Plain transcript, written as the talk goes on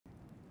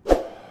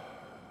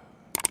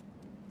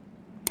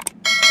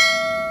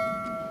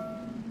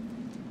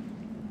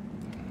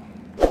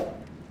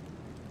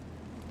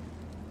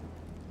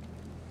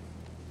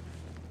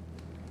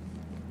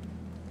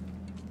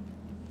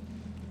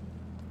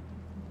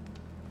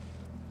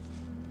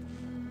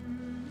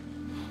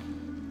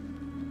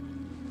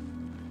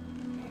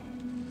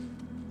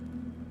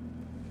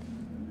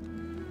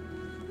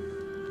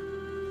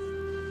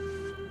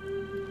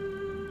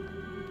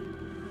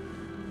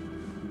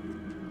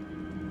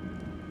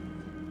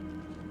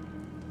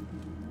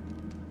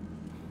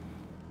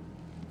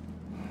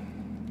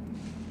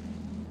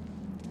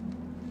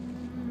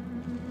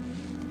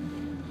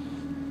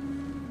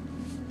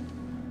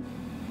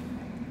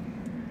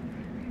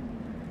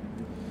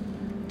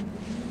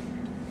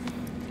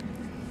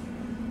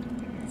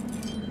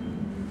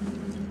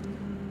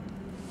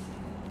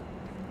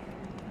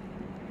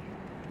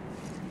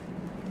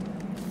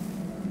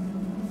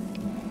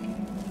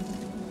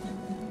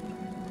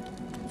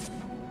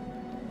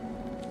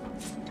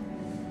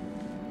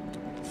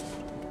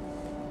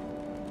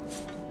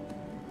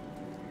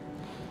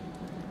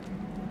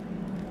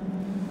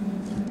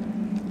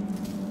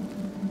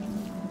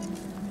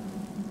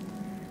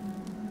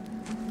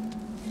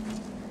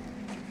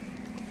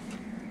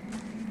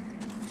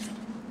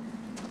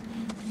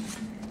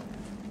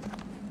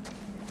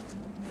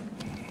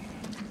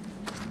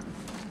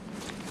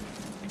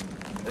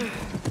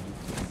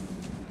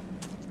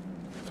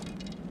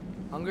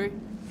Hungry?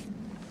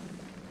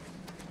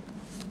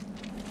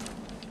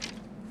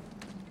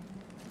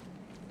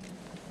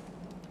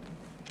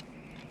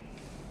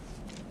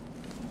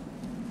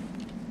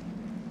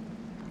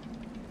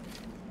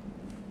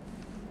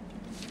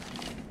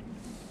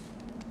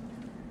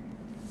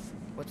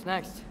 What's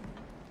next?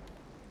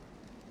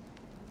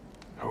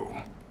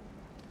 Home.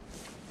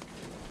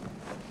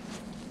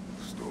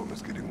 Storm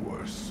is getting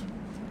worse.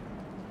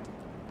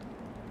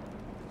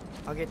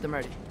 I'll get them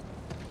ready.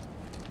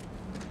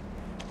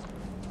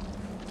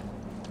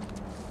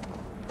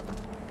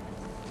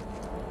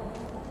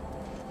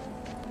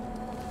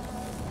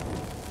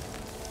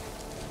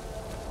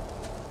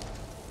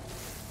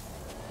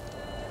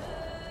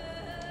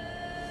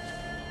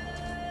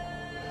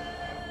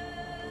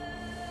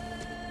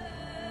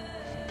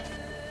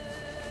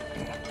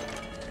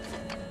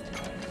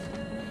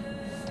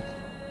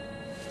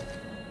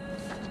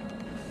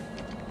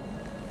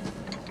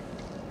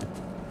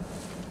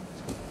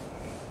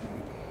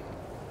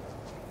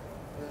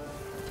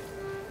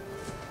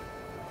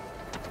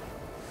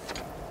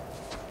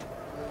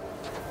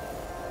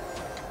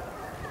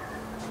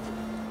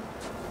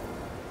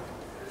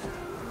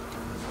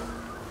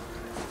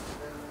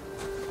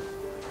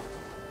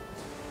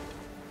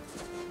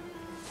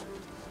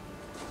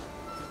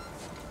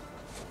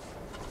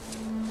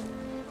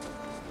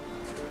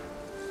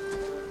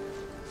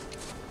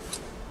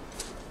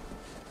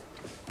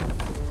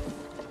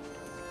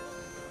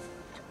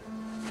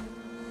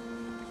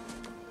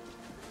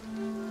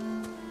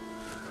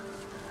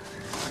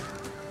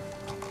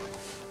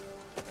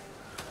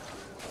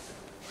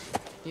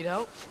 Need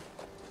help?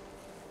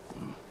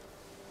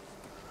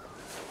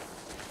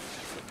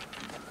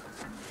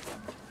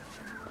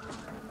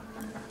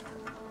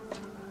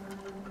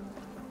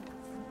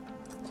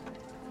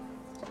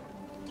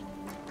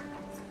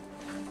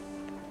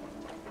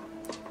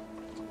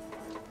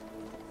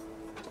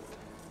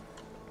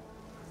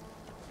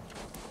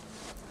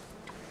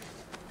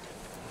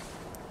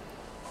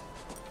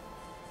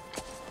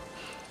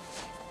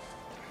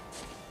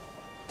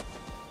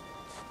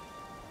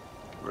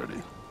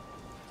 Ready?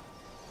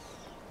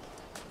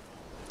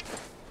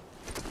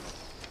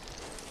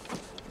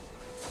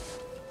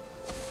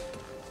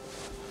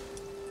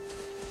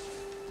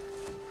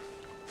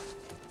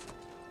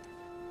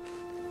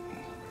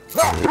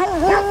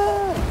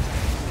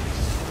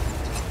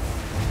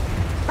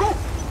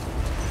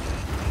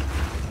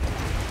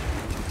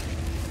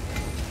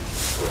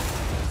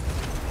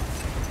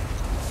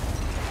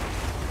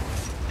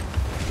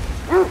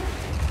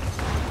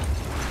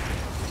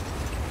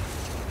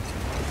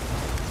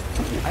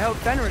 I hope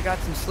Fenrir got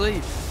some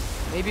sleep.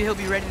 Maybe he'll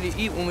be ready to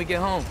eat when we get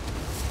home.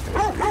 He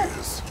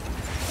is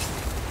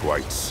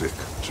quite sick,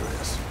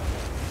 Atreus.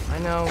 I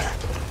know,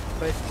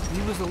 but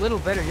he was a little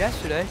better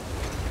yesterday.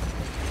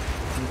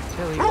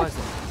 Until he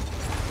wasn't.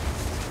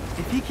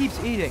 If he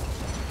keeps eating,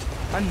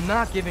 I'm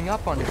not giving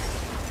up on him.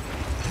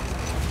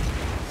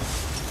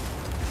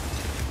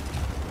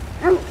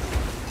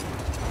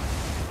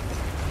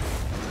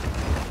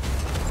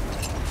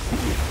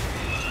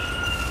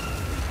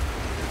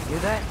 Hear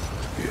that?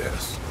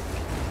 Yes.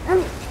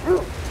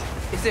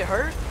 Is it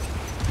hurt?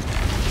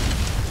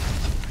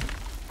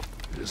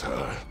 It is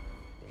her.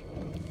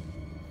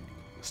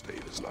 The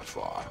state is not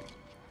far.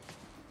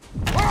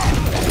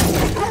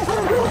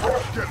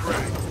 Get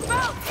ready.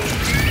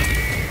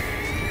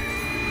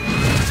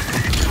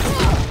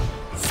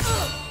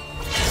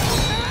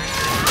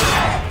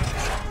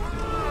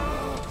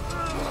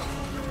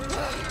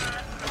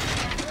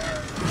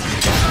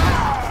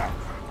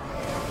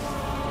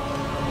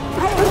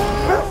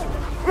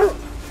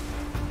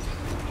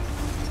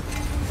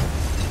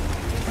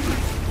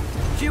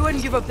 She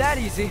wouldn't give up that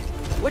easy,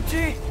 would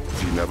she?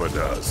 She never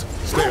does.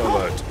 Stay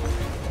alert.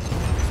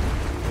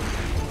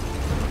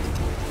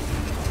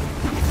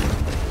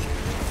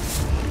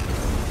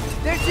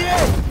 There she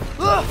is!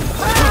 Look!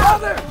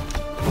 Brother!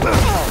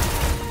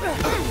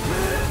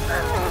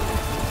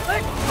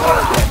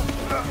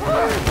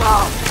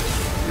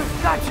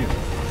 Got you!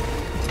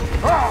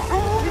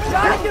 You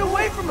gotta get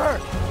away from her!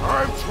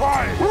 I'm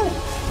trying!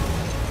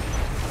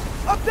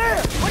 Up there!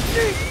 What's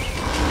she?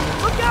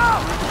 Look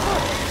out!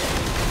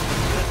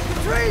 The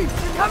trees!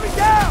 They're coming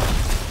down!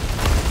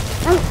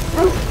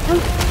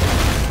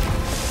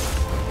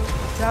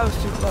 That was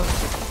too close.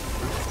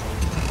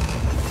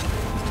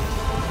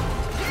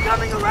 She's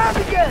coming around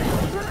again!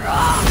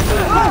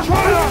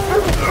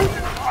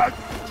 I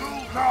do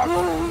not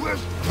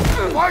wish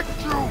to fight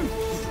you!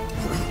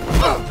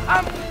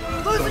 I'm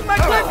losing my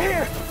grip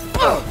here!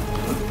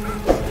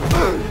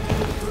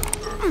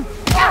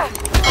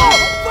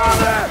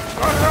 Father!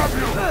 I have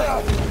you!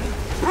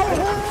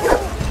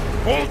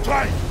 Hold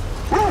tight!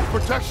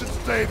 Protection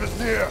stave is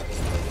near!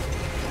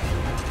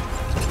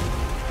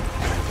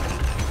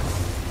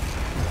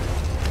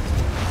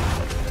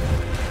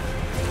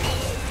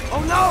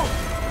 Oh no!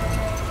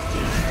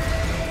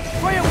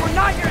 Freya, we're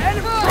not your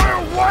enemy! Freya,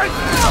 wait!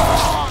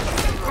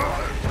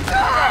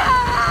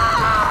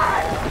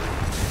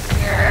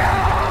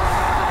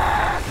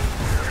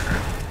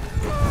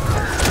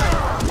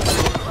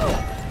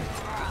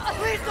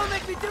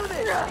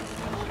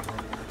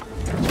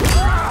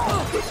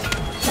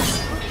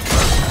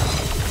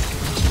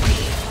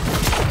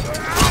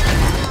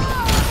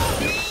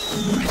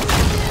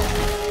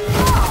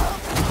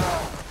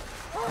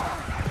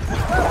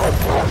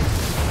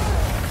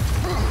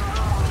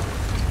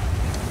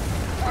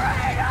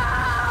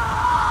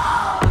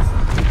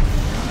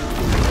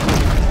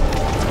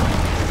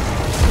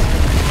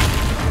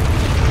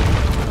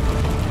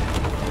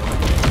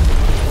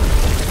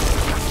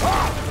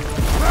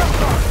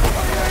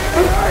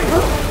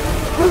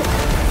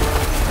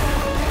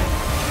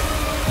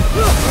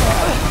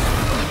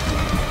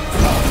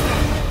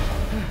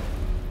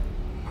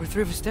 We're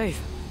through for Dave.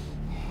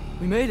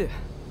 We made it.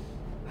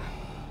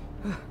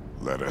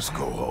 Let us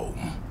go home.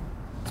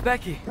 It's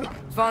Becky.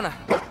 Svana.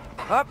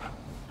 Up.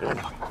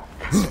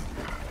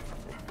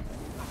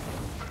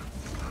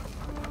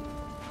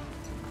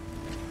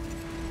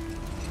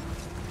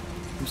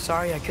 I'm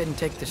sorry I couldn't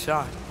take the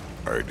shot.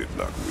 I did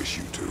not wish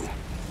you to.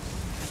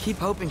 I keep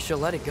hoping she'll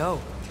let it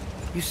go.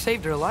 You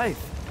saved her life.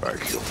 I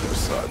killed her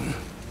son.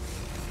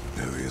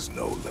 There is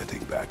no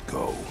letting that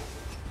go.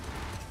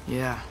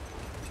 Yeah.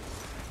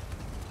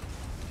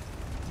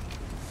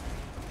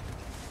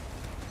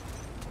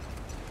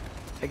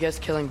 I guess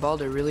killing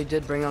Baldur really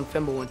did bring on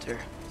Fimbulwinter.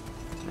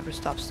 It never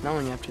stopped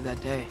snowing after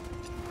that day.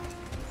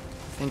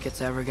 Think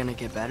it's ever gonna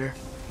get better?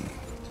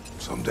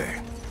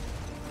 Someday.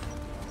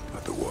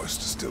 But the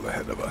worst is still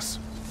ahead of us.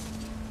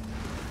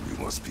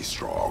 We must be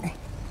strong.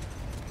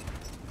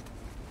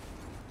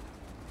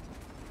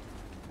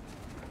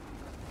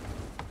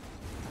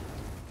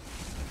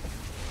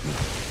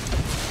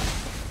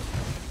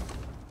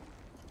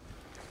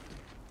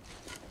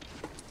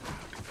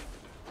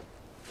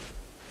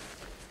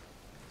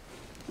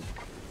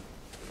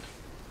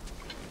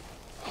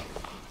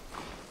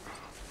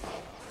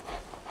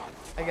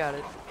 I got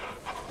it.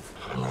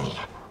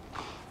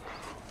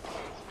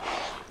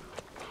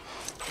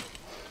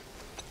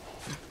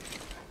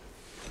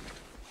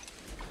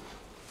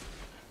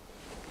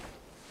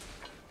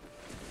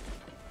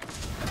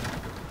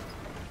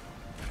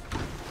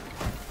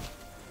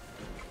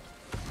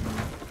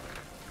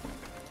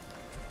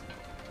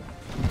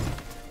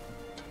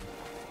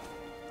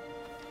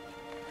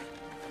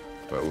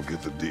 I will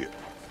get the deal.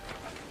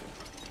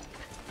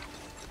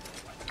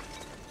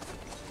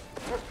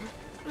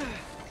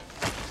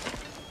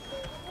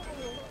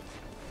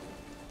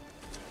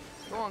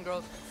 Go on,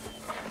 girls.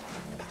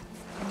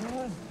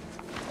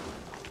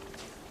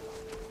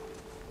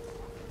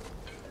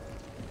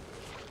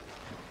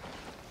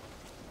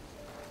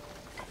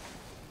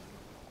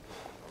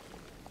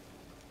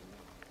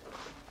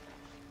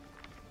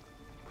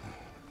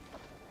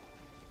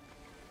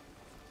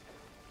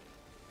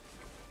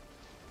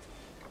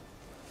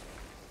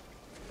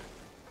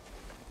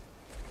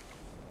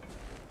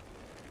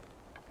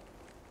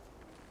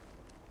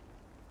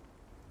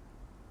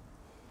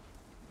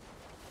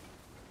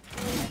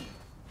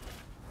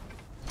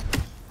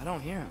 I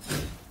don't hear him.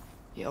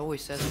 He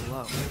always says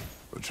hello.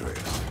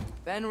 Atreus.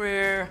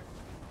 Fenrir!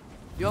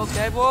 You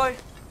okay, boy?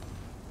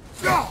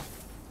 Go!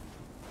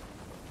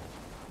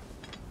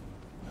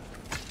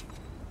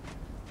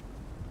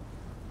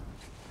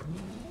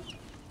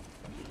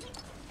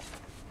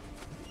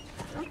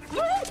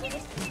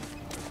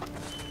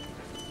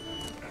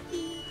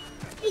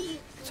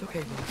 It's okay,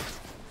 boy.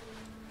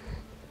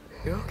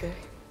 You're okay.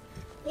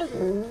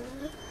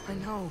 I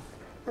know.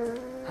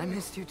 I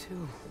missed you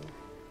too.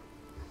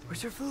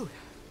 Where's your food?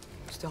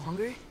 Still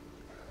hungry?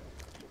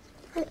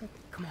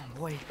 Come on,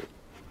 boy.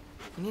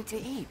 You need to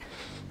eat.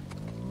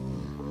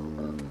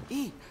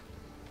 Eat.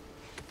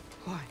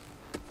 Why?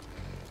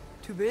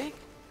 Too big?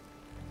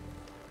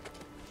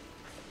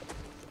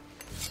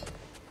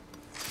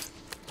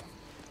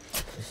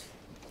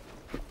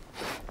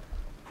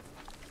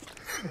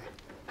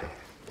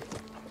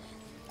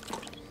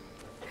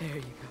 There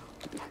you go.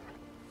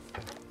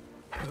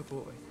 Good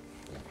boy.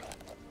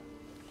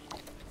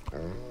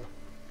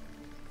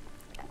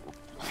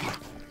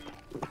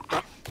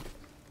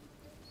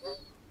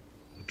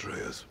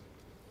 Atreus,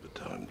 the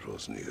time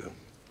draws near.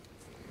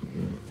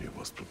 You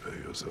must prepare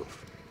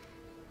yourself.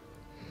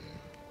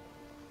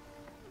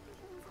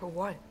 For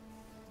what?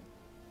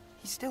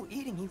 He's still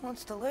eating. He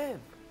wants to live.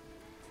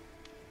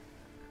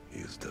 He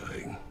is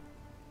dying.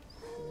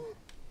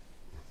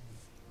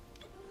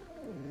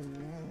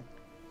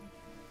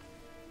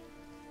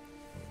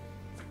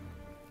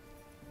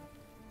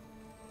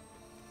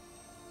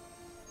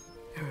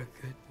 You're a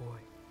good boy.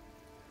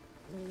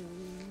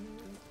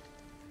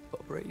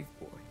 A brave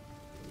boy.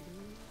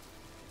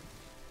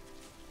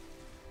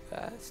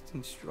 Fast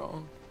and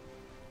strong.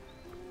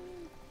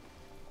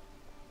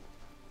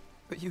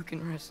 But you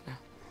can rest now.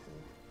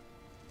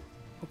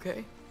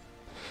 Okay?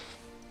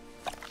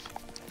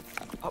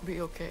 I'll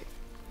be okay.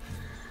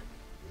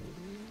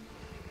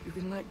 You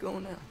can let go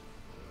now.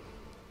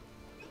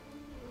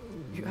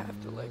 You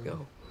have to let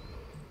go.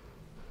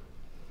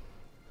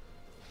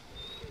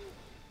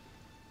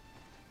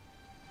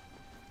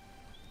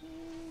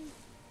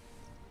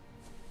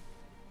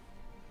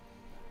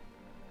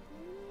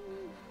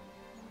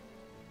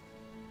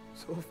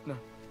 Sofna.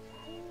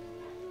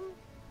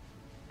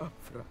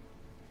 Afra.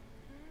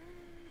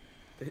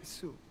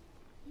 Tesu.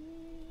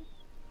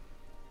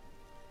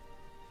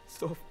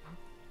 Sofna.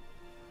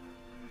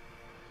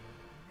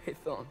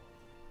 Ethon.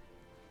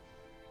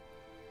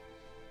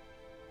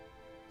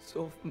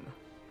 Sofna.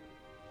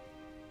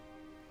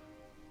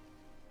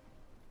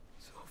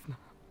 Sofna.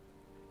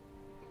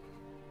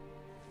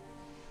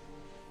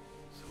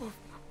 Sofna.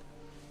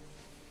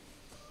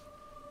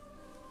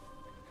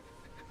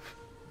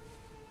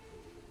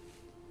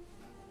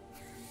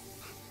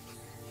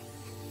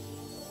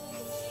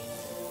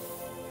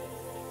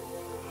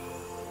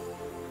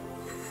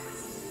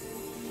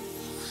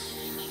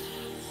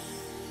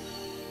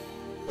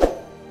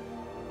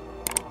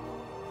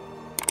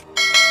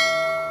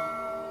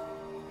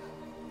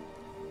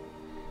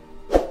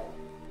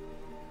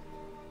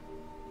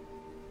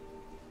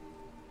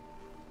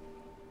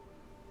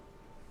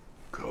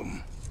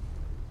 Come.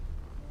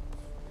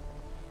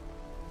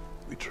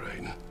 We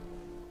train.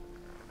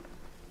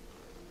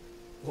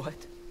 What?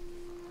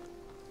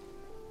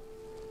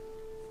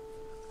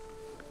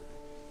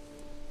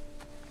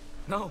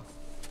 No.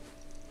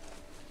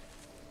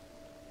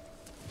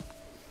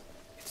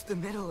 It's the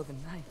middle of the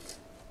night.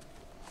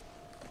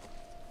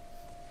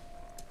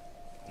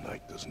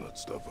 Night does not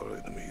stop our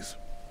enemies.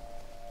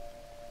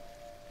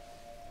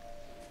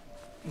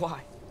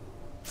 Why?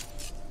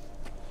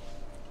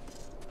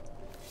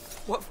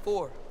 What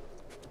for?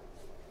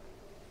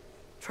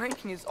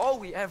 Training is all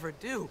we ever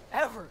do,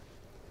 ever.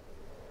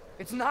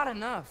 It's not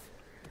enough.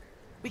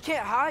 We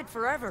can't hide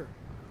forever.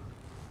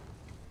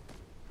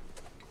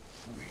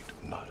 We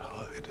do not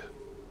hide.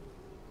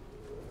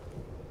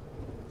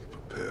 We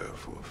prepare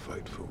for a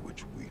fight for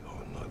which we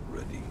are not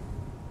ready.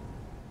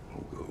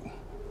 We'll go.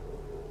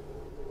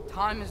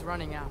 Time is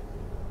running out.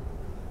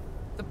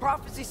 The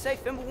prophecies say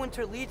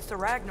Fimbulwinter leads to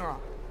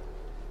Ragnarok.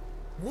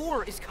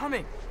 War is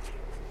coming.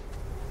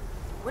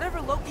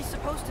 Whatever Loki's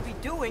supposed to be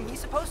doing, he's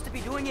supposed to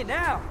be doing it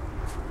now.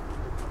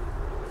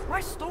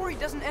 My story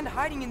doesn't end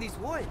hiding in these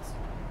woods.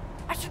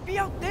 I should be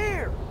out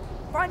there,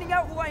 finding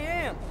out who I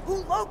am,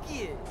 who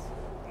Loki is.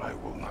 I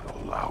will not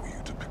allow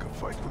you to pick a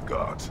fight with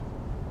gods.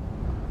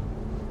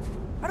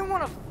 I don't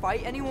want to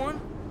fight anyone.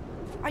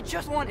 I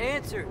just want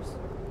answers.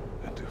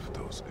 And if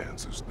those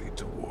answers lead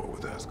to war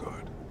with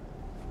Asgard?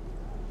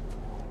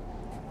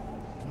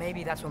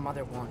 Maybe that's what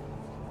Mother wanted.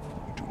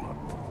 We do not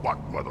know what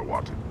Mother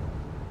wanted.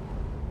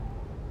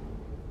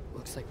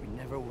 Looks like we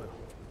never will.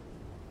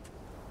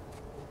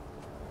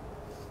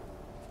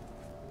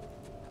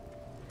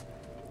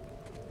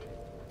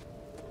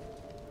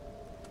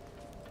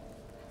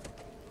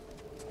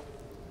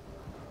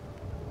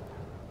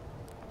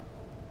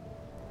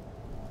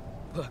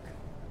 Look.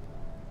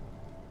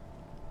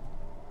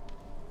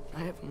 I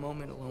have a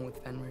moment alone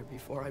with Fenrir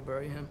before I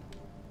bury him.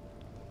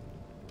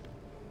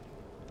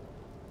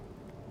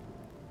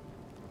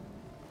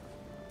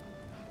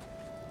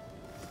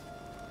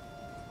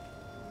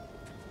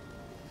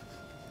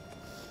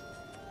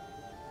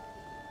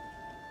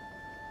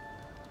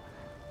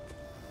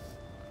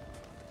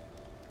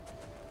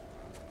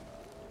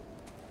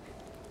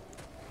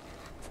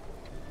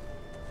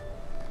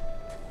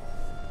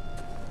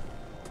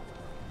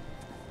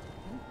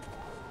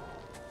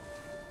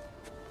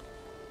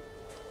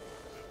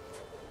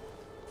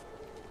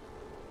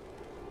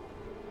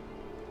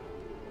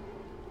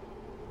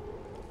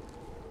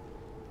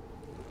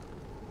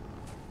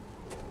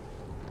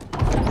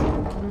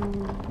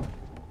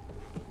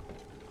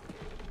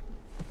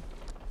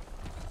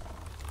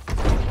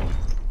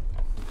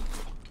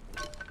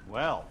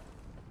 Well,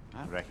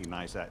 I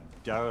recognize that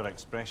dour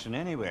expression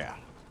anywhere.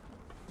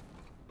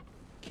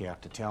 Care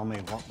to tell me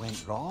what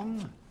went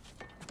wrong?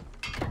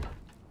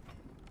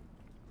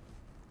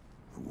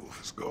 The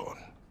wolf is gone.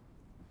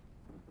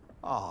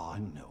 Oh,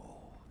 no.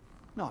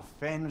 Not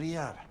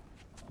Fenrir.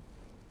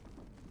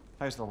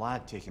 How's the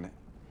lad taking it?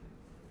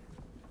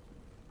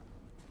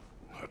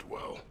 Not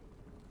well.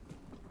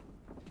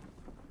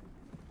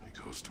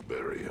 He goes to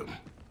bury him.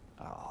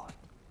 Oh,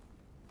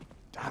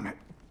 damn it.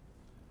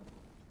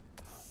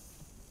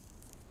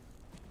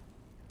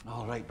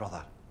 All right,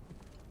 brother.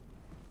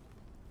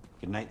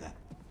 Good night, then.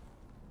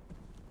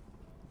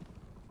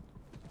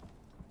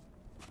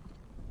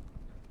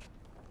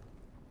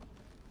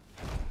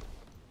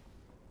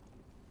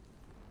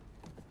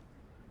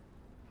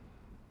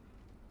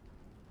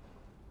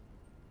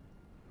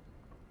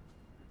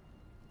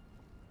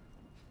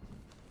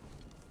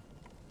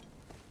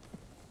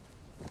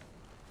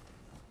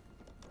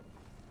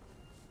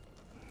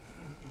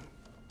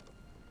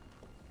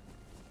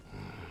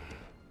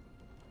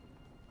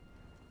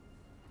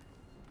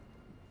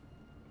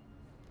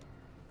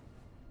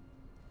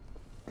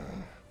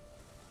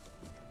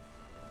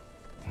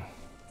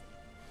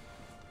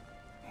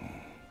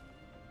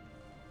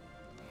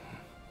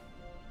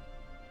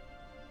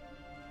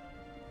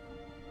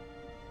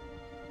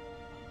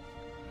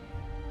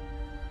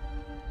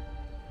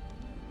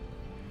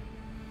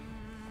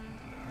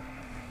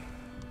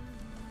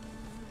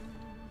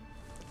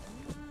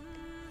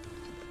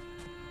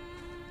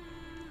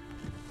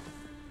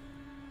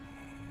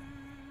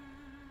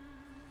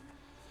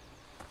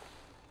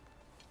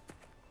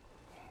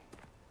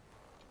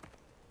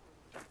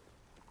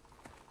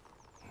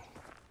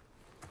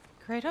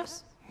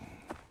 Kratos?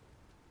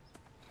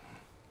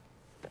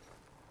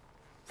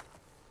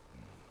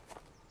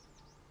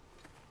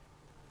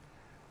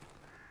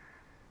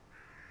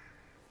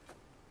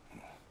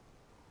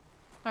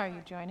 Are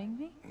you joining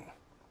me?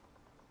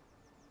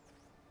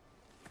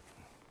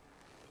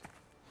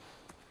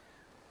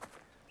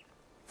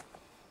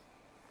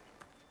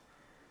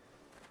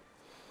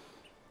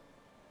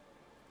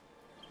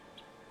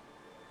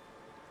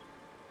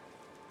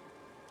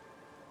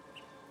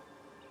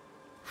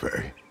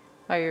 Faye.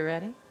 Are you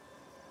ready?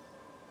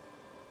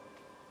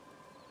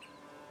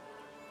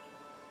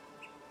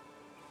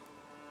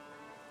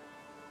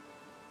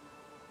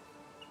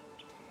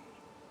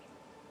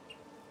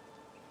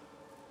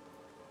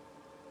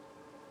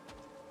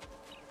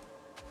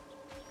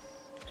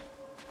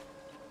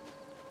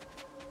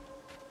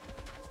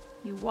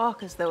 You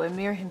walk as though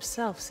Emir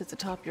himself sits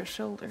atop your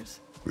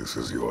shoulders. This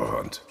is your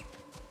hunt.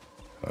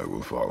 I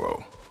will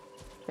follow.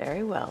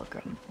 Very well,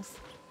 Grumbles.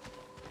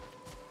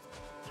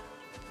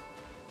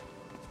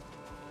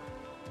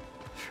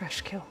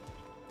 Fresh kill.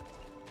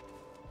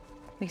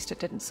 At least it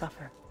didn't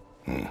suffer.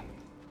 Am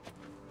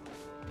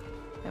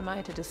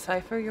I to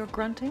decipher your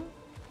grunting?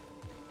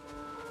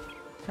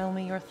 Tell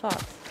me your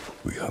thoughts.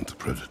 We hunt a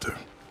predator.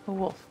 A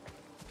wolf.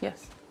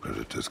 Yes.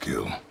 Predators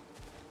kill.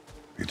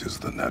 It is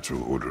the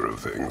natural order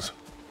of things.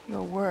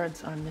 Your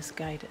words are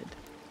misguided.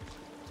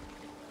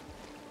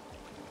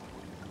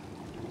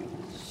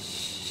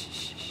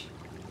 Shh.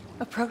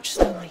 Approach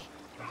slowly.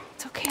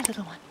 It's okay,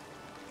 little one.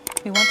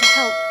 We want to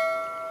help.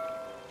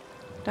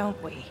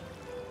 Don't we?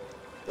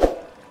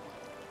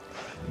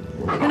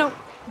 No,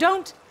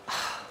 don't!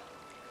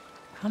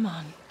 Come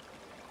on.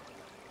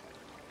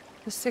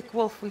 The sick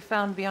wolf we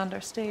found beyond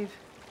our stave.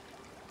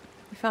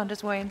 He found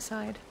his way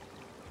inside.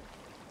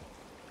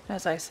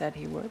 As I said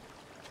he would.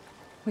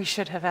 We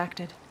should have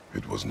acted.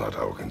 It was not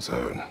our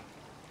concern.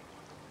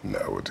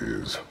 Now it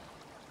is.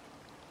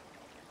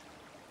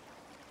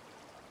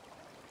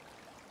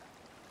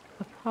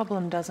 The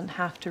problem doesn't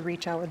have to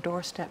reach our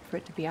doorstep for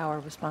it to be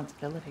our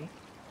responsibility.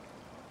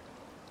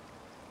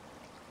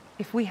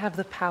 If we have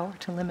the power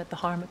to limit the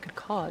harm it could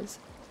cause,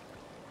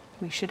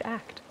 we should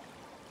act.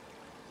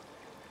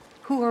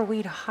 Who are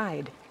we to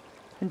hide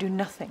and do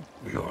nothing?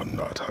 We are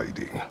not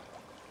hiding.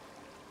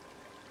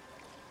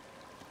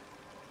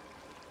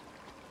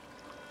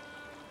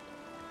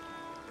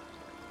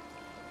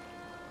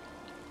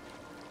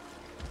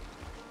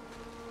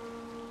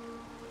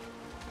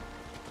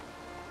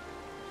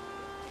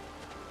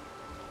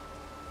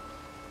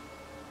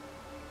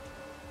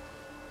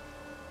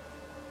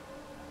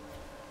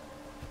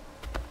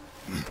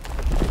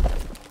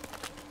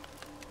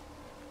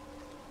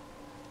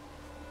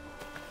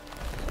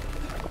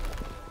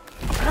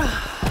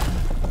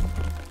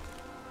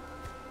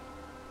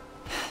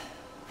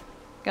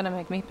 Gonna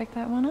make me pick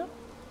that one up?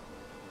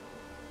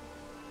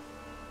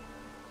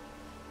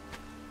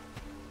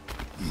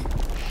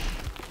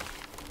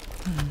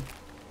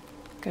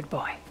 Good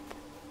boy.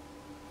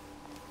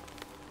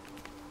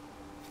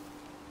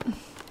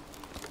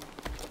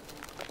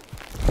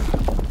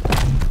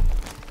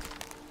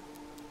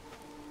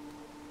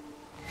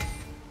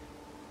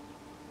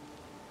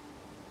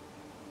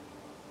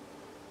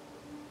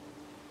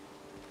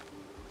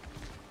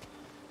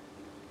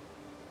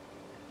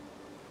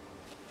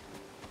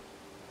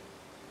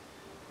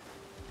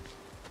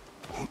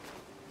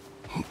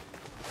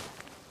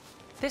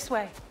 This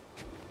way.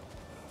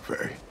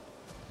 Faye.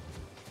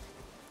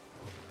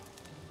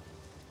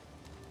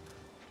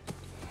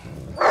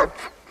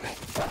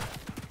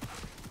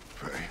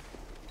 Faye.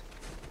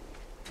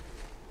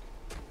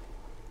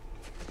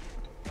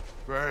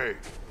 Faye.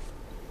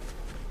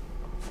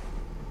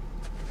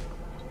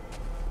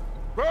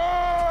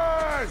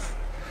 Faye!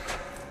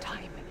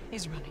 Time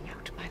is running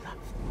out, my love.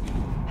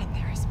 And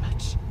there is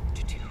much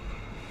to do.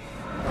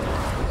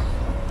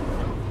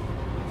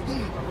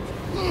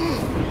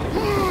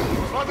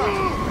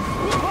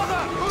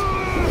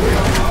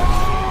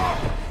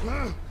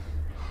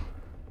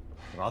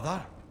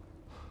 Brother?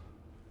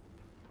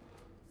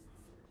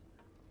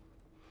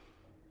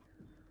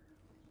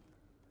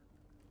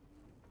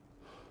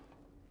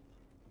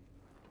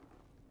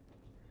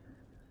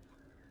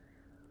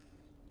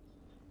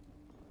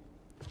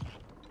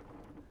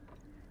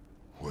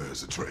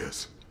 Where's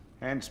Atreus?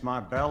 Hence my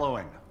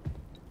bellowing.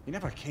 He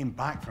never came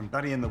back from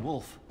burying the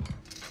wolf.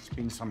 It's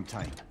been some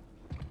time.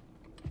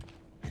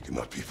 He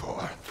cannot be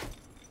far.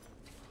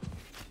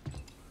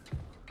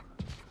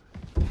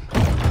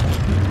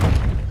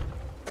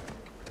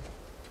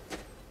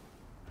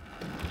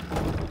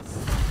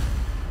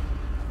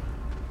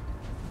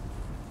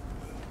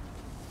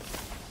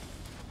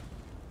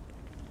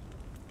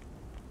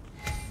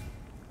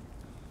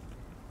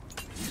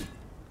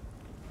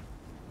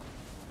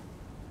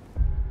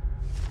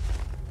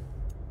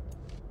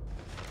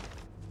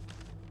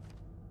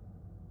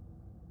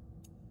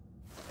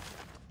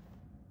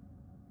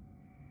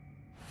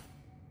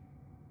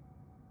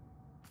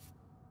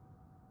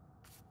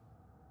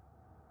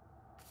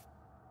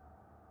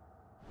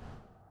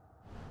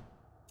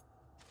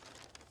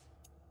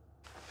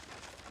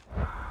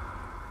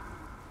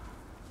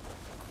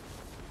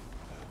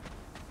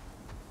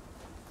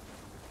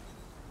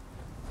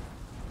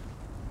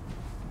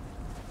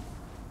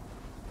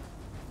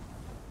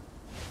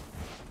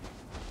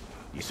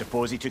 You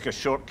suppose he took a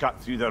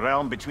shortcut through the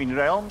realm between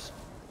realms?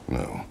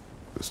 No,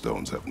 the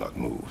stones have not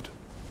moved.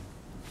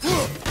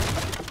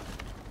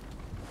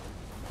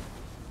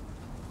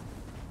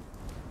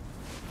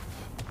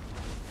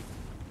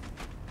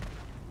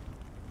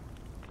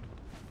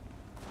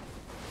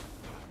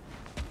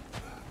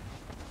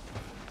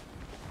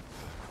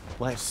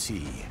 Let's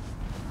see.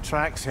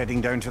 Tracks heading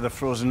down to the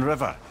frozen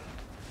river.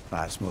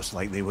 That's most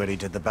likely where he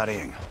did the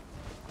burying.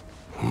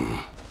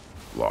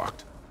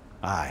 Locked.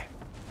 Aye.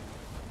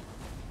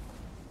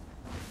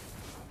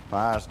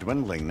 Fire's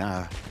dwindling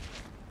now.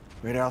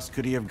 Where else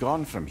could he have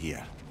gone from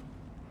here?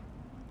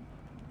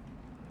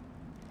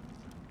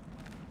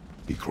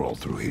 He crawled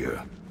through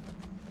here.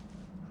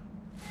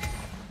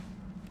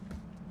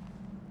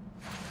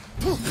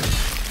 You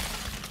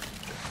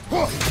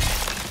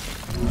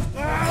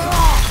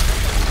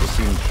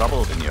seem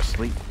troubled in your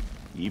sleep,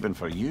 even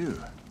for you.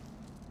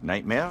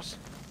 Nightmares?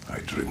 I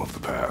dream of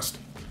the past.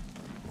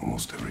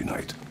 Almost every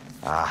night.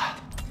 Ah,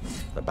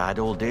 the bad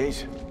old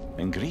days?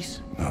 In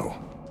Greece? No.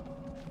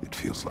 It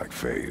feels like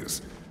Faye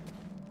is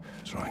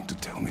trying to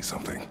tell me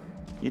something.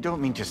 You don't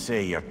mean to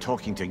say you're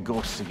talking to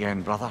ghosts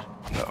again, brother?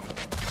 No.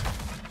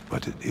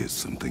 But it is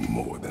something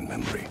more than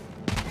memory.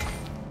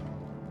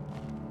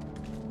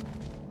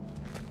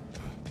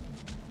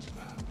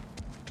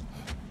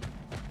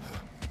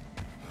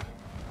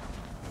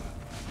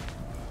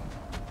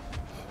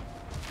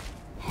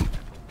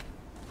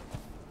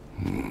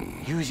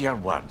 Use your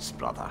words,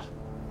 brother.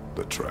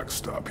 The tracks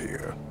stop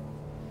here.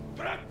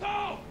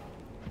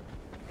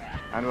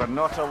 And we're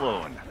not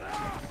alone.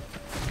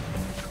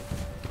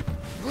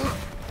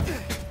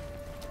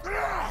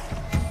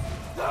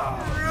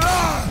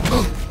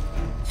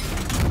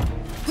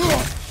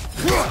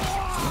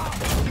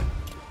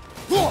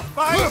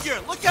 Behind you!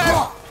 Look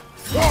out!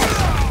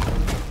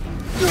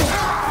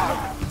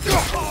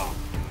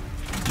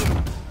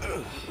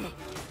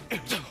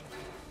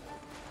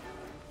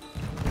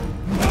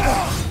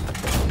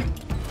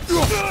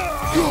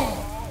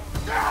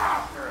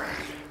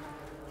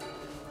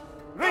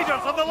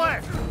 Raiders on the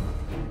left!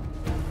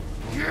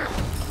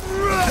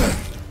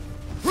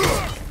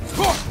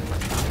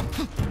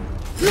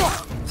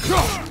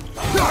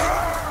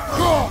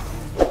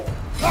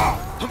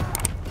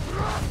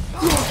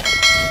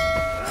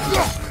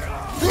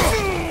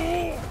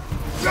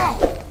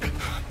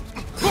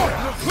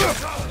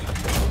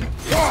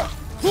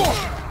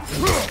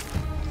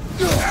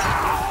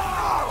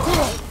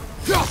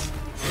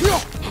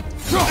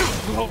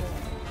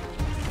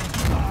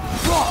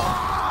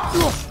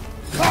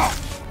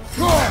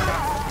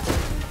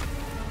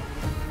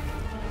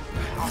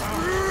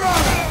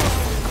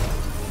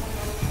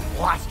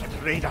 Blasted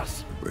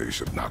raiders! They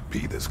should not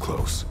be this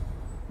close.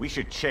 We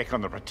should check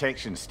on the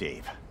protection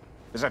stave.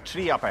 There's a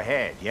tree up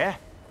ahead, yeah?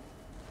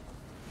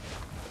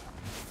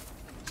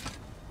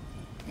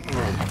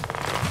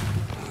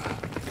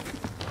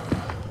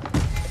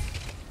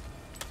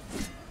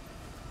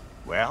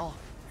 Well?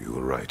 You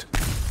were right.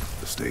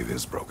 The stave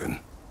is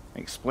broken.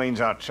 Explains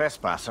our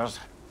trespassers.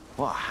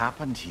 What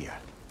happened here?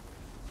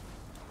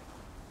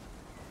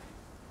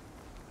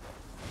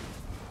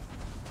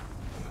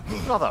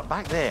 Brother,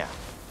 back there.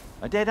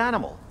 A dead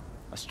animal.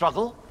 A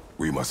struggle?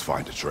 We must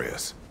find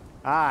Atreus.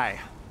 Aye.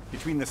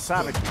 Between the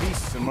savage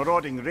beasts and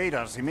marauding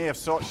raiders, he may have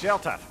sought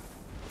shelter.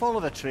 Follow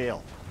the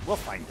trail. We'll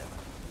find him.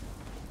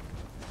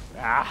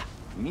 Ah,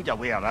 we need a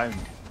way around.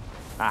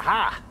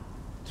 Aha!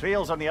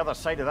 Trail's on the other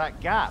side of that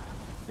gap,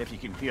 if you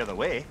can clear the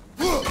way.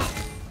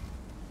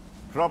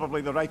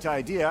 Probably the right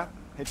idea,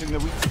 hitting the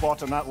weak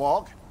spot on that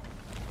log.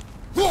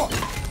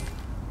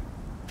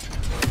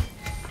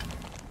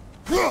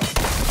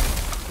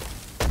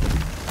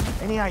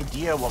 Any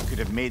idea what could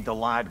have made the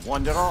lad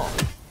wander off?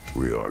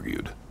 We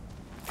argued.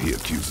 He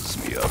accuses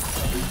me of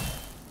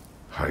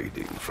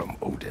hiding from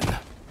Odin.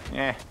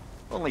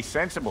 Only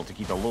sensible to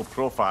keep a low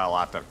profile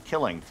after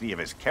killing 3 of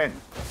his kin.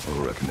 A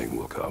reckoning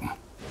will come.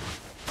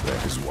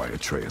 That is why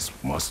Atreus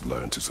must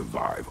learn to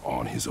survive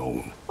on his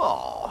own.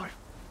 Oh,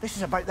 this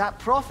is about that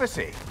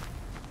prophecy.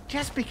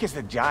 Just because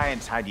the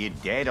giants had you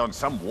dead on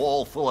some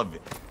wall full of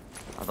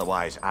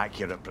otherwise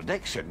accurate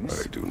predictions.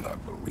 I do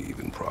not believe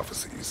in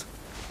prophecies.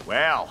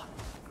 Well,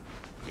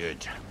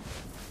 good.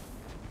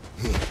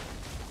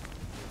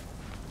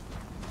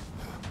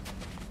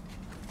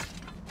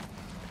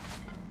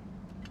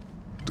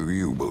 Do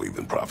you believe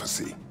in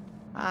prophecy?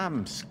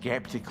 I'm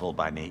skeptical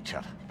by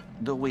nature,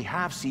 though we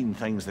have seen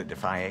things that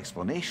defy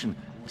explanation.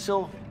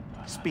 So,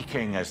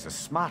 speaking as the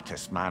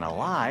smartest man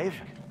alive,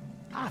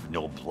 I've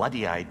no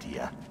bloody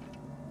idea.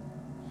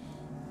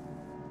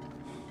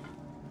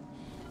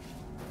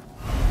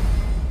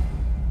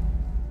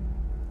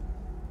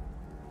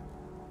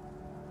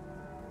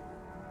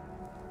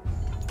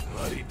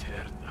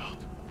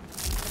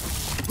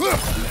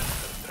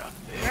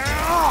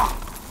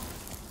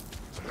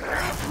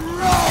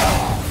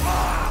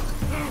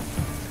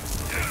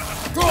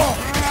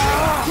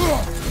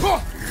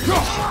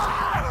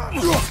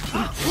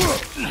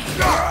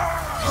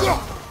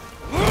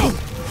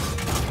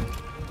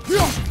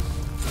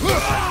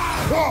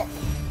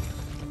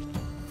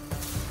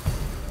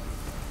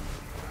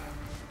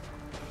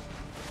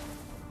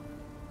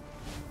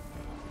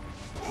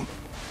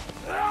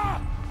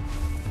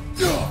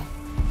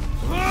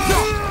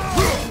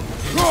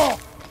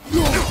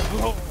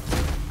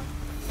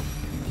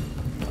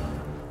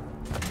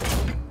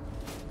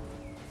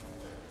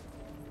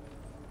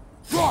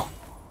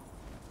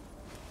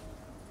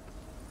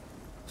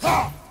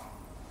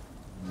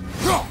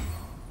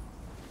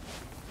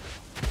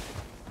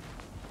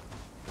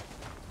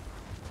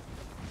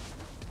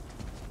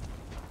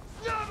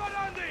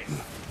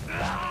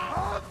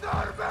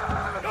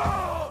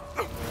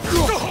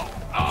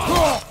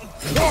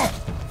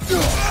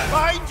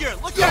 Behind you!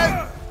 Look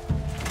out!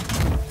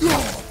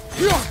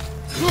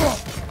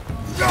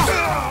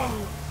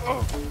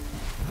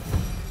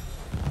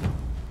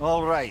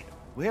 All right,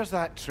 where's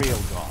that trail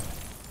gone?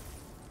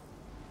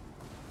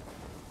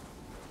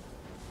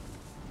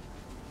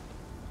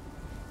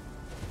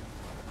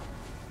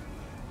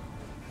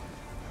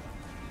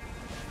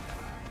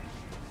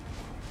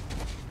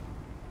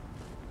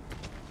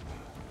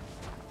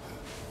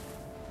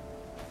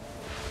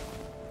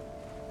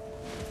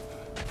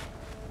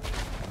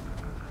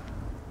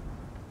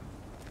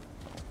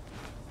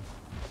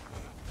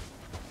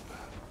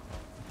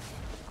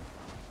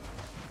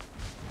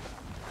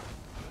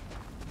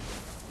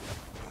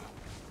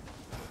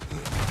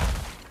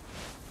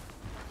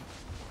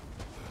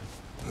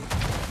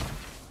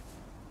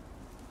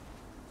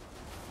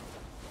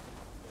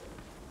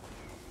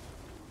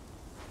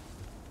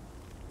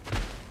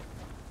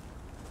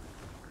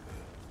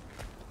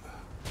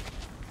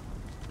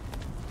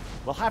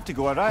 We'll have to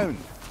go around.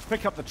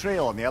 Pick up the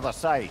trail on the other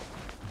side.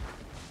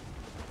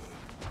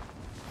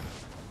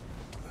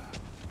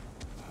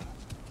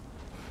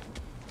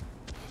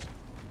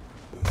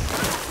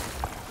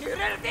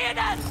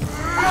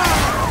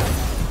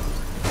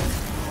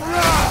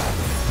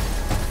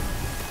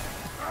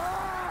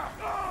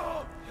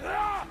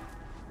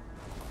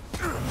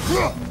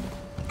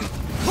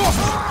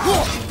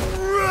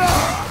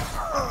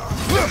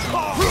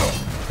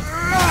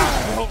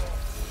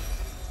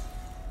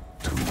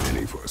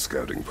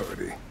 Scouting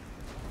party.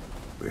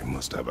 They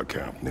must have a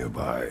camp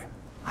nearby.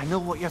 I know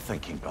what you're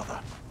thinking, brother.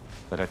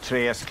 But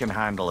Atreus can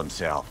handle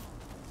himself.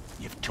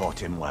 You've taught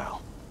him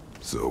well.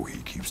 So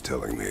he keeps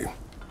telling me.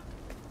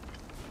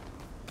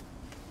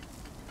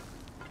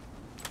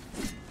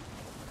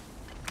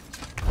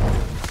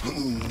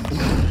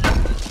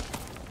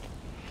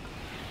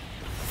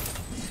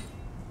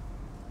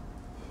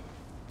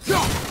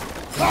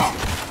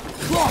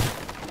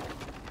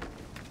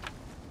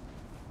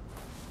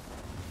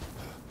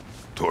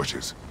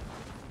 Torches.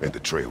 And the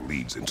trail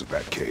leads into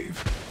that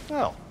cave.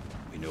 Well,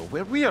 we know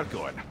where we're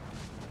going.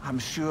 I'm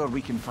sure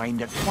we can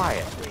find a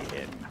quiet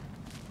way in.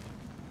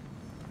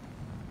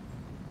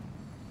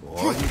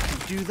 Or you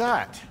could do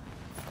that.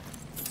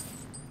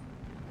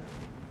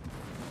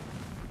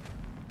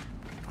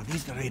 Are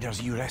these the raiders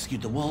you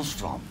rescued the wolves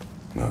from?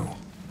 No.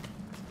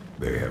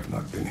 They have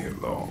not been here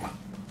long.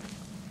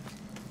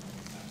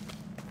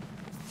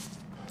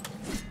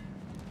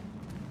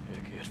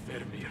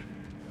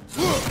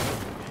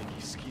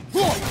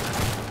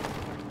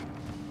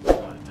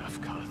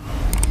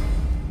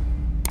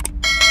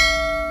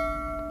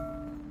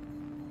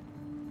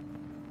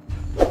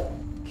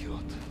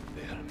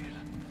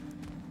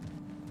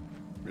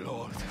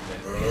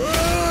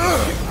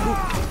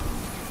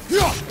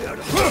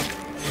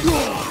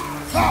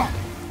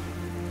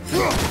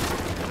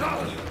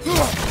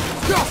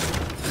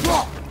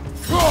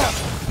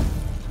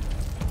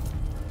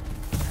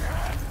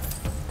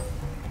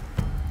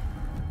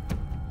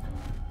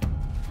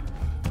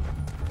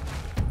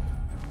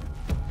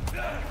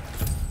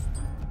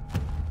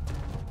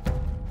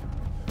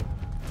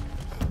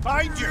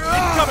 Behind you!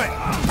 Incoming!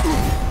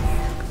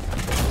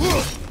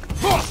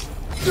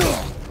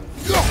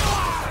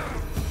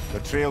 The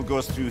trail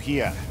goes through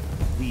here.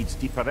 Leads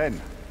deeper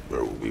in.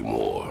 There will be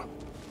more.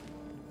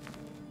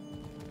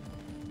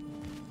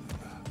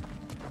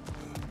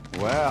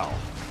 Well,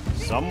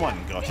 someone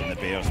got in the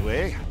bear's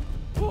way.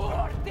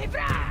 Fire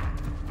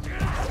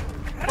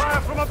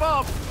from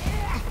above!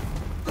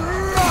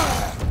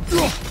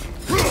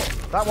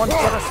 That one's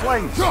got a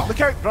sling.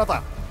 Look out,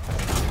 brother!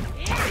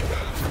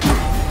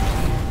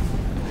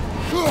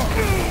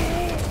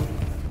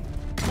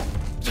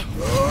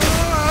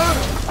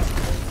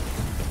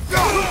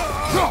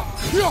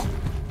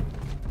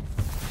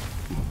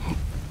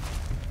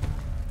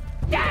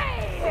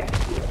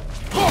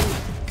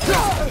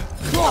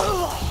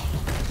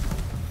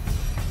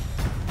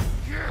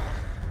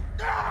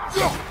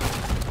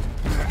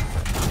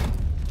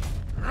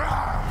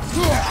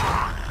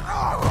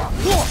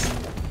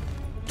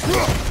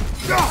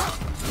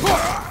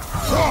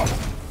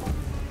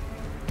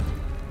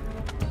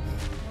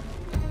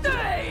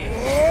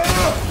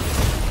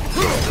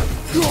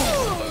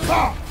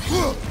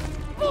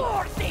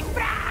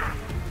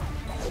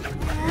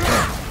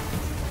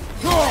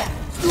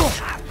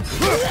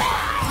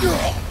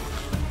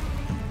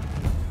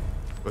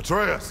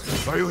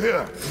 Atreus, are you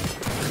here?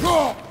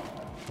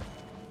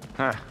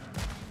 Huh.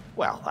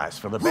 Well, that's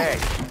for the bag.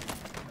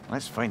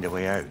 Let's find a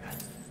way out.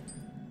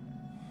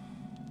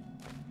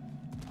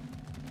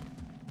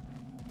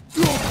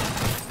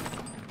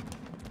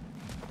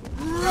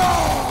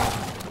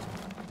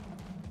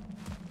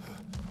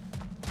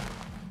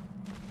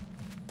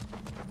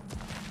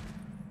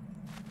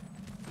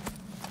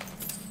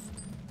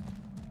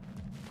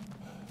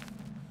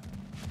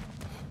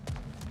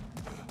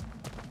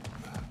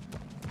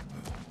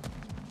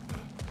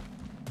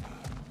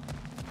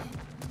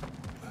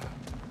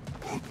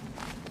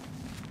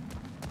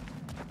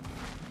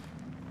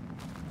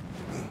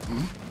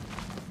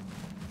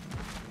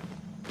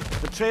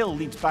 The trail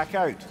leads back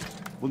out.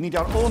 We'll need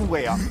our own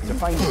way up to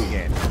find it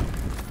again.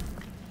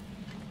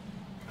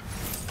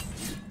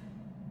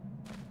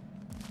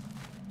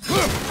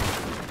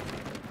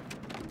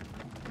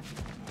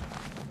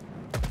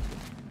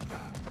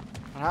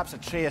 Perhaps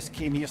Atreus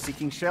came here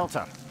seeking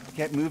shelter.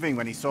 Kept moving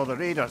when he saw the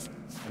raiders,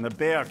 and the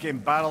bear came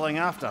barreling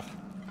after.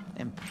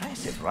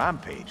 Impressive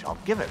rampage, I'll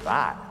give it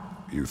that.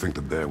 You think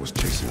the bear was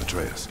chasing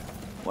Atreus?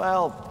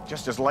 Well,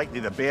 just as likely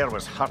the bear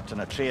was hurt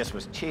and Atreus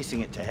was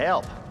chasing it to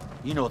help.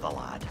 You know the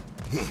lad.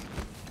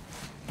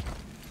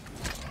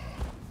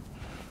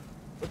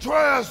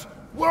 Atreus!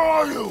 Where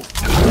are you?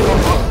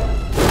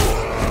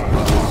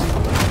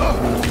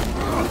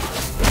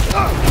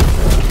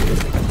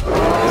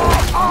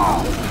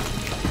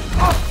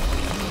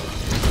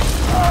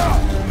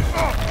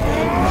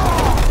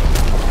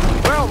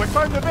 Well, we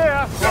found the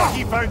bear.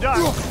 He found us.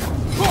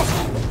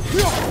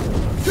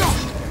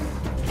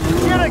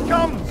 Here it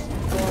comes!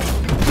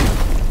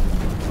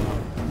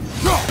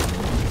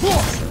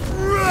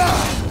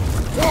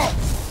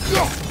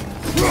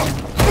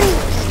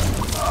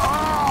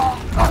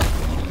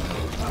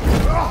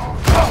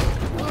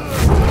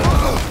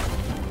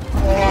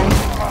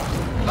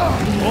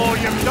 Oh,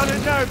 you've done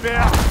it now,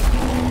 bear!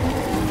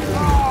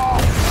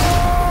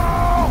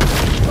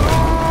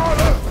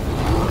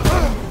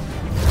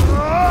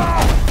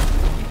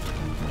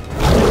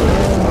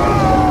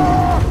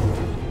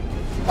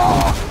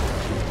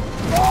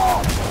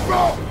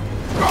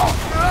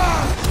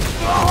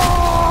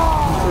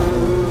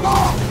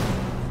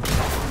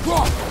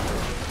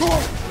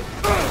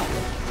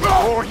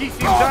 Oh, he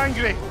seems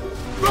angry.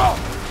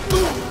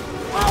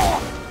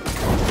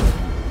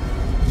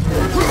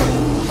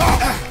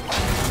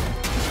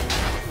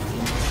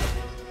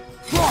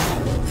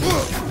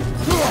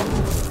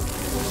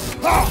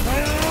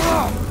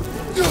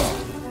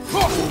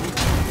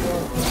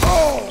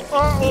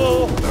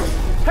 Uh-oh!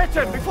 Hit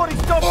him before he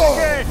stops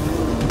again!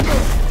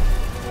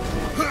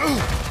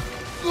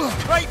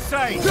 Right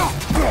side!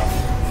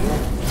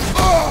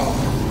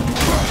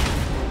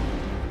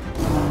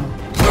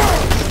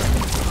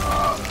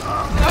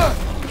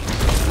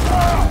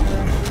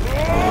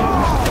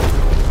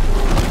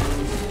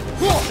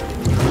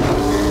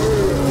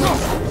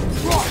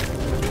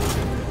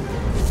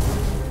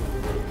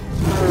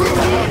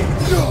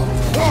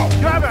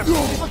 Grab him!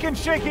 He's looking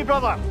shaky,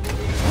 brother!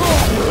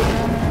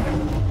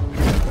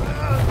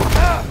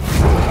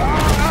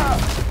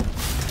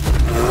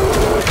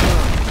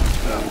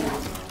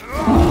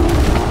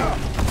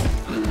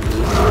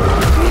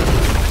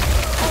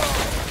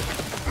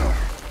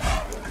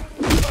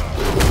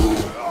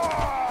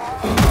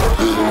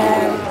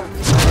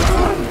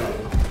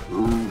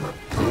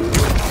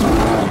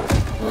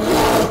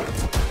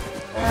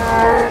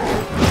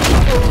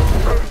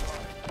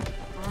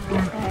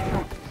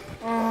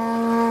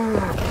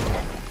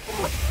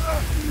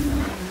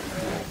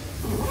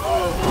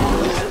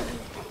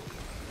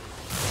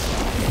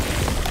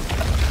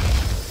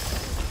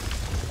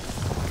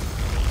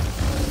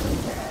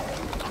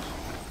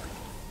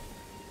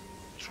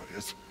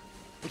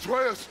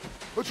 Atreus!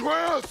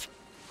 Atreus!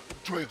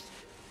 Atreus!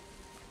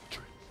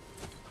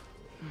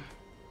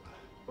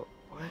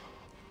 What?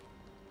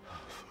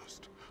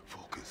 First,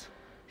 focus.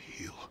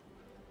 Heal.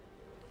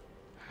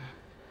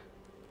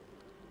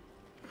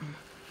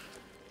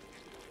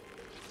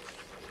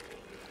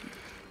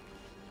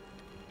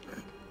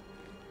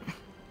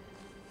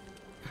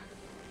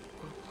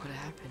 What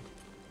happened?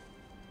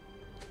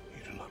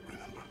 You do not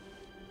remember.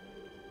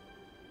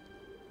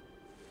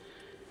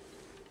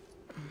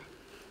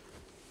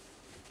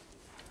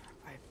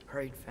 I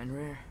prayed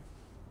Fenrir.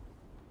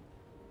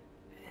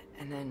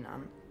 And then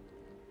I'm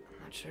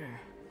not sure.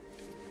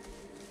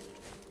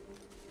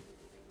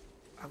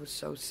 I was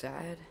so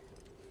sad.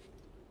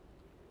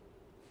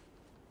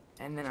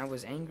 And then I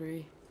was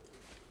angry.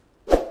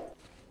 And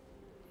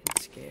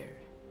scared.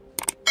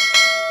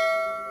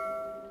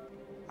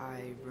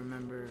 I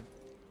remember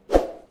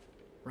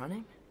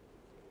running.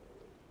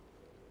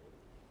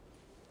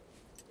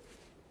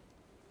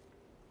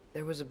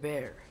 There was a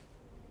bear.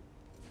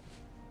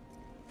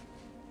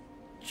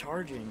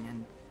 Charging,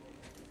 and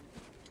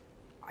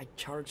I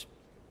charged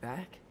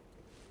back.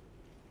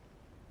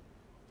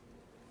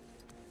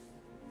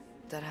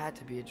 That had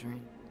to be a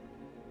dream.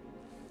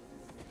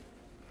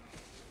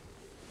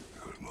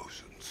 Your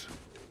emotions.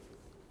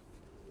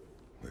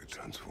 They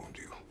transformed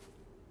you.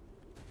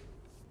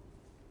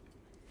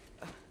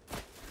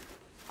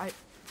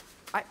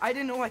 I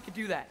didn't know I could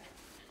do that.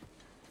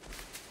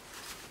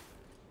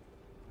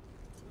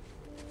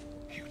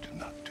 You did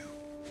not do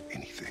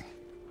anything.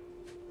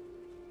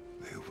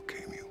 They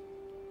overcame you.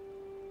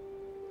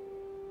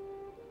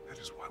 That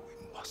is why we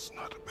must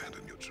not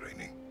abandon your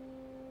training.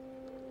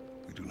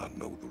 We do not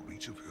know the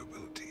reach of your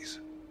abilities.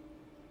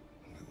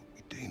 And they will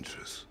be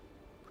dangerous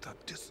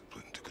without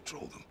discipline to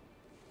control them.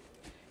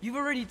 You've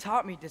already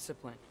taught me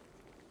discipline.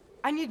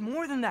 I need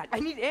more than that. I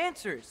need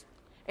answers.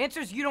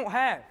 Answers you don't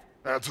have.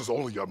 Answers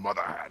only your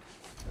mother had.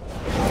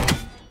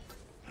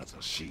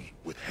 Answers she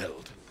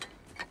withheld.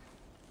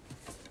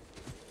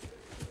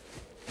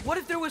 What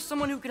if there was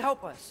someone who could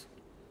help us?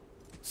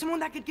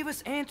 Someone that could give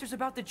us answers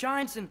about the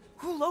Giants and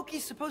who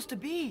Loki's supposed to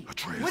be.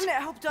 Atreus. Wouldn't it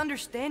help to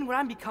understand what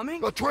I'm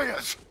becoming?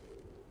 Atreus!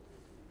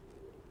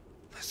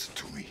 Listen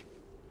to me.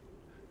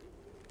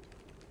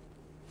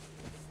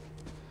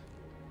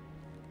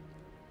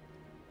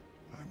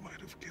 I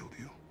might have killed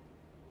you.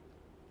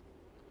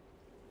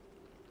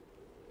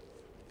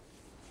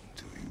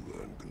 Until you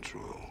learn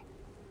control,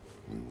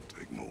 we will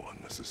take no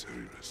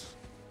unnecessary risks.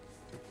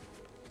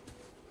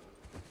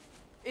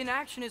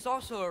 Inaction is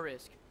also a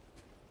risk.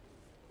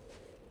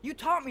 You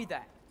taught me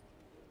that.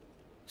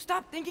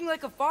 Stop thinking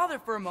like a father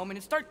for a moment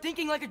and start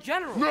thinking like a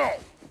general. No!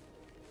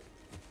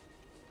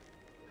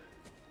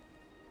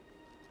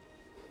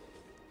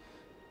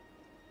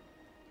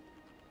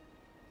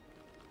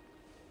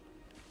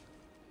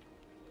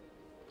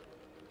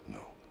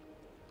 No.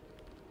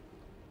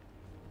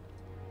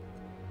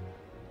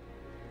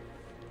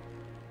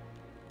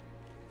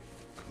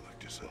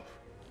 Collect yourself.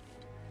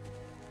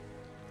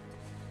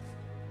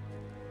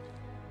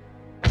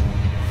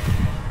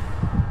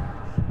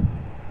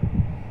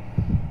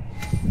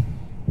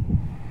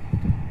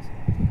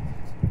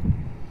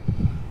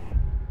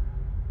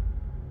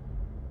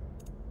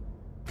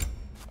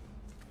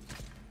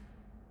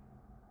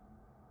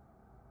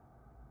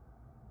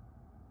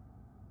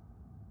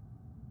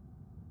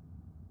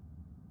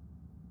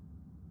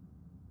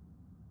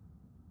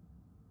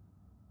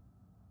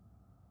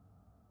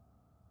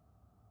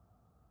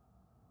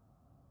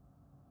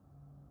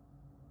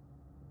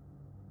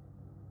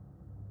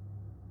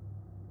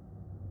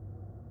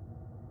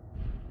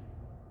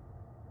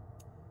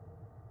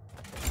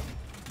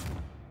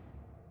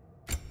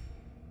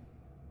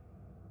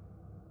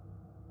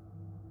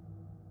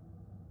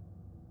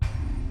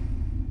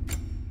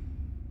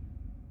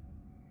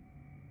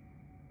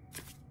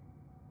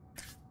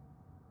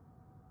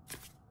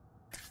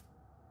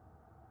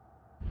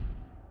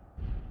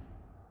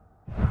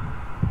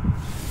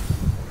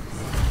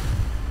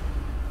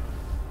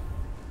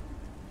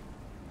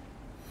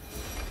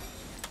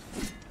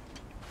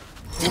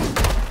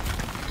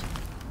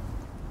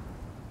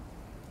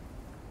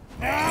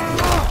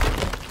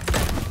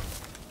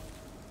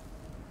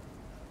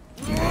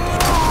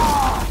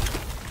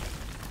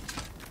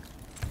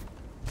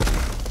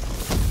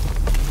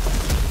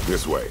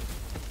 This way.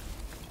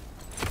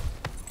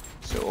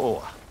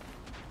 So,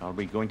 are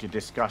we going to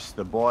discuss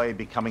the boy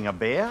becoming a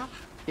bear?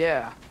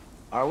 Yeah,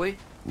 are we?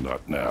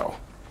 Not now.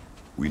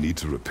 We need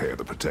to repair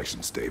the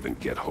protection stave and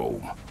get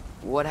home.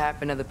 What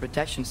happened to the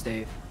protection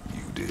stave?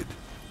 You did.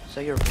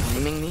 So you're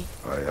blaming me?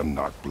 I am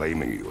not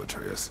blaming you,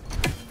 Atreus.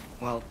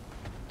 Well,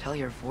 tell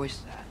your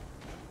voice that.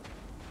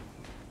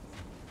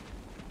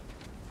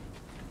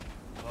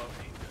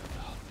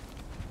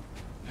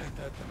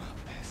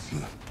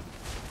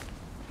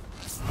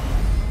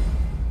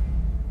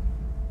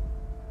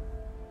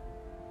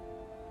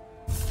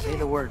 Say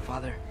the word,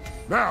 Father.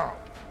 Now!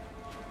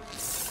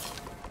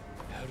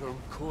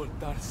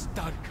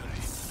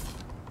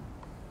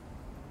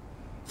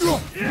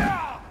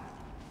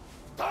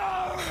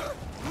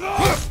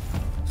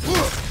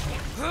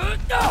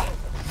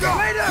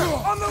 Later!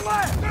 On the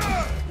left!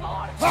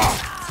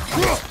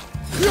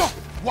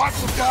 Watch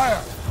the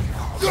fire!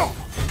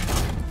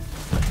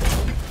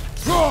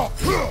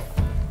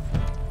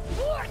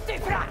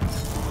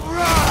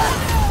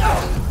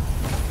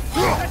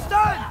 It's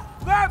done!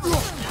 Grab him!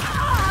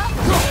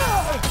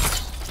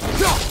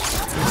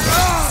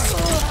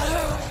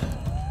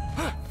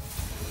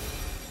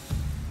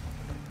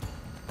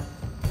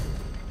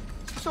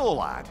 So,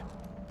 lad,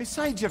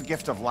 besides your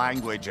gift of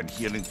language and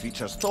hearing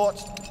creatures'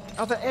 thoughts,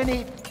 are there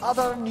any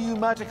other new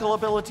magical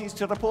abilities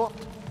to report?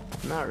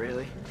 Not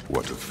really.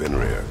 What of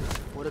Fenrir?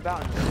 What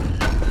about him?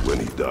 When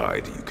he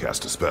died, you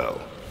cast a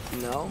spell.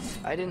 No,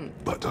 I didn't.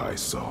 But I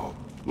saw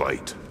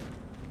light.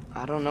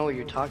 I don't know what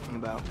you're talking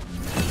about.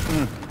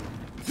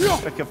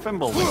 Like a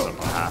thimble whistle,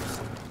 perhaps.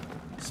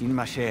 Seen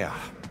my share.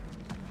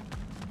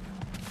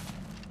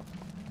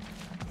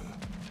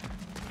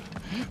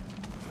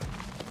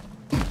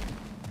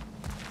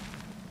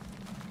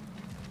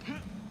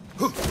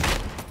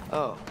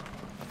 Oh,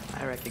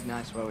 I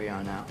recognize where we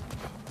are now.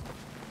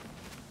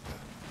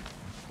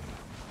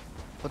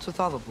 What's with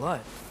all the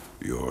blood?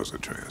 Yours,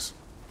 Atreus.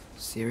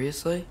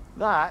 Seriously?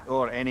 That,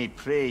 or any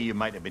prey you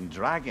might have been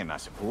dragging, I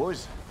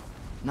suppose.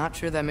 Not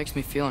sure that makes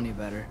me feel any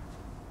better.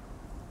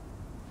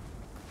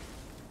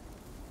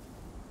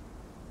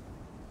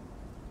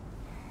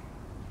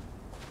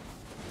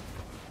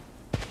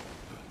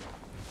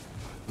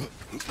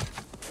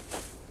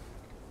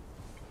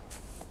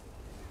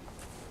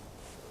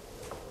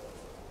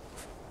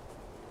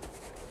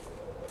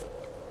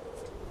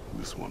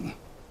 This one.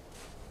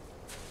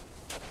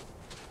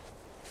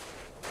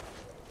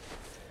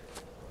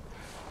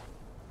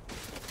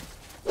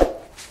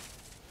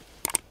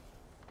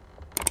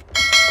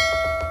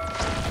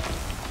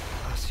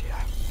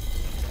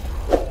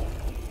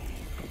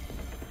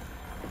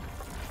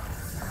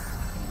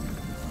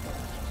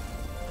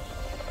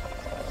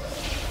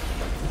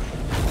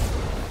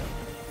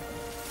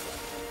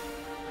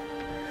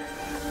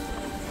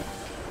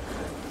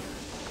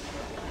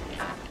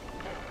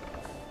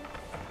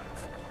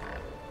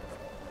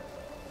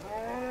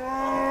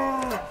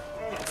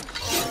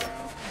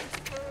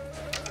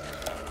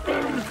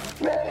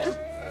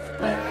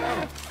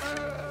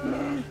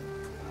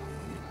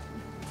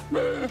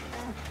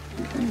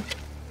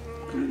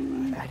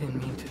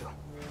 trying to.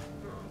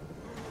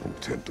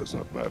 Intent does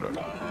not matter.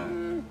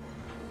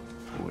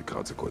 Only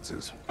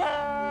consequences.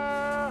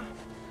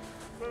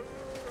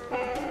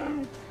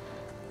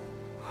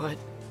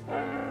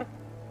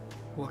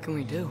 What can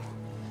we do?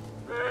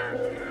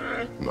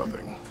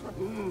 Nothing.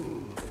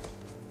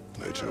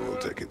 Nature will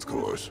take its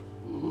course.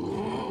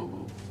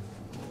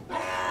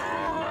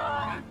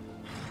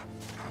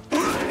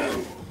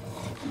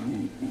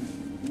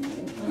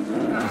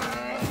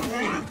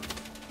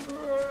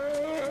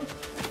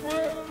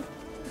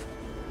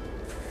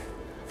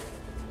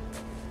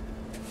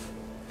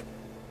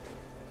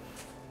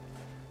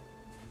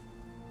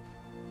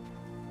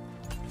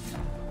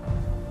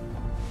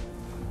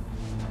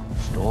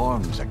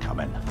 Storms are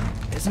coming.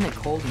 Isn't it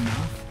cold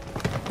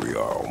enough? We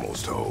are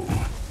almost home.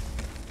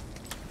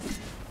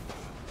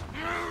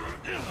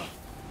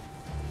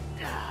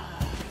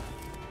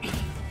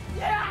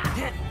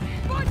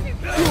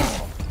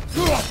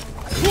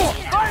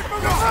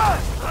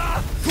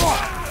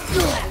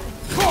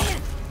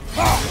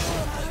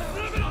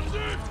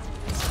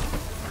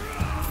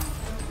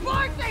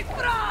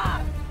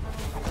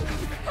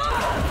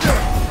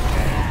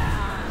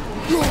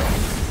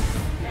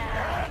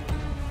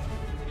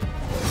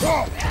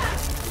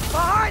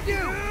 Behind you!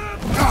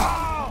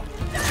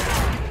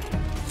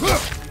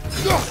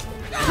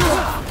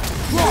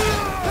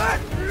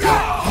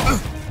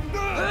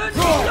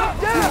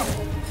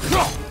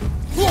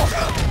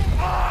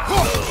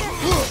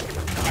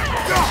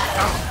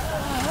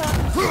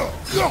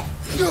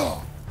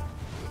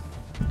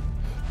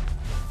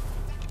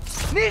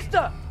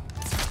 Nista!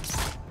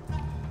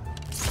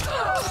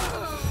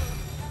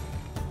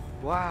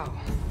 Wow.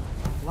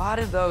 A lot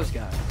of those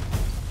guys.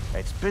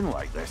 It's been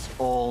like this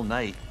all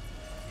night.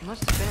 It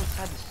must have been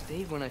inside the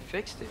stave when I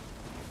fixed it.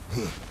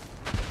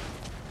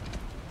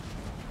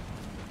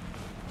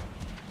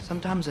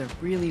 Sometimes I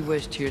really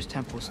wish Tyr's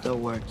temple still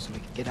worked so we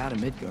could get out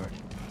of Midgard.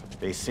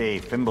 They say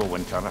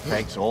Fimbulwinter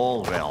affects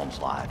all realms,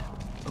 lad.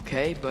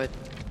 Okay, but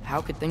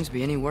how could things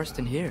be any worse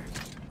than here?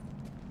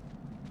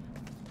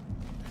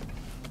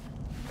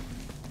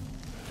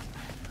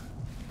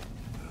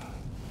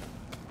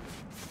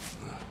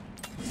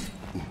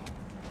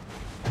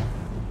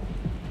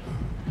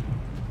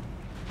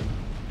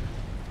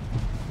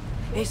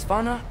 Hey,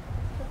 Svanna,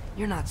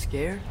 you're not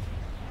scared.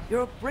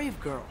 You're a brave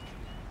girl.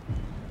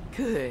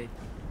 Good.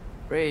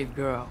 Brave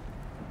girl.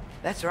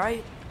 That's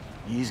right.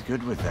 He's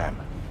good with them.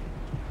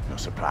 No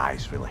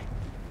surprise, really.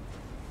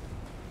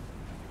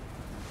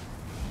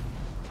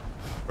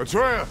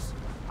 Atreus!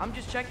 I'm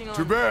just checking on...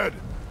 To bed!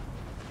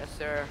 Yes,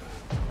 sir.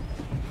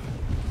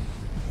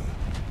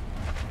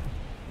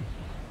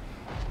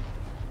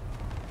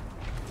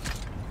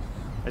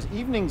 As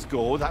evenings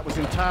go, that was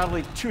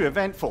entirely too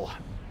eventful.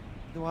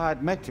 Though I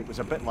admit it was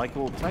a bit like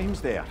old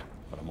times there,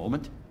 for a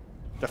moment.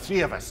 The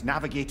three of us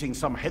navigating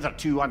some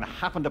hitherto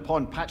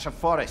unhappened-upon patch of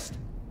forest.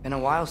 Been a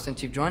while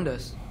since you've joined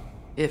us.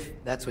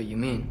 If that's what you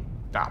mean.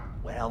 Ah,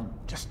 well,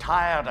 just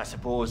tired, I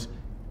suppose.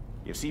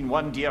 You've seen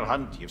one deer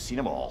hunt, you've seen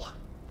them all.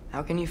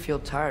 How can you feel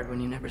tired when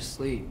you never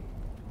sleep?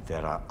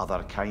 There are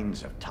other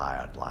kinds of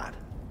tired, lad.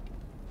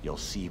 You'll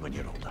see when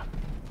you're older.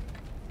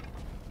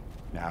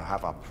 Now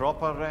have a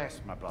proper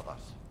rest, my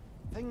brothers.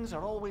 Things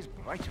are always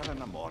brighter in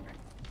the morning.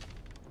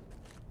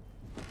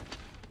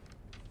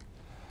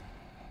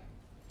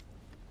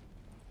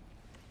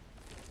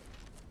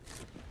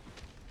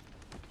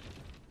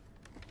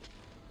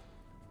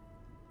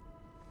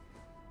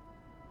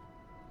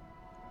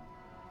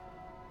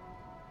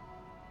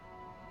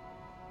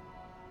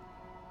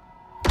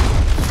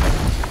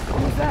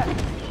 Who's that?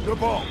 The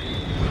ball!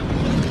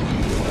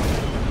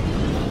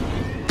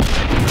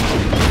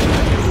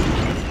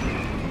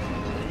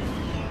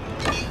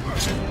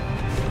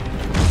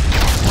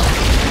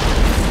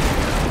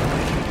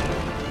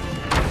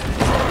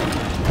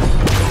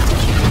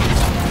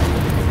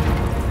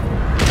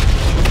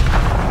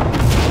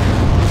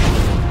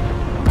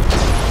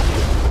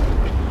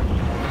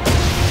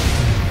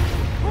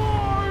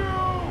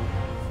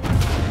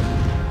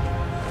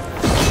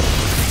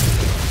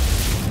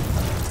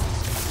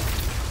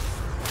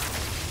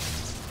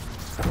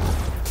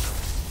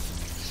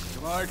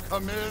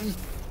 Come in.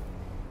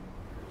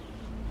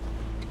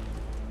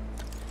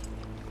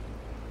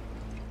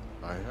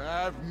 I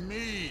have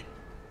meat.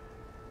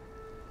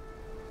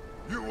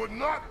 You would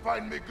not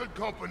find me good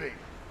company.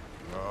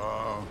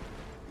 No.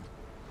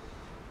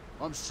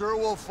 I'm sure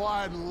we'll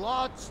find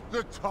lots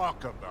to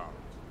talk about.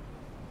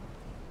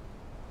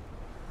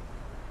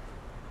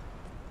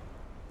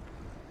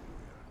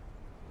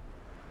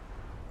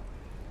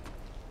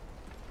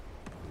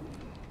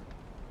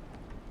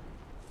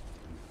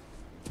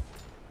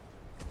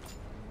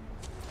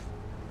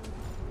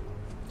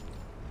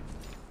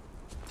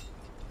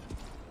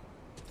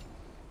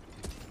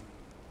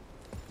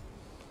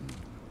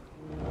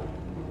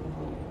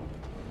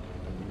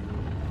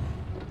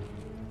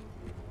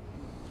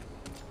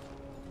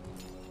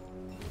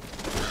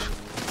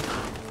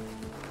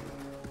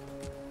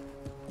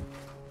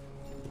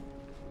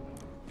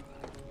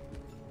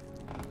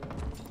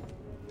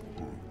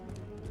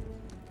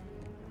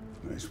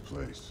 Nice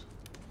place.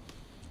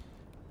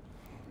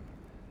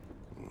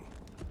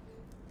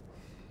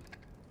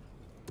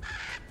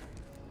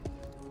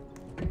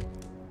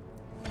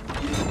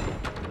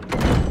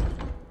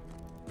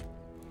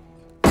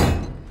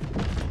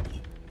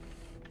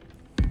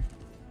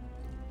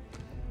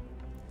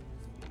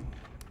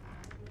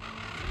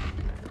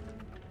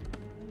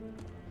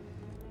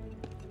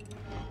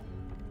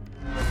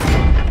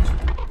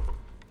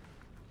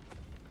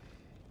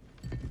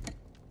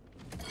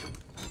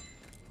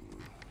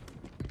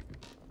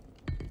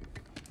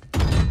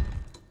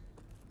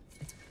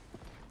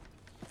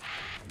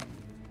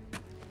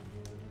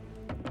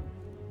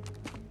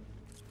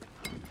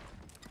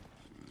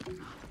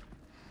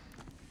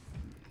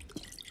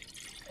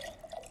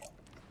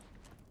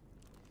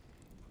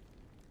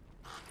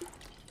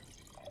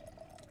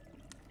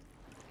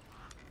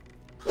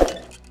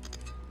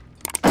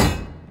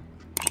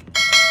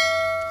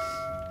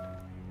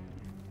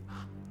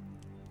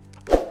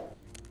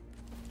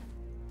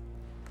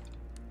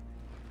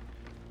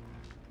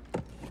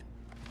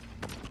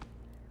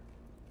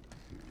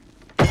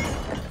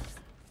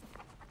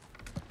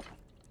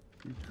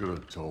 You could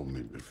have told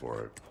me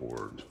before I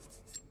poured.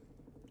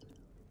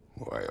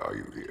 Why are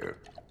you here?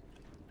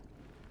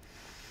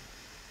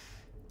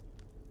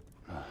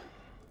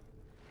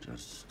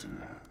 Just,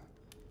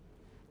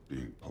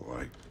 being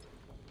polite.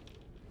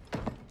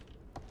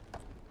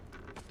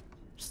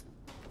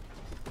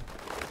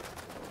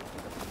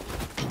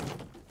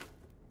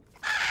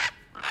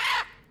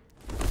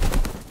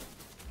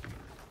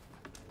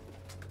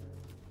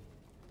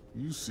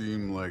 You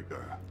seem like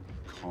a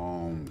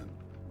calm and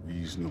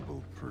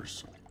reasonable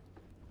person.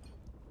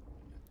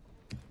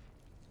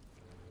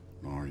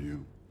 Are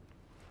you?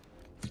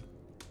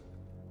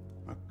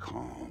 A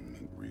calm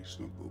and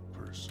reasonable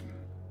person.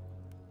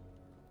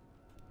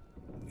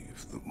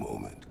 If the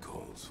moment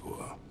calls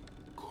for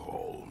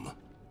calm.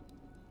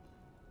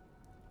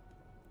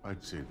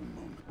 I'd say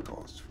the moment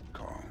calls for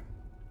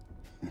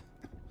calm.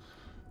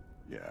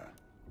 Yeah.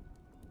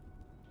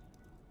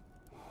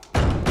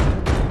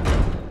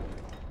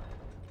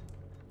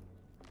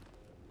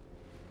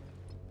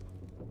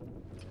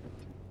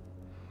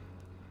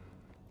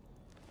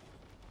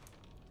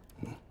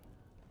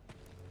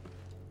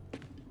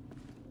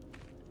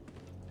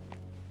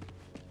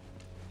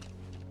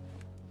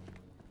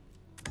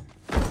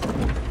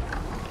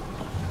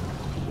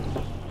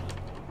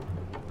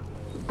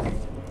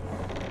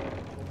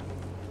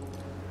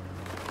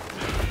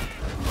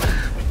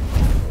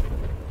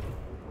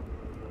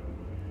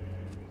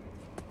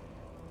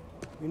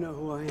 You know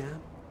who I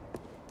am?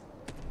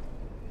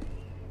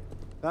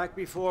 Back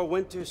before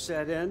winter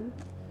set in,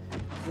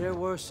 there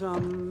were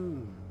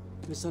some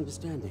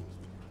misunderstandings.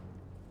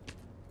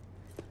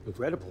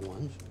 Regrettable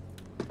ones.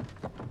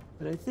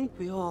 But I think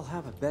we all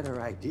have a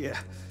better idea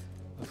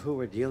of who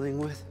we're dealing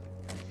with.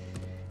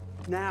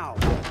 Now,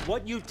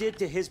 what you did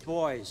to his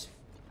boys.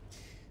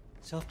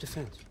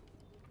 Self-defense.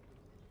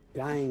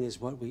 Dying is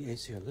what we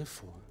Aesir live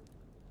for.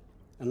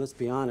 And let's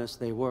be honest,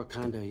 they were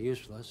kinda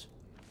useless.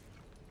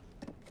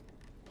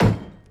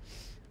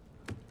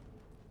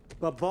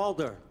 But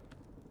Baldur,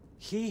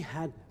 he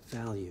had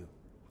value.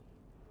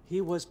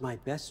 He was my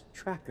best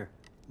tracker,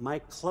 my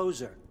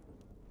closer.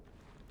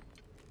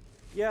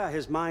 Yeah,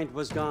 his mind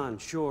was gone,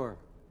 sure.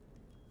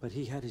 But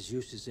he had his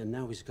uses, and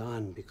now he's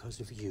gone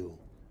because of you.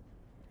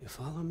 You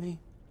follow me?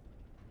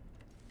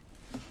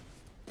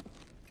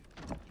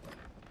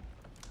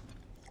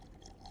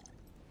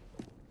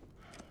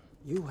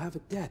 You have a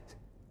debt.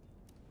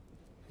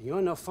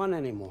 You're no fun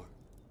anymore.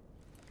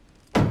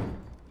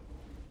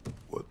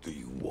 What do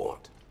you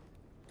want?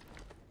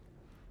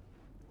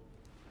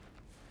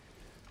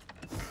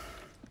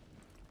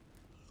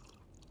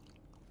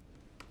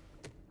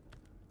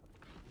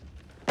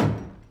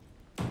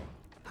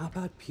 How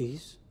about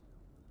peace?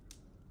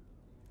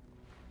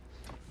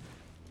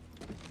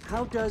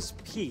 How does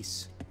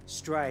peace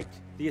strike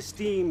the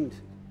esteemed,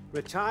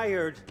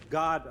 retired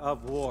god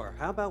of war?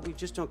 How about we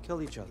just don't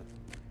kill each other?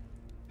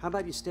 How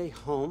about you stay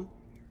home,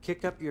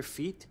 kick up your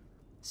feet,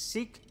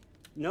 seek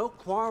no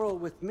quarrel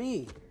with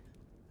me,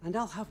 and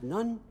I'll have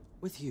none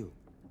with you.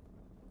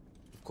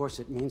 Of course,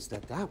 it means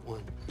that that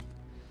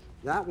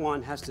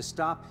one has to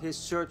stop his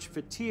search for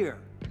Tyr.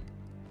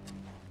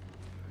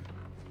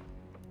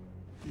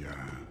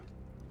 Yeah.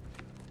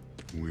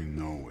 We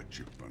know what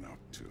you've been up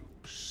to.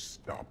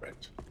 Stop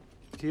it.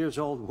 Tyr's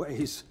old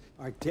ways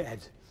are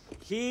dead.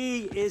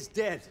 He is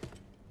dead.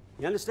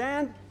 You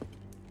understand?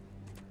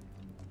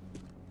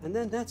 And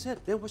then that's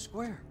it. Then we're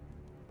square.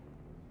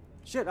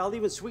 Shit, I'll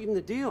even sweeten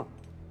the deal.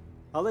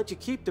 I'll let you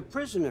keep the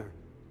prisoner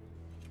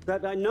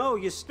that I know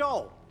you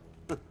stole.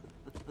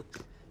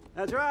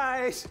 That's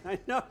right. I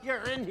know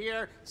you're in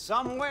here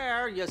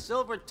somewhere, you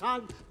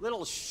silver-tongued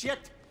little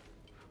shit.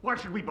 Why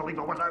should we believe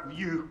a word out of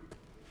you?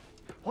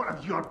 What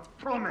have your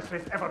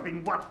promises ever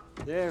been worth?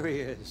 There he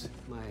is,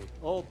 my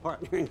old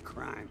partner in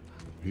crime.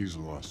 He's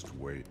lost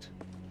weight.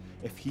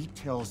 If he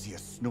tells you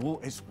snow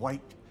is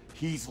white,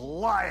 he's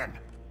lying.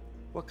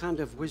 What kind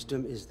of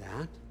wisdom is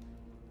that?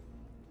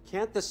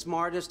 Can't the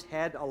smartest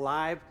head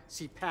alive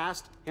see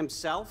past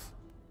himself?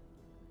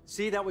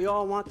 See that we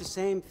all want the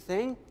same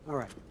thing? All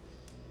right.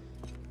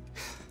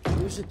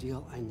 Here's a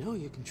deal I know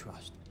you can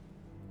trust.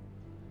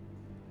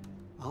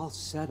 I'll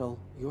settle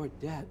your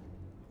debt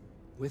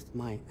with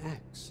my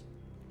ex.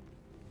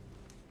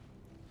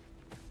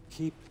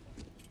 Keep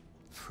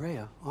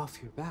Freya off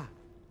your back.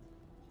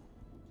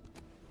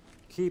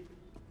 Keep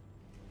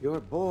your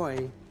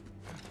boy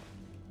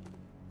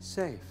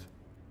safe.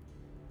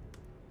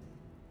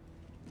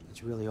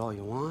 That's really all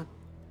you want,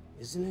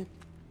 isn't it?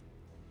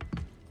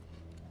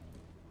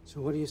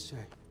 So what do you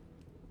say?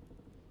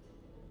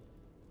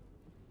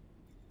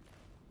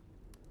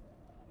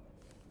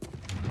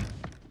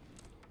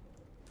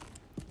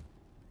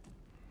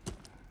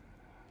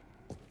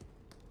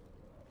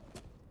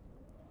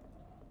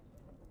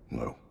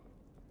 No.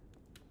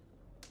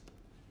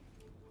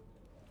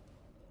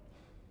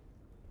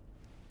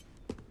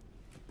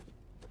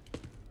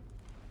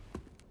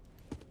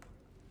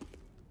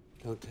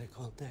 Don't take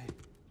all day.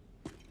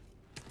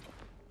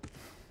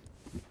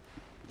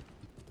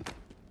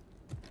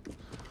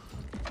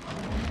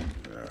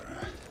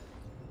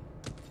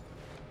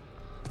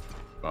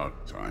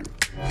 About time.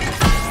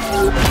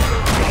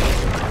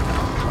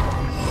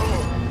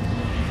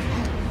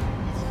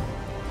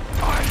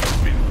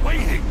 I've been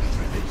waiting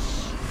for this.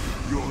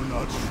 You're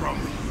not from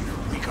here.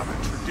 We got a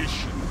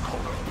tradition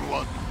called a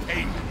blood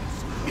payment.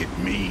 It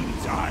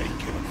means I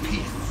get a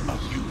piece of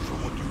you for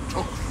what you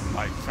took from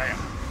my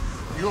family.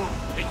 You'll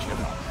pick it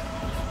up.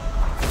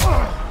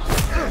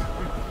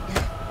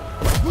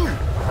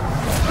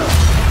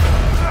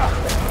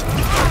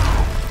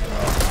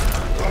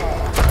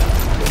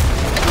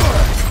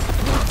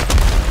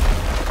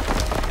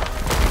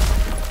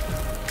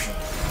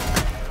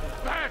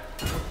 That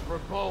was for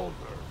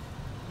Boulder.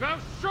 Now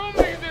show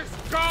me this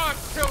god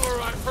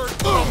killer I've heard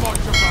so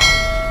much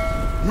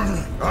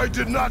about. I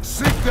did not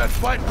seek that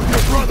fight with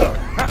your brother.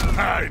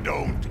 I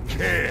don't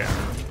care.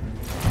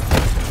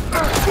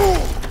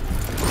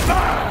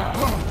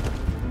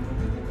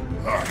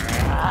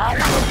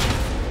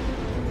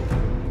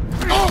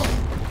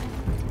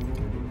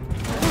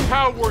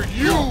 How were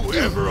you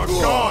ever a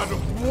god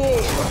of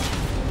war?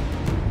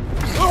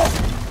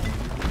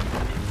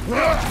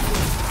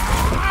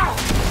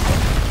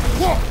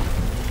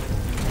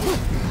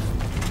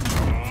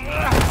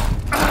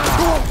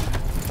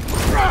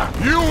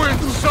 You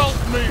insult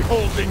me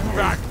holding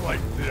back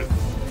like this.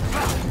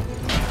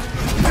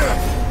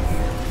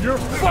 You're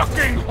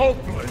fucking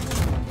hopeless.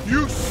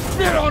 You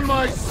spit on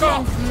my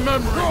son's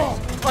memories.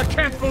 I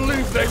can't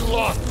believe they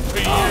lost to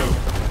you.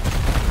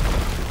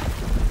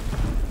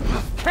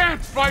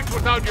 Can't fight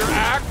without your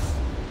axe,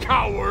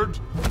 coward.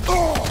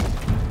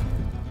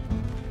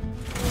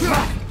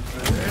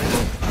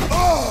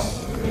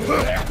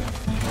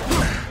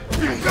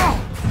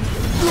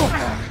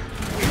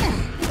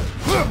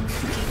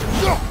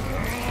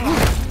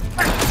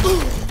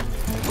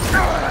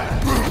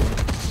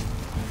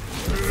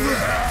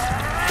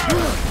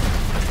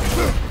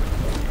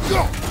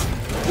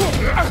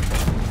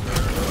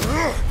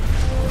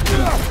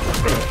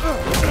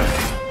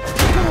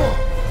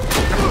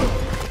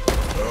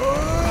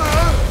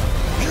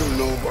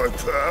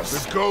 The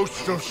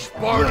ghost of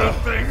Sparta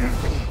thing?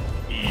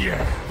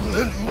 Yeah.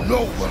 Then you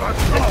know what I'm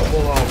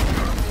capable of.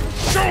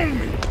 Show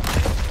me!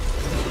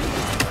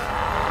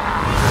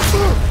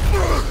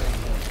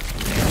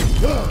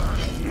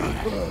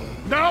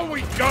 Now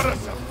we got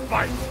us a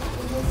fight.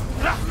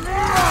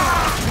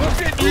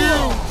 Look at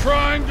you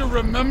trying to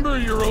remember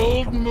your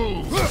old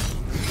moves.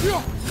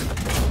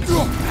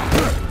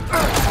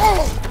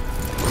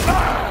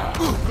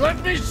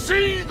 Let me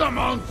see the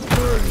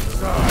monster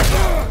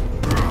inside.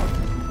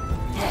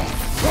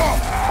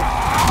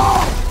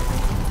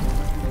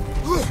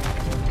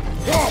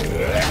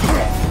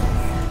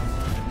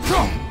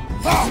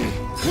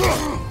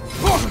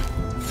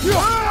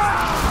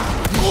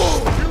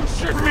 You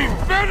should be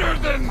better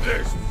than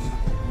this!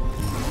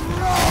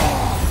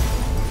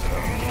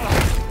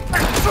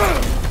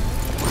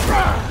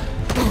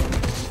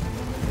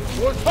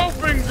 Was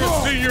hoping to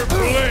see your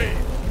blade.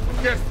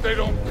 Guess they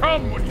don't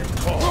come when you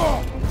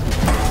call.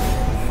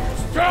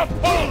 Stop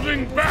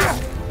holding back!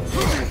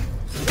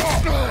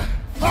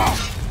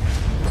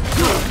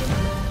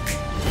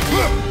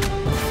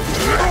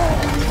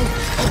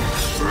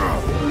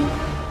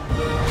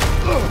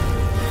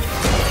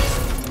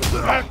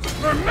 That's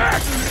for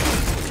madness!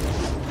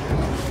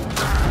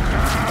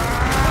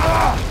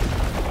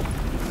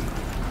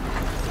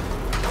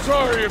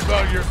 Sorry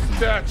about your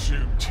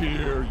statue,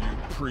 Tyr, you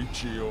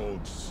preachy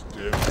old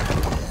stiff.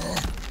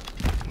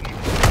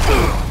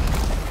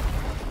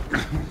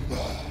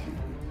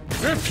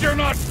 If you're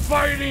not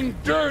fighting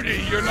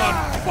dirty, you're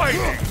not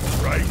fighting,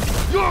 right?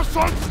 Your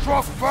son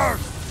struck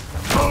first!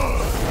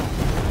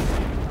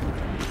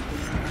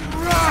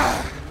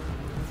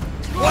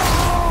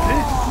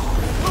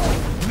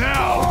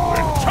 Now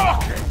we're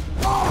talking!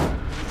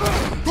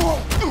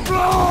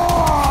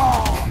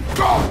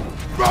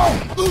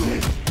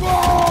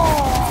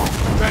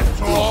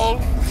 That's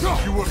all?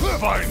 You were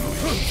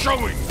finally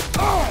showing.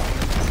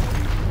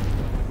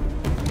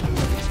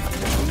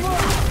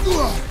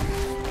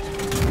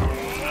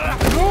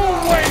 No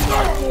way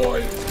my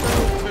boys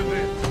fell to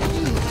this!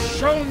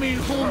 Show me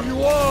who you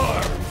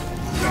are!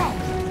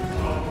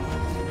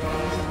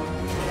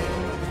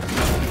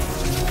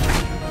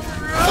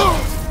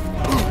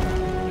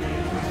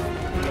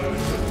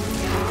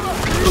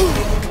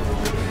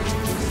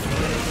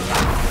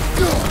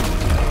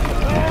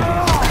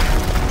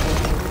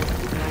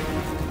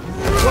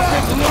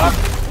 Was it luck?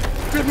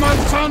 Did my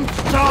son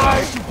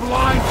die to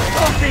blind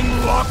fucking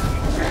luck?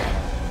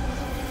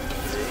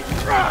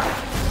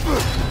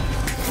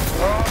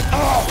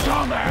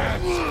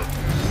 Dumbass!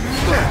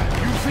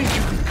 You think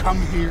you can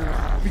come here,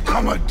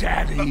 become a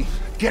daddy,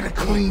 get a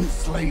clean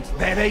slate?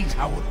 That ain't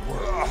how it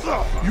works.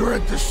 You're a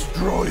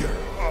destroyer,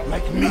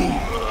 like me.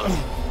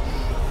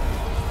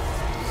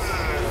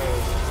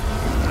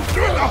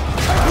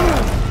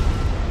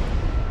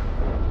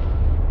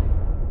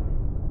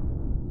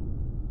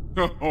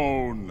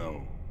 Oh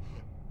no.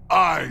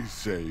 I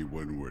say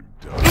when we're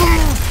done.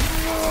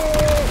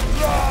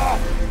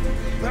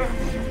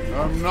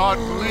 I'm not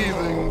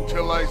leaving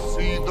till I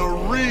see the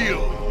real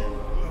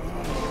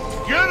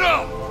you. Get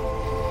up!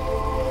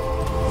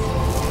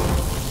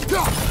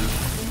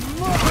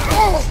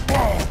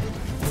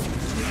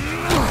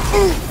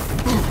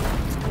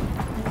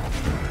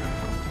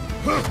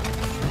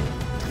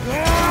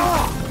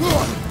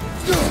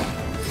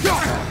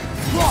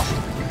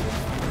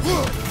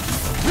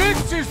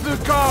 This is the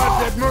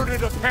god that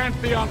murdered a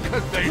pantheon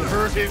because they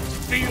hurt his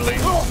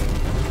feelings?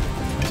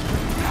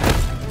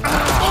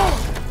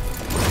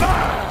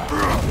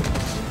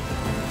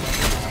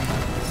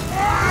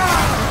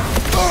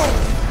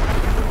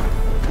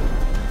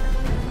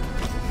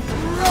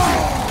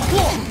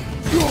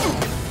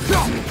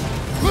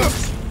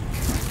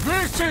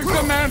 This is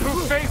the man who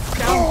faced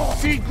down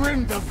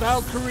Xtrene, the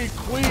Valkyrie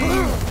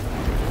Queen!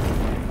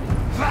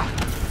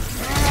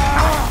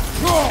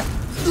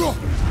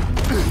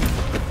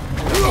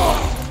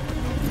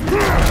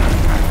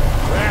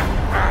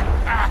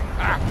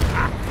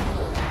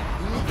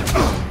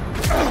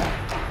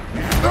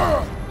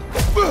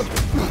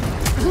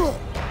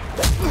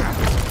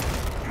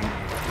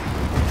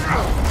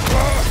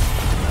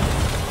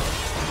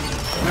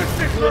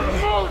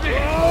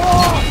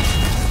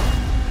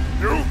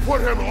 You put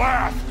him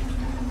last,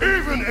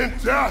 even in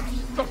death.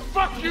 The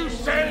fuck you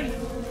say?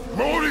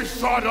 Modi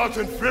sought us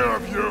in fear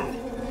of you.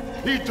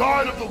 He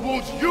died of the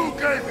wounds you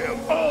gave him.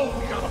 Oh,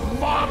 you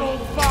model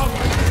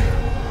Valkyrie!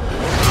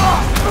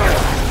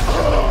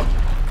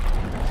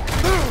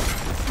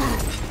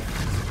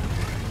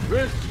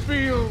 This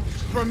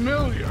feels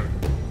familiar.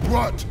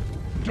 What?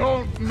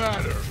 Don't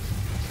matter.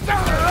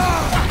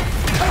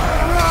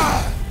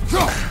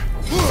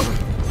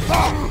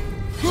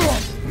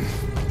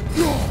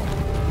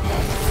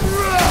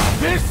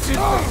 This is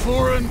the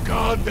foreign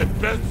god that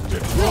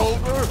bested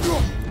Wolver?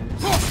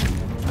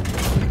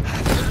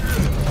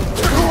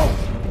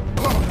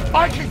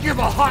 I can give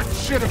a hot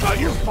shit about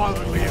your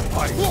fatherly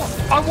advice.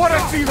 I want to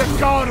see the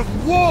god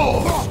of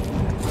war!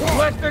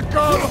 Let the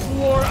god of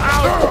war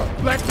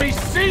out! Let me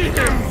see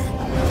him!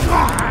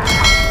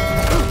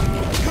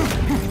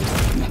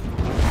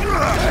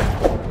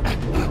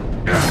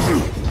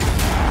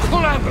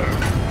 Clever!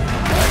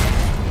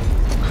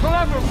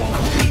 Clever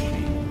won't beat me!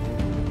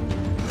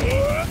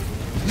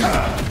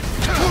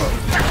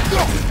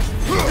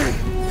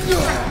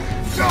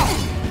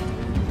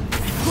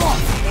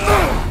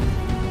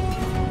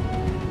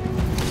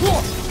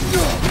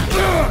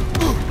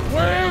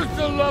 Where's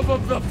the love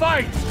of the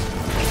fight?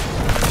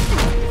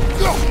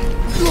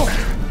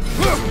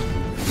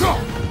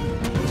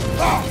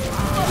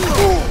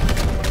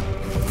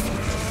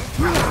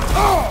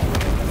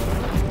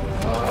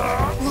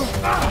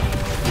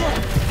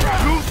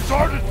 You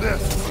started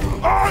this!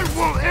 I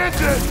will end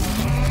it!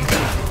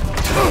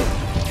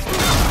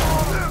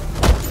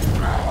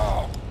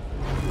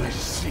 I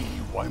see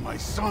why my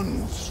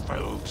sons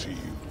fell to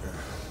you.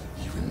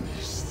 Even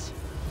this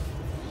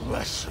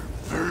lesser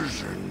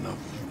version of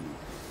you.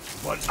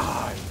 But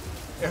I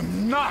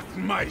am not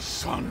my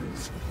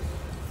sons.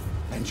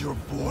 And your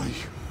boy,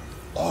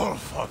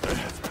 Allfather,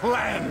 has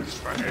plans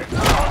for him.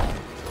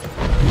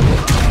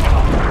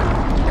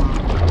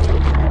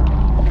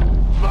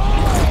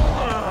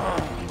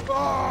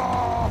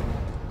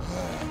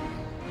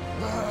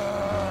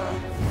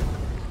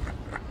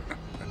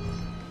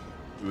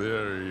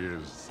 There he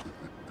is.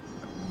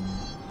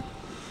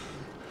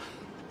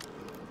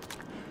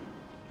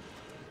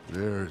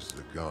 There's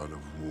the god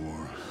of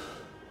war.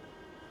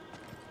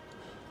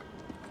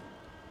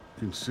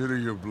 Consider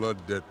your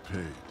blood debt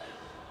paid.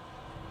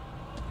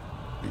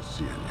 Be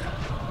seeing ya.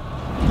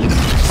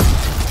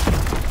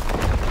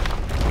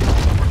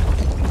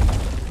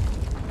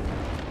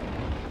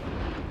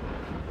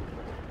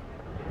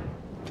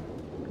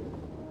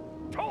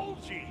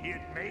 Told you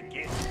he'd make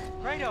it.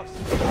 Kratos!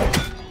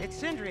 It's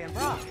Sindri and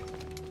Brock.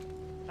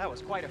 That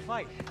was quite a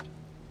fight.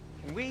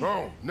 Can we...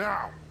 Oh,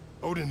 now!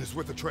 Odin is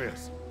with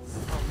Atreus.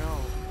 Oh no.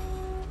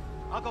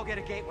 I'll go get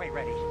a gateway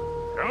ready.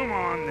 Come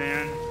on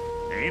then.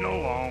 Ain't a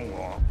long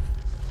walk.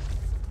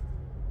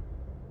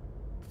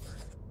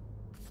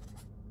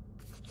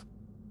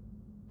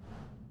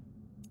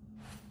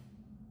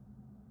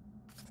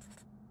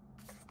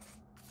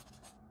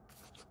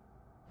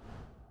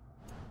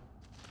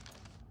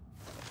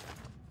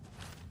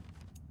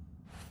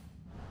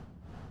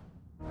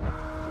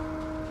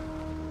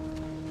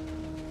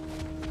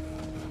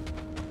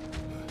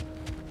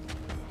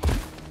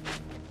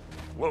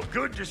 Well,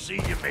 good to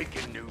see you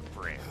making new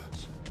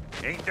friends.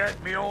 Ain't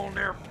that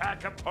Mjolnir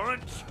pack a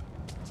punch?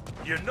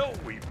 You know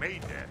we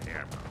made that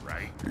hammer,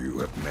 right? You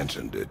have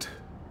mentioned it.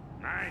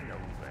 I know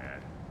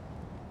that.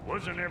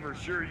 Wasn't ever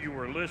sure you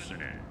were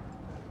listening.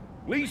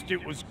 At least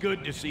it was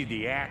good to see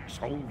the axe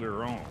hold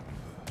her own.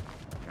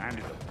 Kind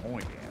of the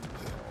point,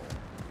 after all.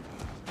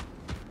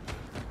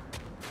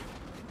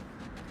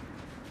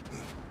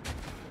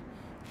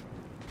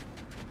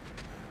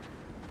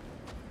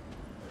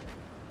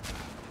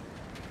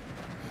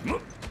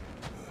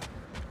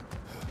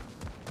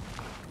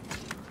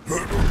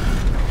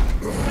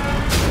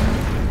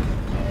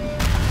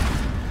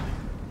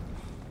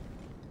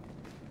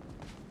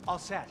 All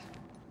set.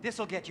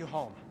 This'll get you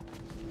home.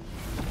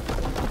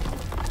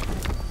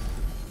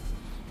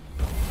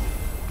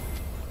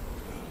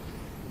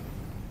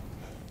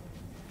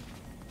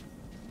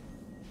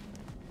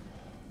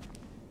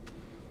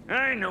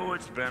 I know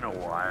it's been a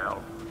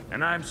while,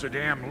 and I'm so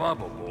damn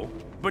lovable,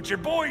 but your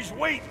boy's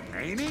waiting,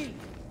 ain't he?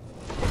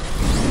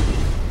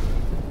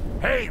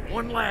 Hey,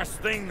 one last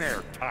thing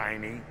there,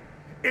 Tiny.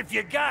 If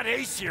you got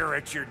Aesir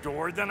at your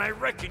door, then I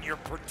reckon your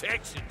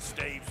protection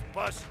stave's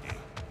busted.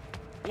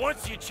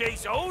 Once you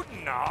chase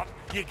Odin off,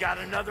 you got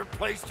another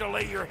place to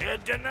lay your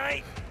head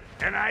tonight?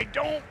 And I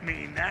don't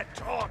mean that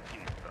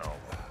talking, though.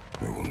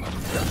 I will not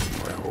abandon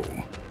my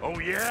home. Oh,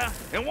 yeah?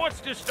 And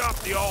what's to stop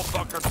the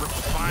all-fucker from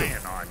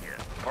spying on you?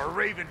 Or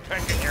Raven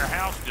pecking your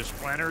house to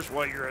splinters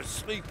while you're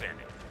asleep in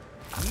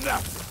it?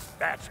 Nothing,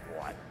 that's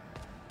what.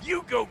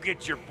 You go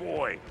get your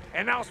boy,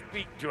 and I'll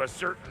speak to a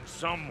certain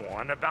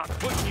someone about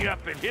putting you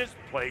up at his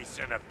place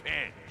in a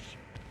pinch.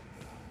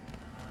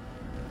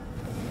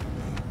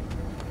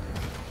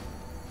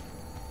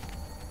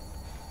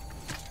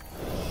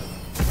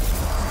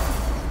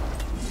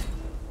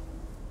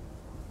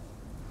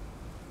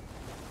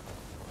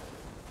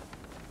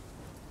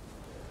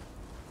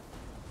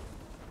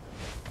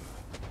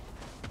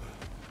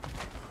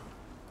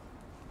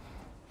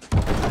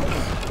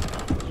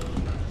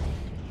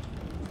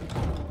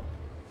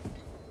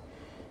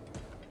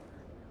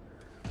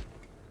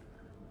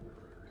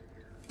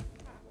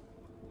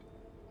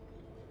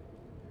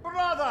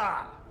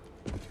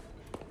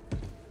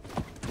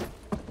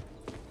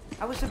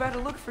 I was about to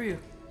look for you.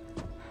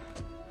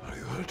 Are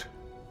you hurt?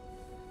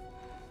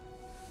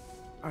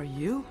 Are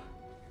you?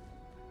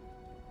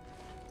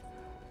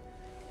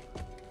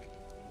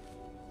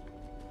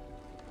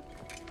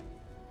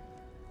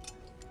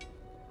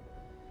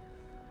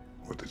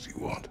 What does he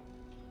want?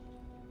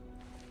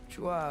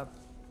 To,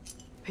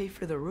 pay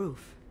for the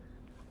roof.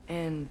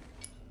 And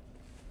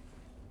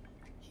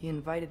he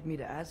invited me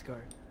to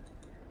Asgard.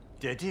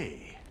 Did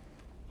he?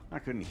 I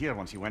couldn't hear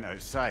once he went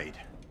outside.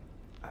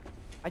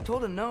 I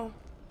told him no.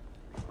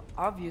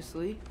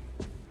 Obviously.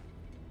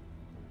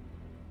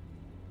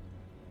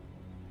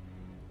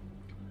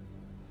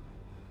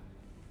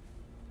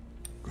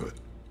 Good.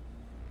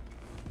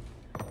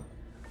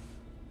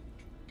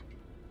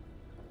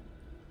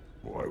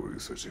 Why were you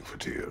searching for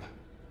Tyr?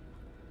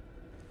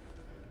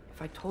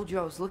 If I told you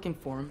I was looking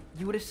for him,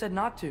 you would have said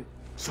not to.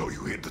 So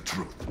you hid the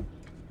truth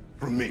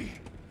from me.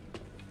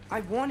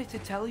 I wanted to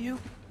tell you.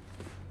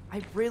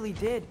 I really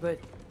did, but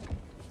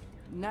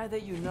now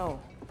that you know,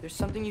 there's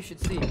something you should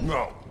see.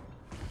 No.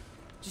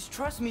 Just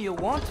trust me, you'll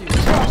want to.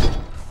 Trust!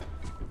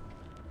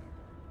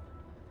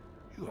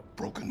 You have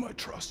broken my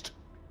trust.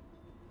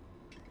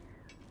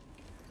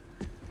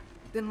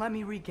 Then let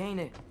me regain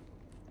it.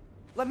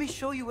 Let me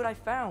show you what I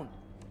found.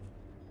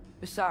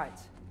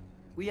 Besides,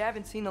 we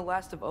haven't seen the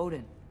last of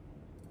Odin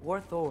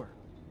or Thor.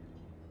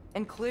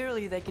 And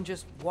clearly they can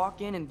just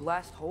walk in and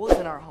blast holes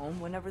in our home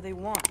whenever they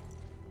want.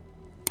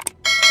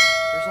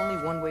 There's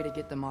only one way to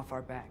get them off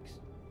our backs.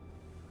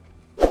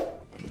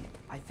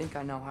 I think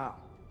I know how.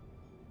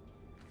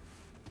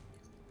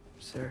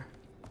 Sir.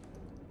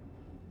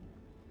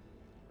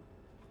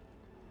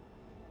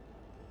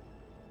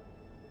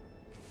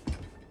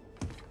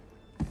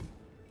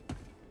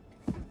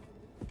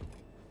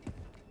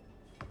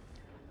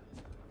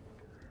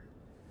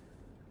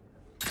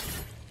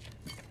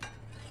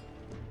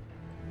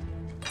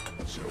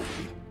 Shall we?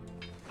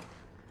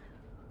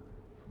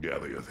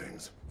 Gather your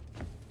things.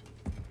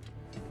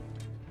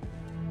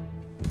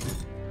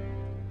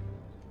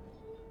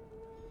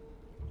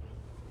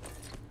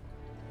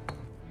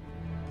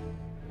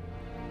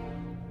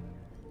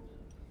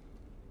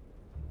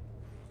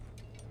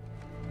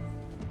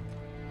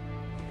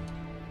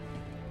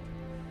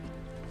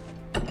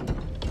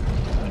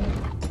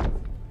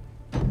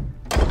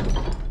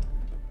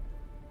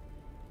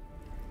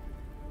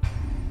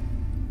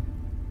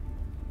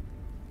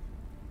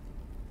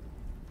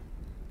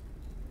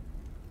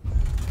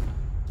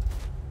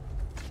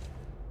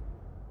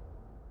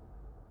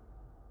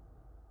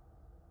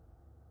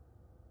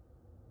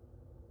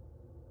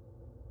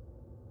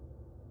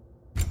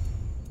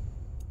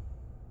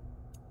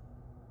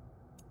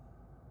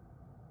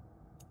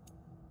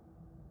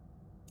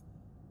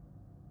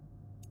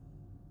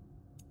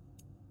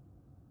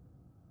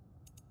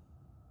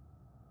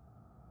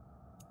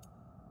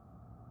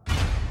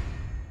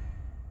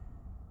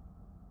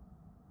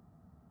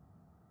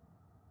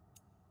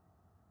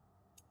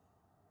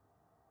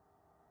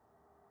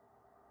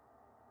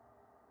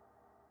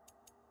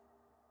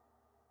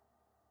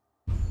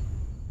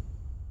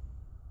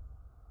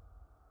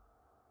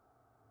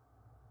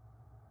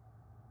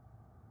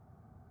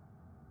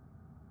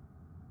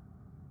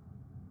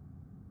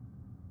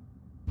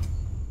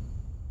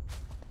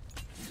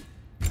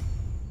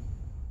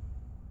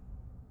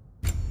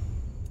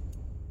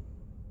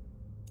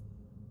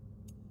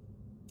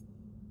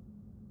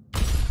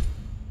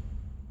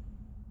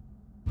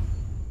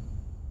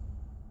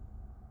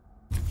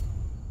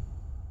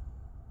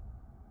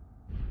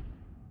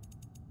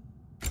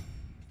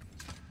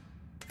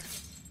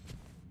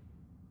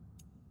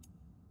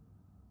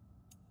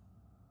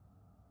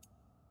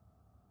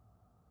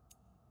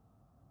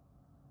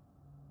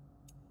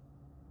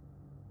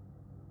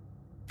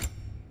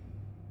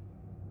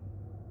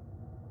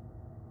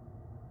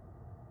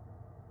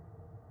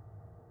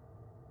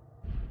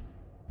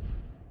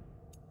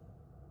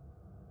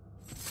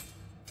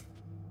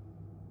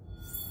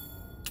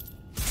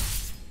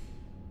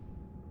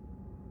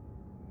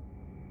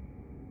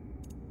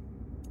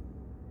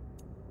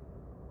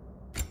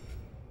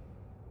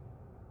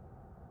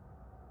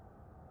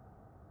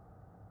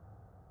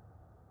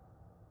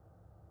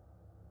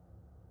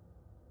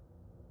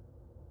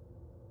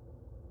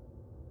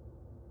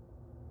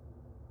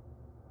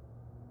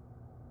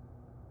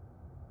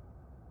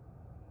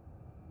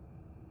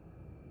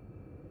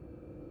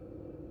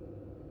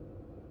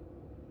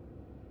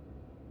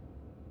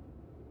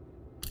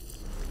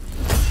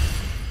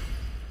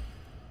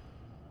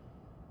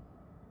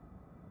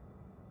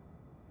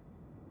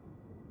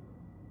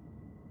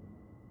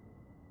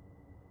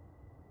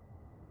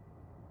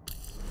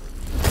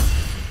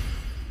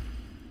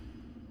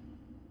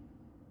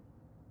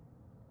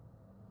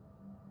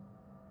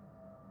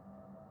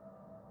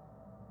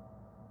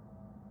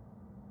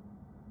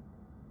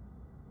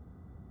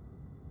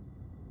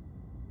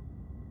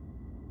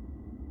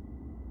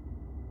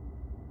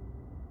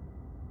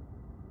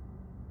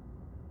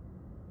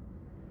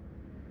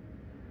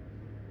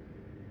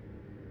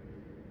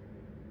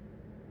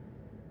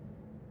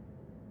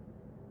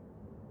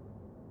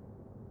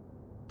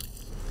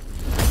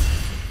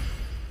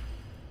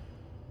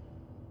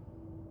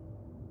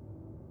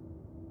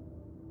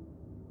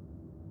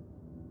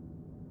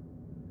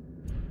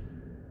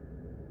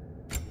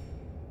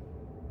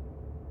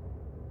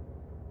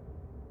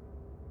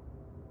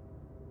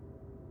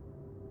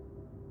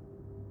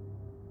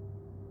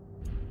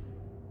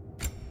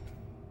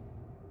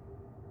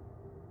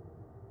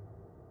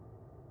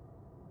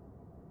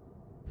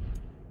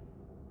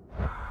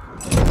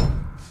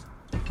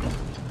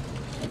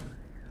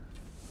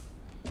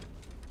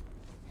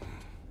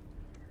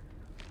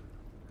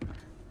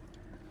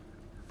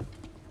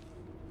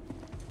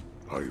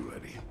 Are you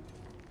ready?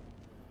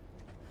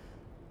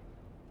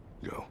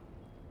 Go.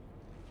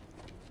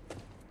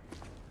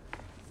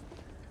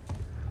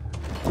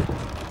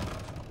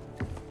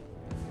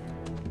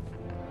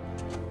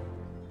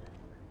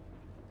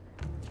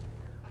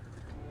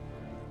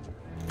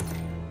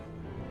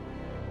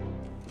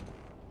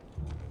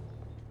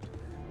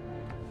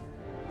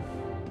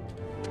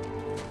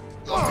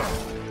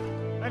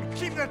 And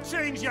keep the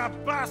change, you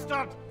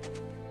bastard!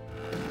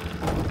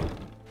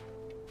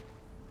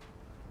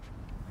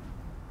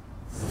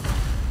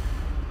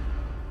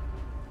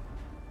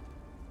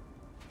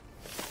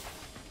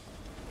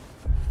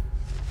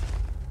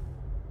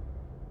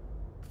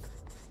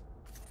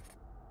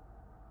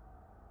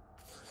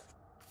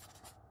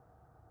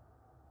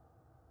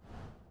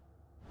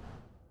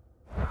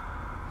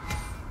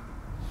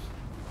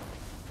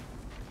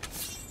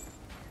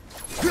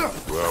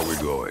 Where are we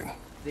going?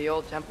 The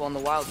old temple on the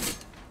Wildwood.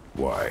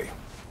 Why?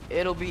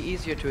 It'll be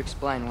easier to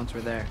explain once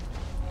we're there.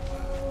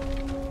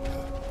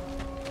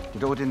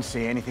 Did Odin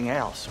say anything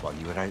else while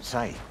you were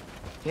outside?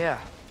 Yeah.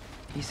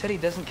 He said he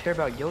doesn't care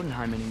about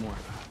Jotunheim anymore.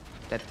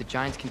 That the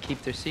Giants can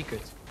keep their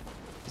secrets.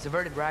 He's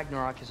averted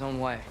Ragnarok his own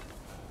way.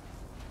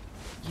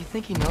 You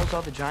think he knows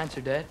all the Giants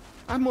are dead?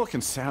 I'm more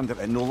concerned that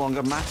it no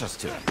longer matters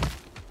to him.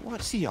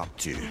 What's he up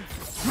to?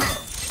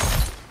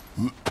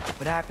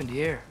 What happened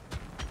here?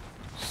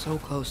 So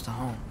close to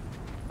home.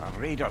 Are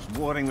raiders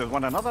warring with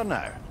one another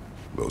now?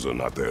 Those are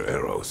not their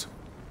arrows.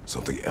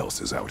 Something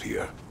else is out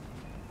here.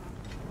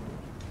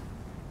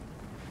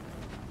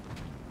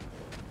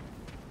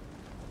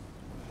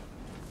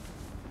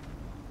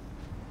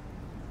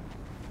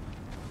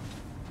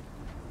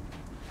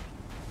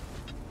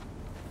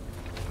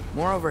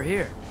 More over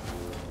here.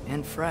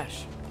 And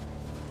fresh.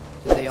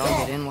 Did they all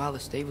get in while the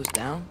stave was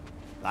down?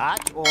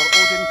 That, or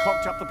Odin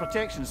cocked up the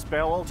protection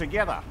spell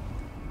altogether.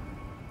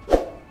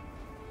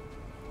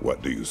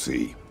 What do you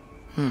see?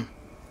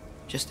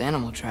 Just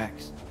animal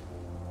tracks.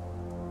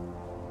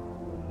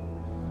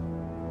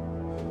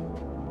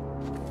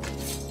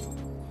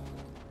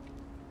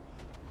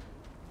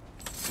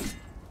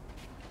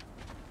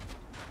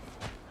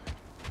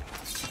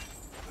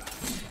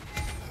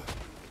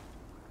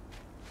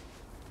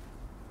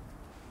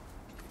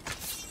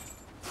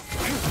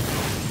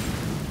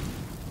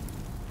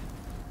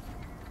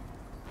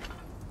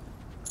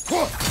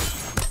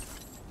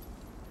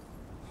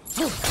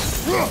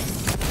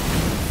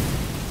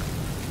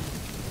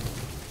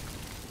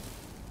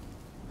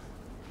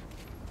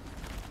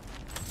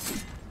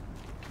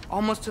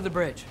 Almost to the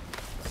bridge.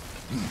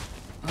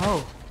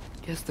 Oh,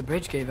 guess the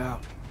bridge gave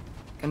out.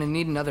 Gonna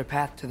need another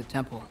path to the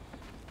temple.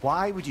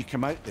 Why would you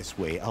come out this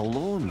way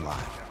alone,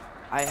 lad?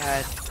 I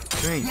had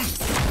dreams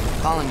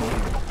calling me.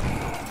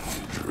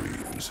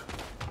 Dreams.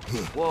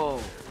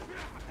 Whoa,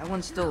 that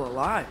one's still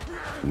alive.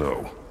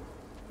 No.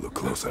 Look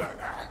closer.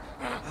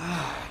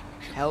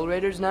 Hell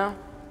Raiders now?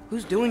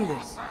 Who's doing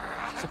this?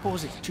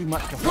 Suppose it's too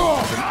much to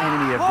hope that an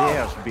enemy of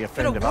theirs would be a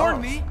friend of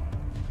ours. Me?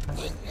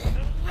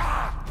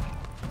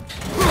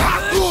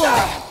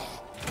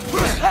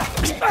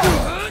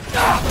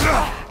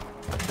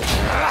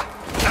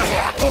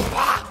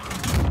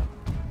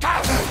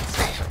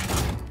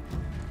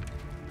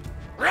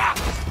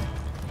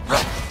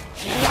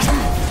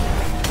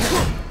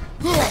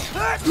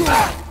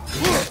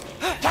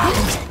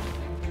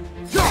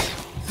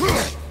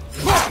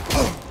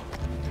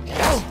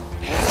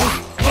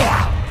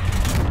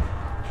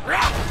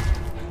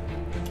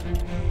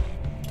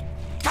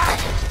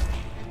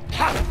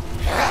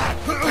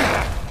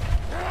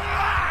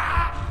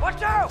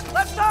 Watch out!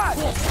 Left side!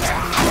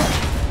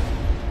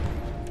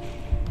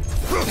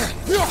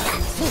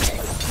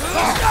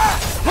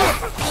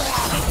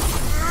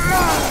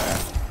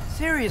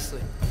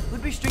 Seriously,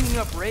 who'd be stringing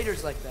up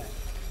raiders like that?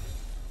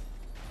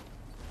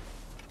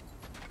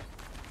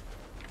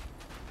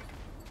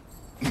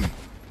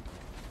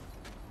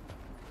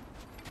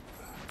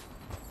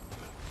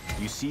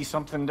 You see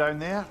something down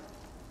there?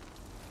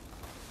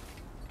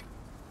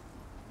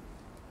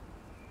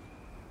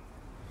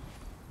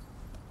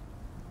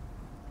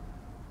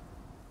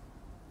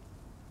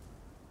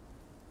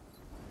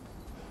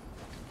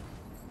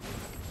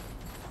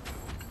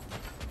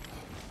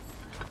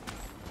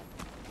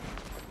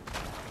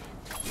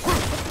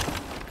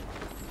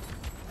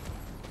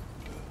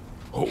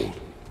 Hold.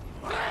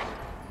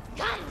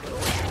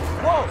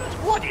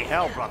 Whoa! Bloody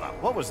hell, brother!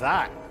 What was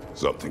that?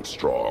 Something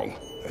strong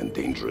and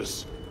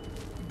dangerous.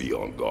 Be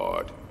on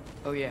guard.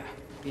 Oh yeah,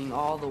 being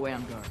all the way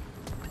on guard.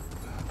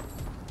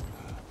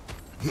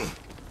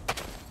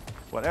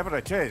 Whatever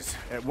it is,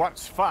 it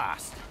works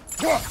fast.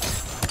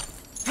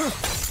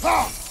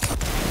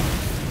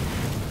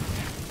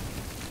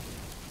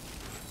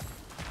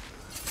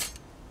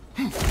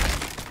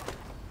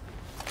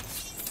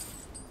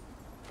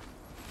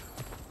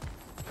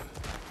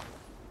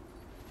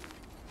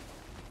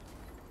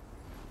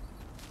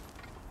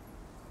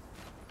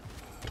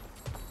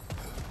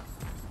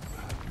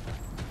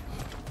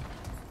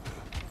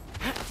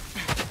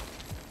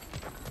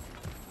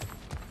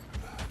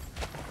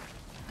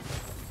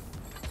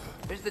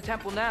 There's the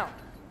temple now.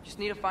 Just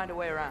need to find a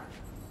way around.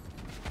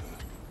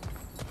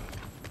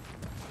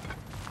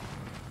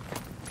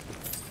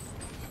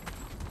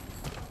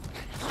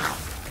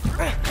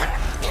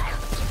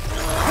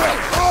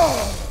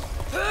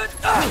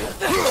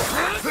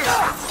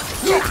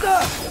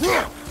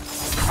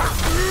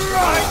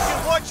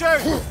 Watch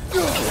out!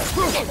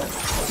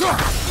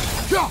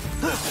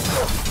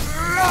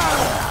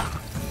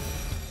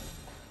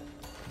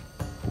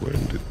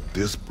 When did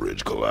this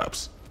bridge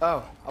collapse?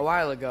 Oh, a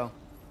while ago.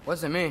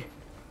 Wasn't me.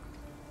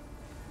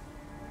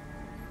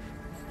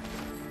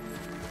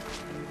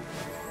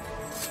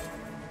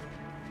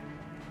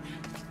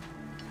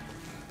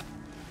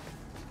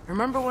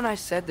 Remember when I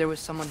said there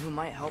was someone who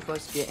might help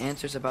us get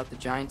answers about the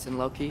giants and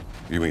Loki?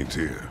 You mean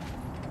Tyr,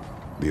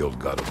 the old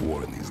god of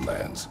war in these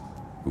lands,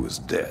 who is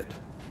dead?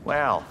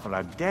 Well, for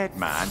a dead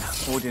man,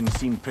 Odin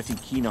seemed pretty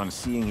keen on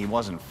seeing he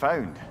wasn't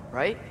found.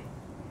 Right?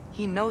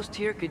 He knows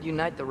Tyr could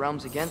unite the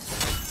realms against him.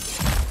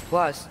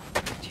 Plus,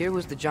 Tyr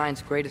was the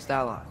giants' greatest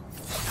ally.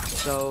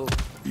 So...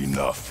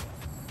 Enough.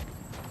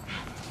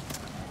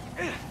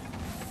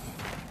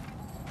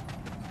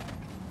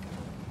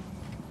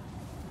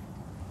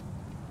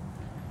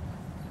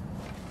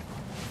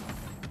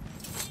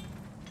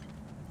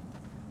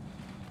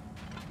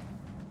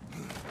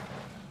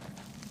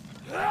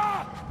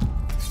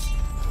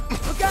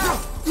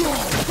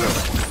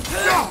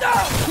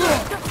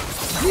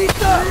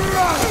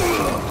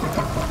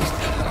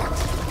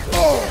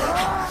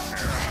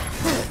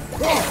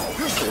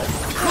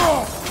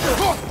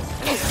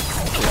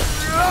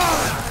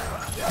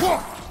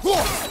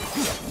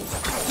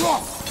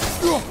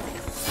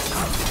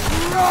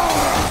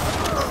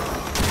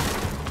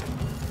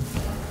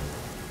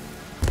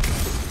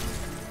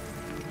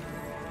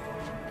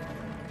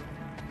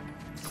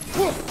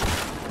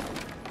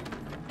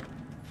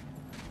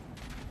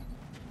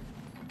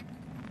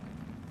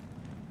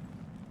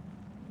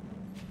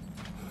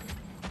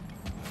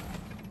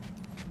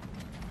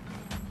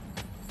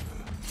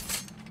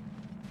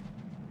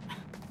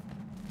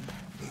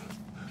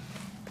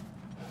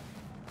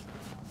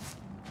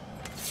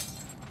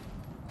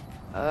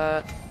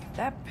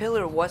 That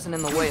pillar wasn't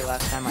in the way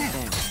last time I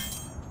came.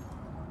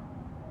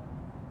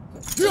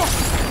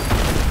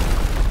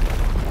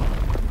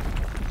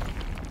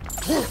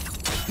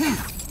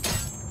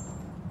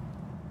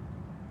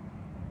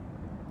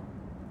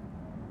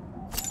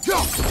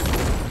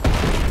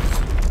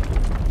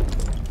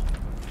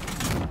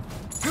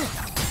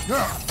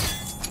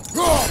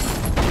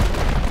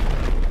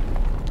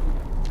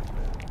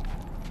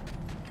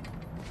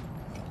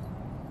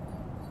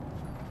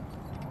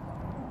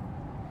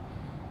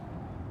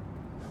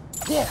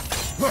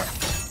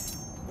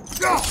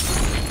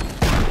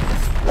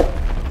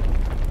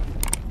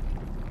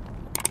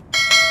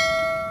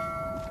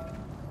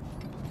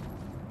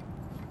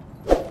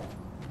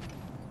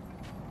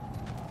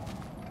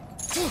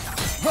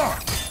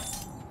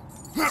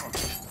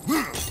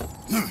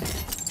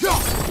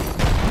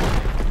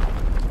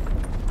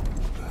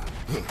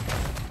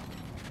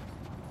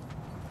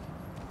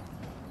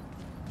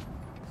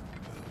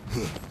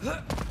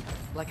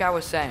 Like I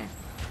was saying,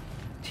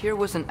 Tyr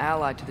was an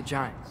ally to the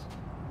giants,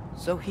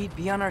 so he'd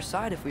be on our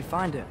side if we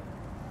find him.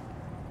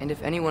 And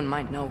if anyone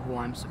might know who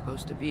I'm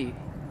supposed to be,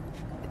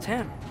 it's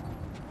him.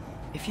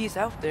 If he's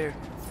out there,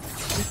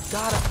 we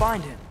gotta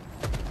find him.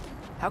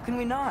 How can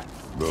we not?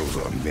 Those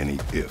are many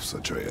ifs,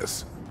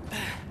 Atreus.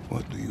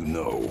 What do you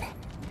know?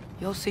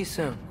 You'll see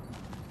soon.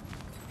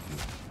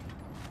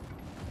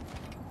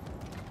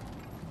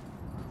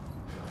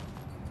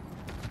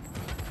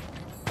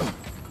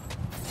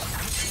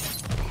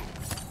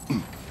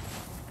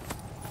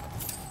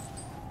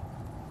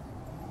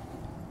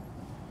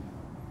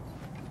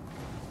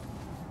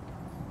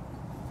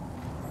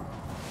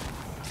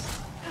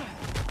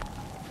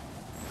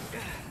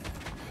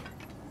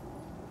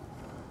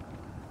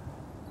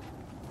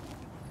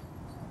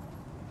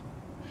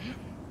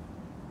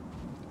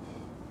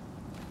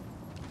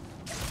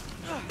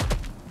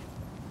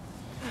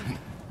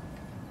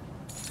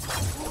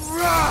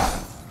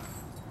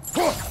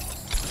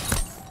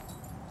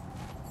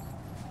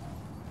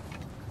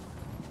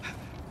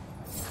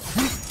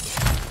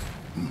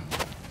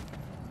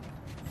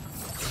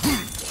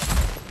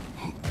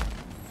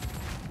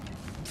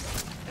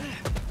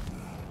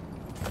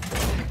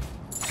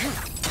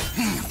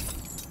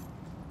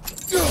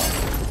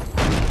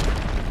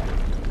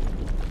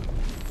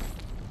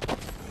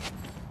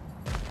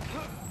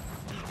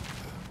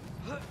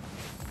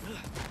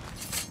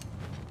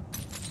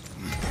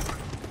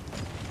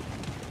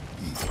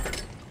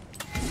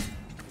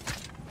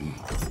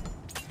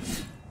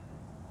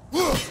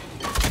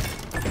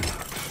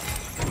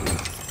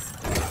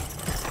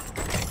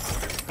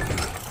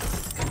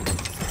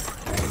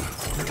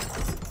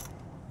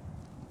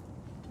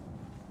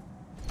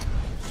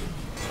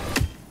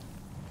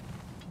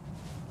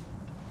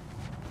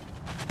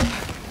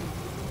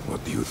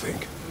 What do you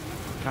think?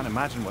 Can't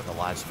imagine what the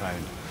lad's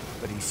found,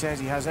 but he says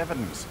he has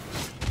evidence.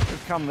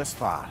 We've come this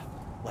far.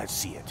 Let's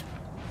see it.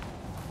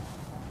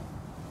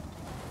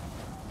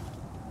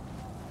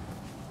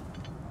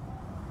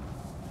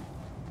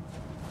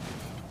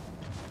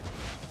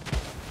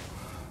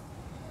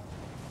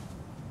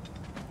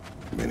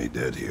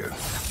 dead here.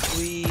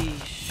 We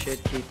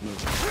should keep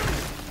moving.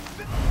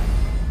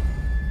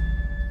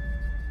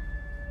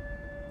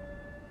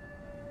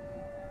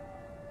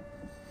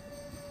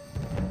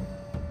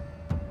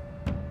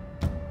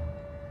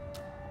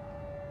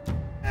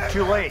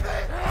 Too late.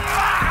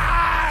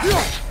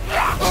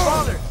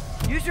 Father,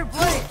 use your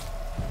blade.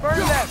 Burn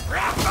them.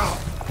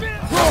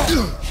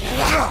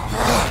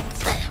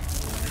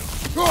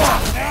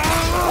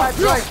 That's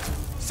right.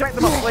 Set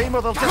them aflame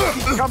or they'll just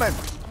keep coming.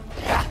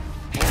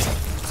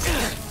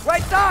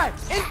 Right side,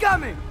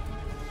 incoming.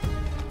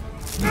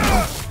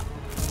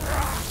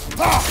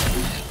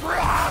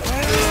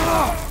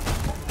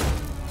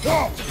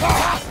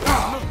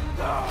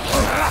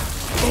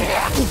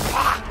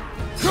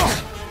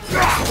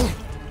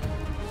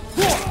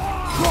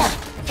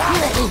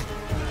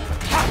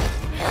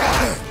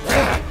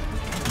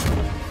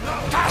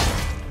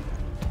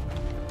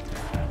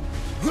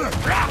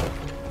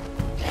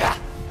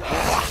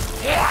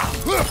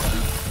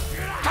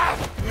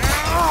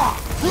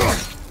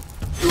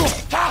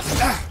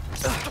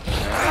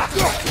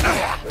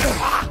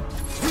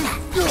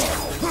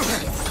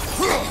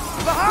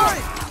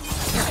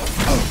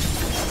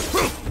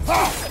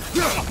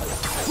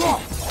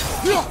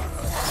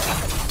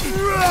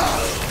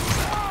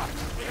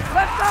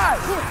 Left side!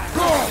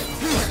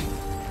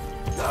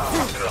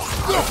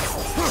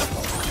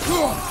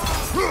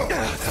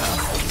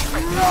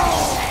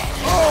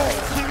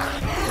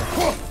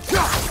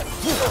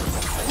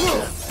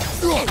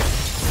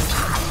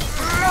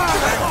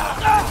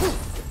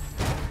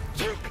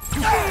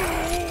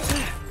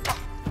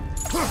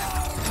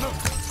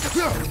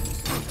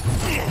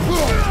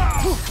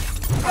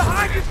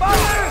 Behind you,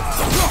 father!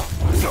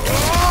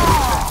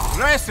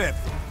 Aggressive!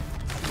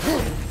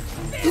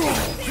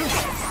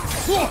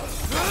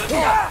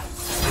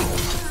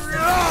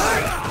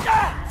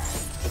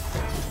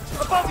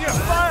 Above you,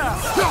 fire!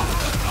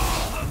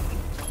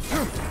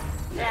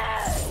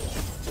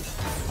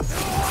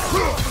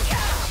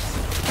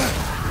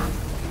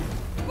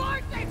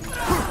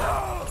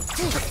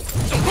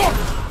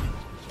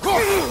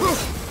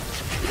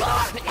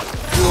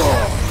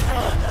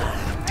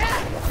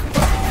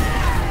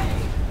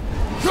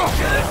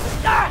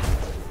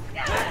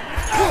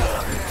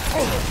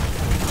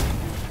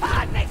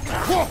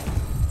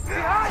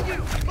 Behind you!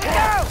 Look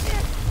out!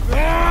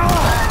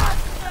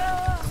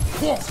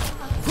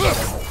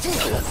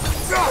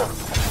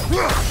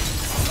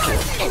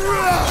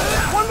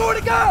 One more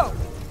to go!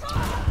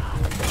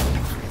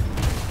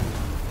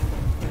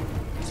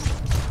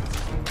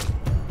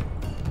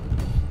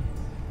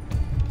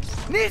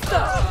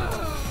 Nista!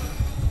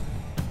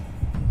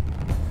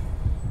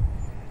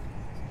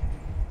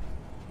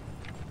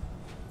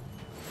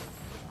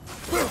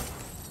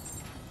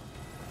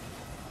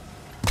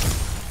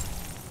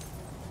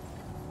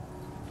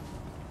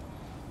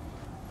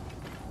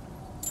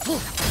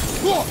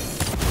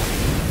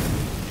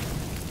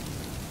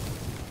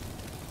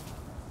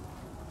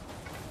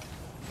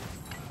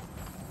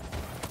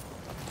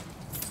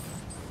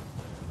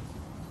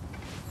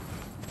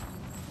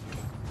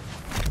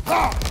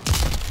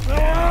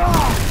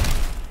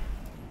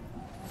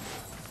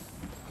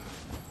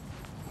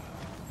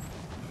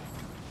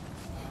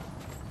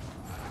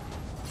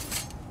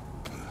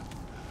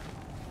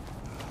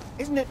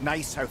 Isn't it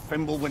nice how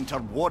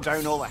Fimbulwinter wore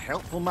down all the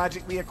helpful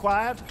magic we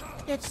acquired?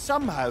 Yet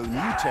somehow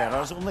new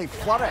terrors only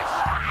flourish.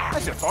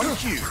 As if on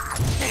cue.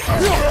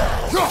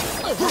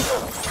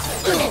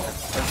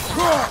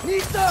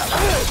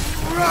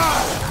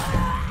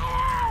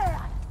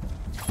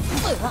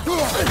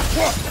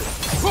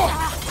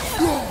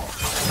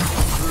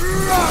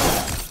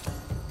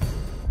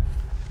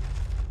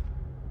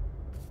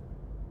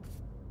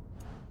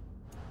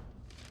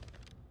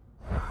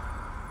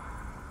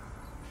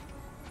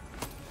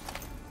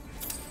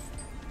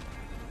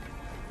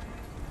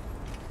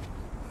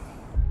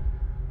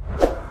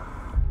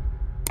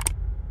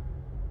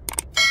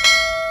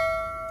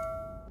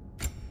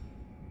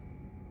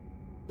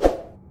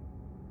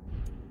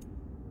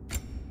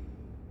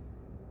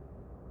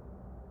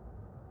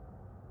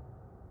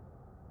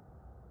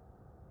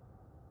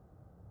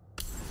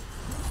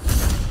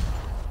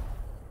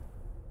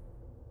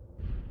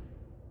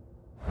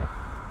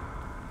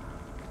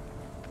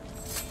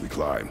 We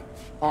climb.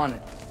 On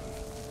it.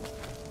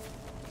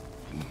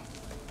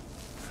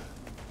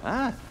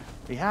 Ah,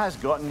 he has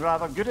gotten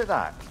rather good at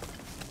that.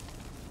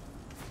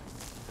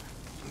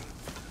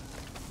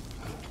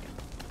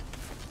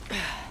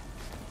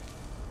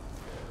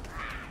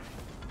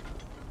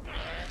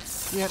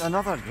 Yet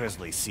another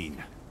grisly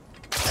scene.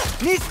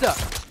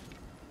 Nista!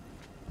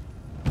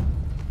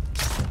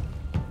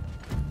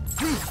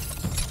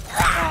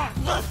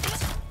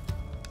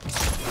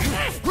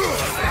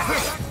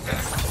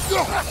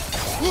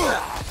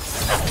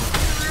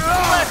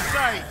 Left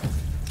side!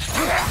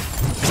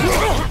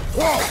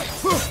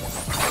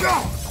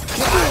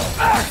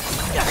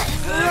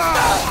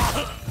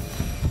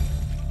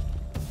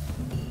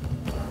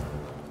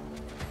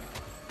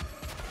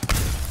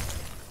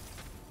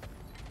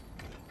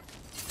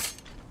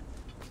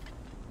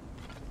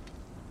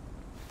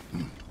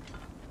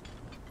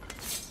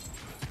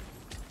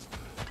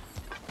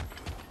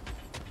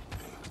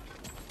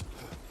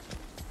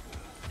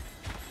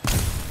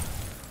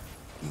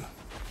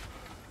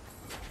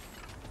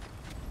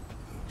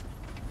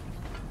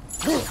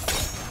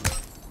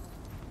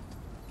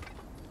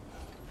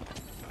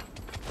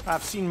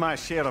 I've seen my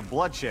share of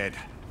bloodshed,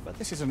 but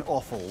this is an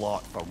awful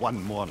lot for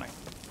one morning.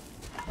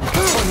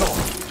 Oh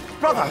no!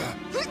 Brother!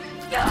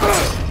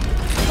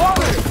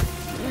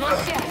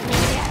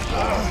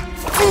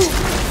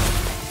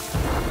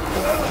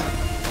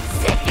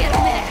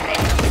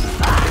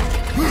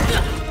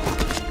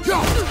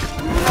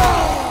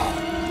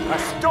 A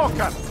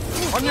stalker!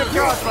 On your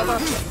guard, brother!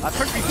 I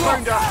think we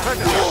found our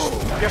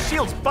predator! Your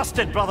shield's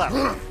busted,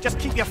 brother! Just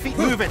keep your feet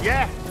moving,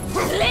 yeah?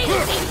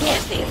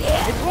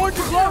 Its horns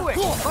are glowing!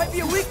 Might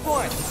be a weak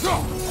point!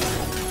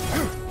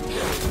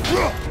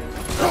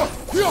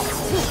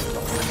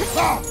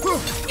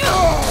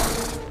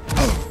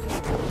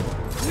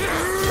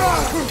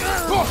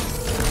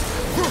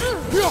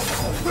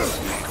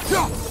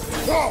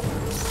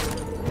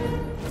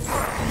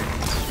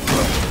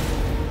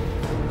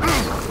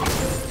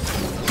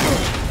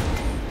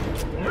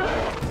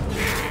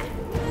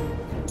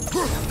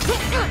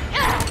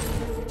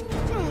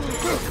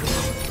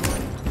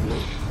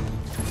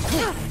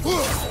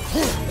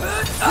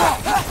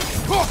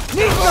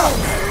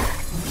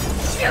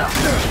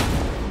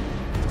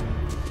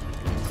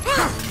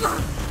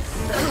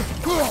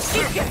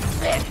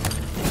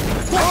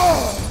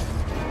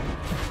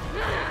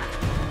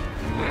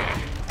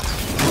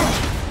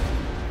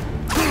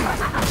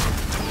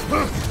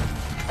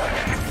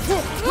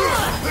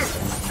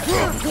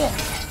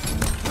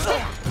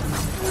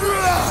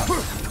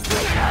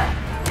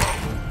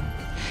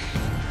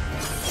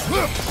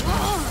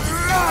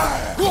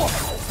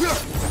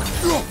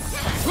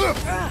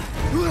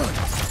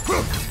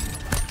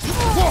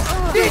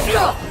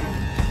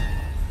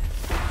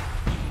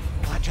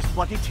 That just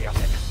bloody tears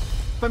it.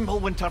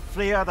 Fimbulwinter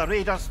Freya, the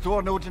raiders,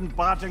 Thornodin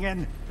barging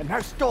in, and now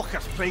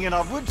stalkers preying in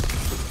our woods.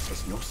 This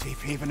is no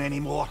safe haven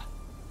anymore.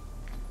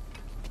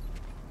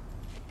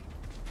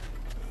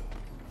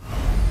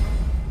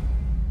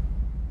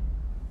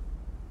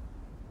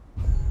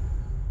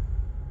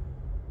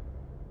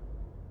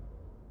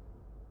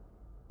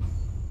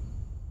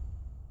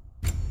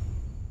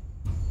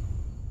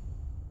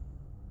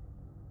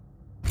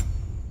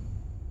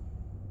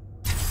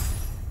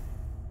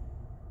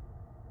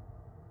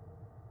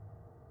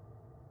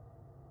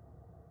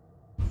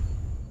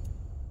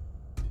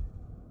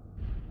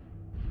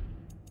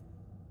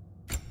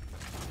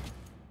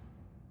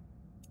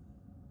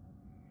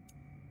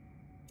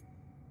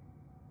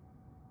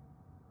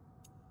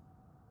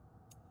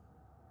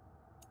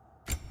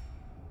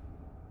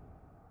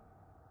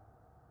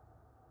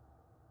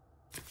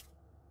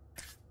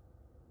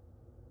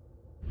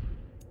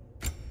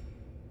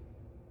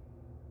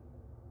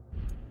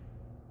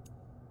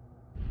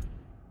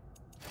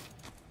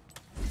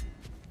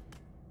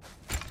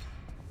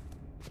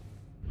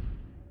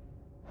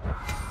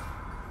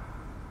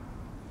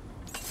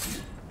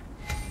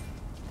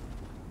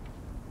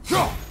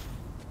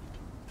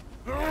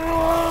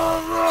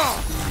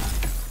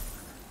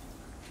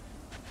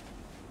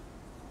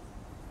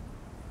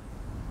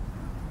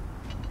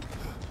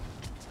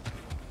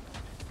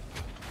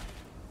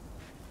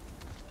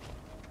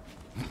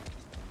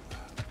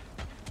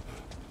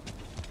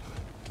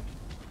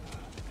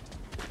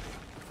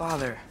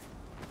 Father,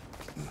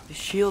 the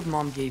shield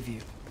Mom gave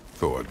you.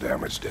 Thor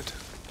damaged it.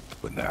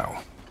 But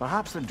now,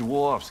 Perhaps the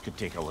dwarves could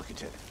take a look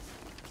at it.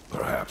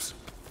 perhaps,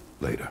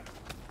 later.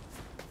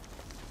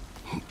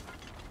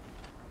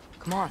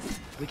 Come on,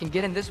 we can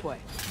get in this way.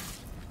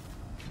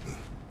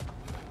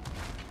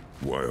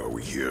 Why are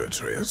we here,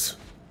 Atreus?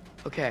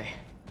 Okay.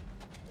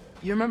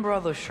 You remember all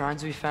those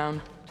shrines we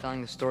found,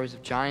 telling the stories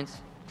of giants?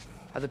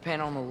 How the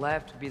panel on the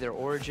left would be their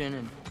origin,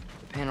 and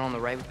the panel on the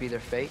right would be their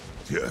fate?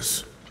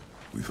 Yes,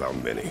 we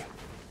found many.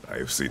 I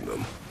have seen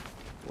them.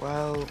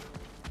 Well,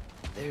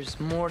 there's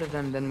more to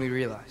them than we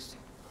realized.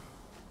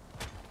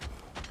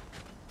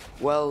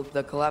 Well,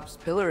 the collapsed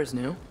pillar is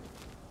new,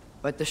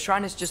 but the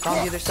shrine is just on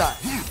the other side.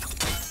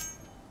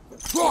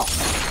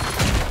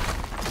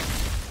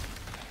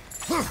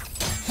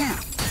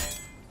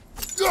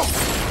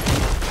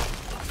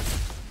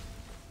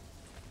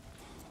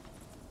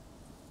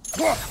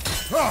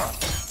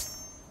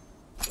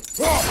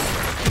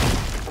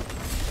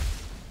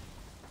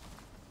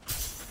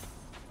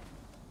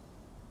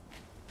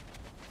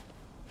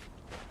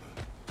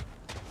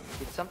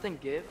 Did something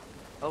give?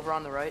 Over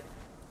on the right?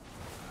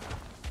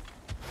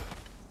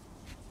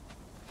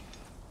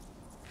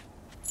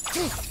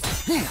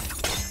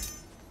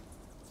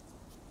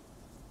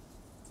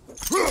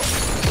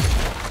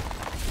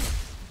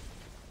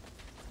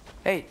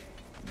 Hey,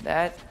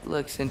 that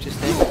looks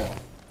interesting.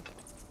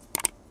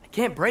 I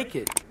can't break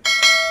it.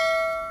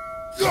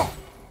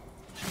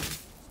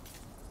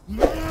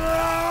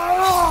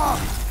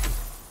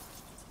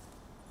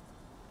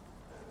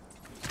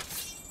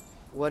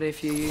 What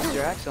if you used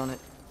your axe on it?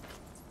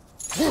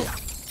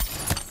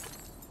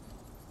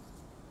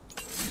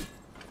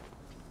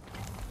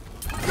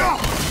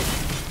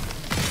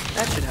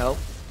 That should help.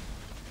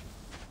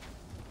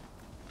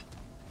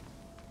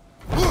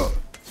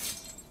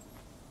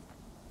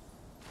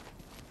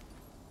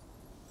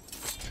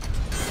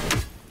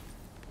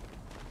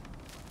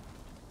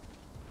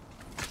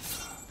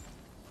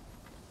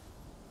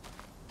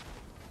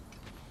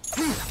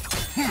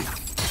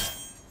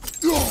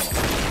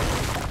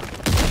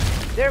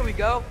 we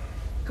go.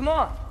 Come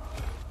on.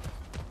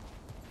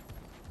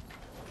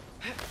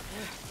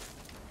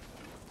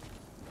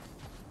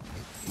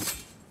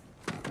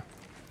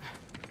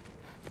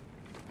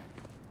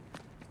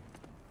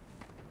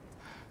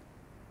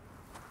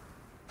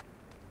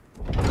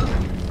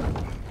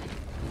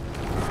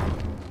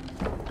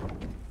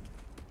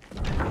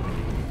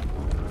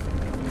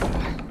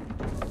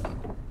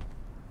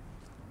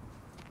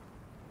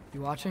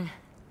 You watching?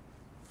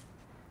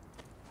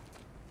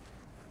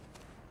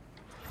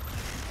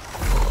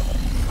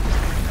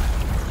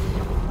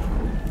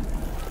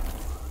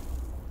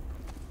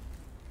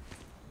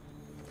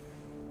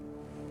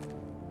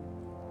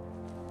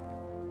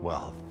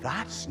 Well,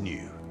 that's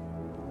new.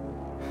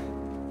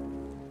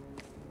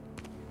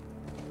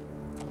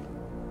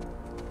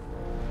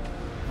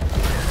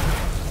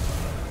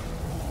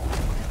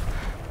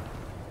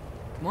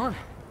 Come on.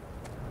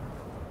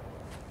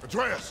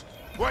 Atreus,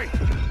 wait!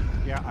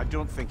 Yeah, I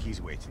don't think he's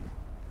waiting.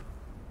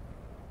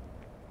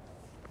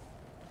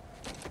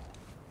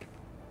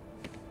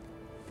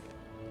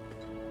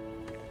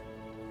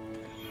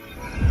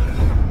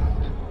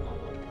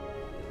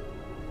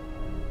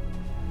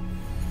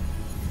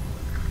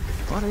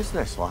 What is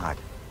this, lad?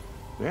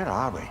 Where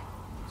are we?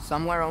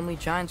 Somewhere only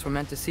giants were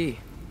meant to see.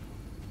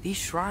 These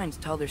shrines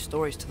tell their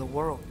stories to the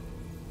world.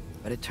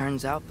 But it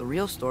turns out the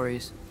real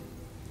stories,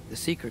 the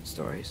secret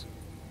stories,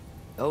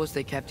 those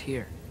they kept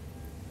here,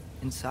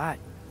 inside.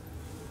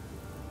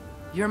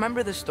 You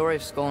remember the story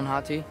of Skull and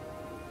Hati,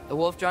 the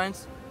wolf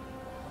giants?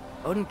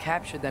 Odin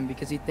captured them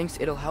because he thinks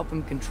it'll help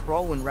him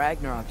control when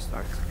Ragnarok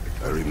starts.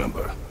 I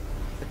remember.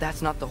 But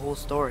that's not the whole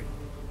story.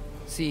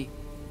 See,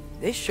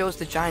 this shows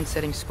the giants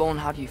setting Skull and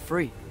Hati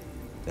free.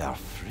 They're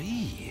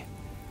free.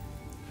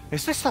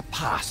 Is this the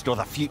past or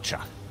the future?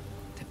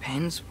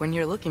 Depends when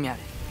you're looking at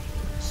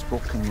it.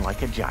 Spoken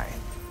like a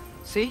giant.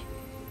 See?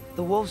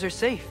 The wolves are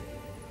safe.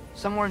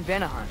 Somewhere in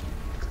Vanaheim.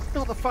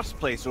 Not the first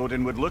place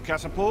Odin would look, I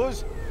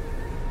suppose.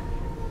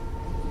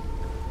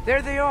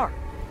 There they are,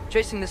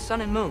 chasing the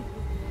sun and moon.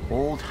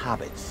 Old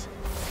habits.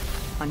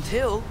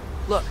 Until,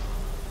 look,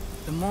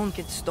 the moon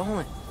gets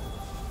stolen.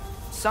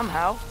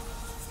 Somehow.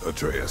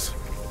 Atreus.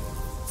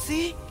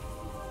 See?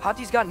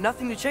 Hati's got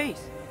nothing to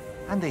chase.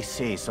 And they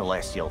say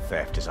celestial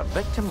theft is a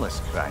victimless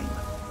crime.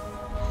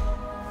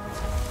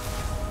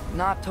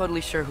 Not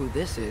totally sure who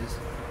this is,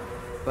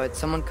 but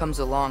someone comes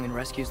along and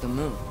rescues the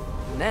moon.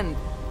 And then,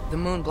 the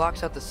moon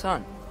blocks out the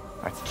sun.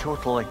 A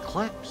total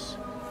eclipse.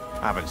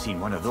 I haven't seen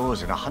one of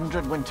those in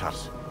 100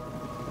 winters.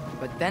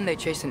 But then they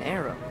chase an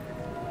arrow,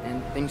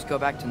 and things go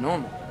back to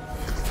normal.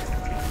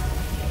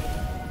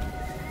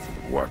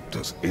 What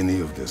does any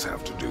of this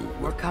have to do with...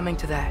 We're coming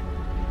to that.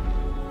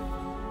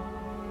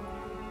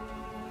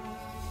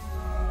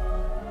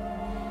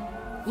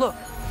 Look,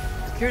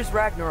 here's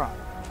Ragnarok.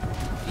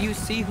 Do you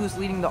see who's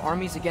leading the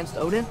armies against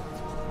Odin?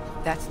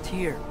 That's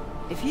Tyr.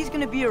 If he's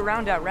gonna be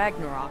around at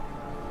Ragnarok,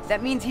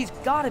 that means he's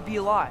gotta be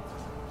alive.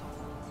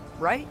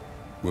 Right?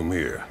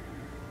 Mimir,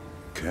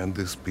 can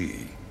this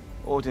be?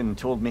 Odin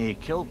told me he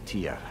killed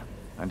Tyr,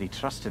 and he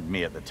trusted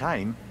me at the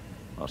time,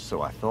 or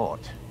so I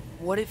thought.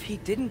 What if he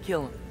didn't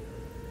kill him?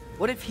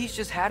 What if he's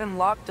just had him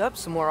locked up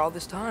somewhere all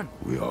this time?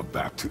 We are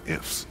back to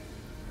ifs.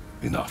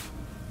 Enough.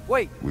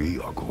 Wait, We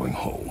are going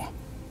home.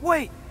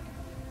 wait!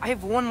 I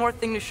have one more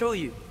thing to show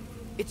you.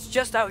 It's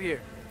just out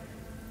here.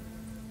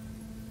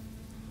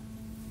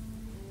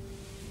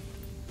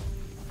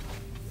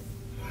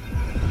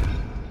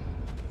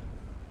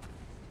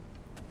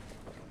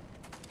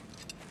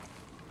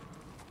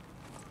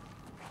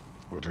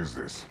 What is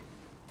this?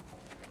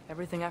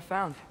 Everything I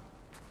found.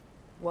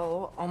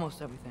 Well,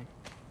 almost everything.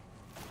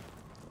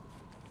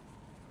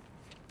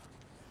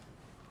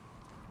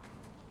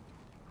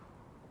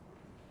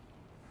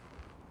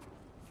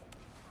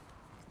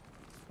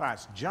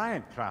 That's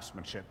giant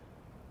craftsmanship.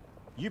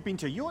 You've been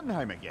to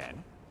Jotunheim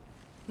again?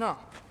 No,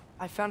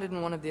 I found it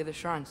in one of the other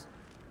shrines.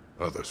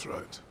 Others,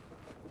 right?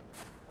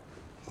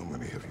 How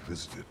many have you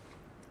visited?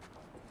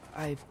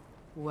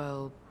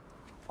 Well,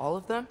 all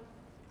of them?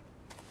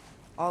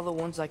 All the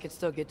ones I could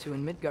still get to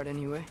in Midgard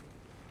anyway.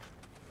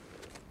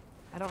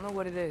 I don't know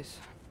what it is,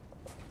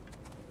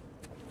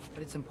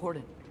 but it's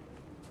important.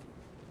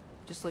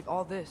 Just like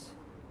all this.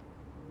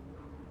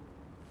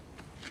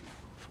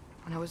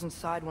 When I was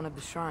inside one of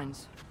the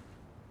shrines,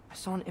 I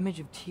saw an image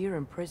of Tyr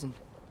imprisoned,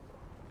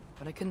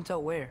 but I couldn't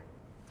tell where.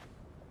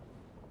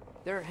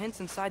 There are hints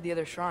inside the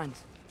other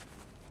shrines.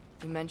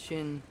 You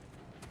mention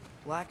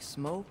black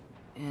smoke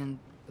and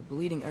the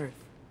bleeding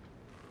earth,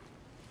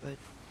 but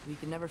we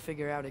could never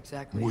figure out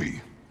exactly.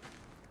 We?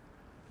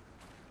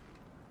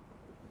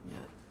 Yeah,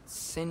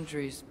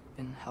 Sindri's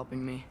been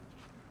helping me.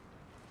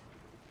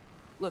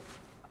 Look,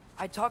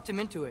 I talked him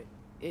into it.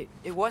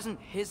 It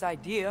wasn't his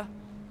idea.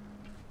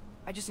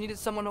 I just needed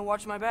someone to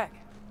watch my back.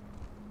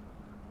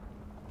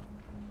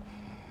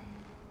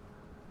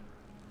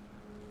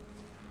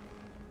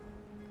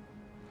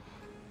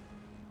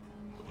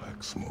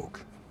 Black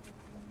smoke.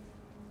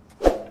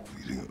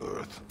 Bleeding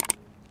earth.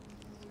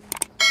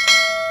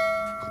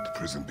 Could the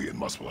prison be in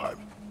Muspelheim?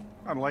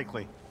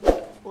 Unlikely.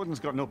 Odin's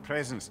got no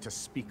presence to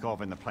speak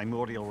of in the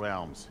primordial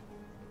realms.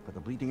 But the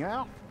Bleeding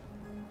Earth?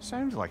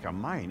 Sounds like a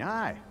mine,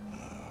 aye.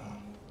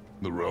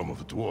 The realm of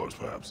the dwarves,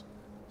 perhaps.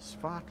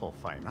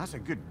 Svartalfheim, that's a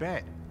good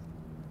bet.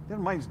 Their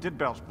mines did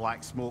belch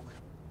black smoke,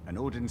 and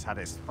Odin's had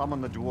his thumb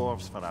on the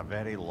dwarves for a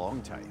very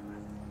long time.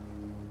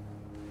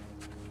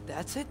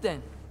 That's it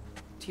then.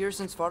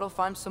 Tyr's in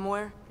Svartalfheim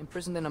somewhere,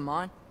 imprisoned in a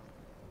mine.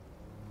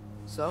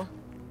 So,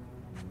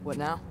 what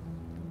now?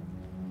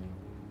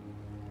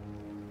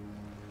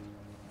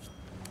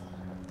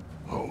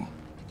 Home.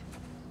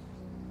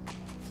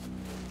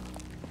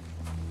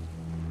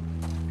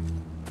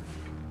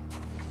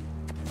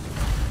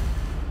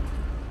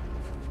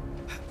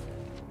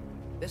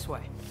 This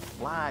way.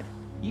 Lad,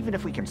 even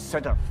if we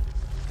consider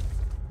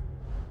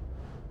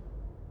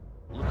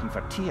looking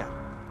for Tyr,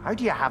 how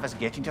do you have us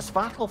getting to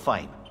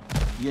Svartalfheim?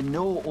 You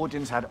know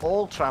Odin's had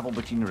all travel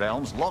between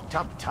realms locked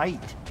up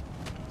tight.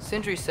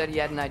 Sindri said he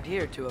had an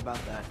idea or two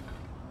about that.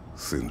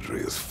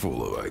 Sindri is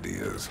full of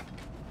ideas.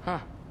 Huh.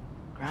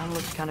 Ground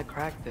looks kinda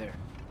cracked there.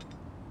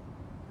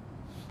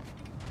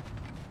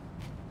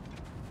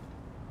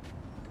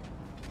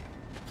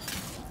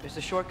 There's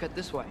a shortcut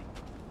this way.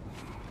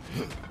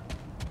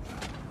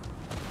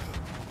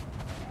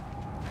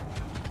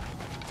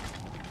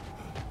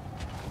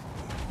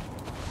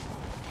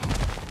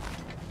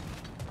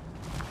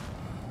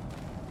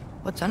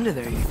 What's under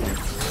there, you think?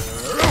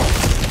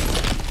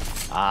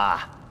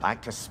 Ah,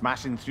 back to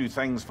smashing through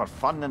things for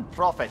fun and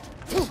profit.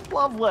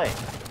 Lovely.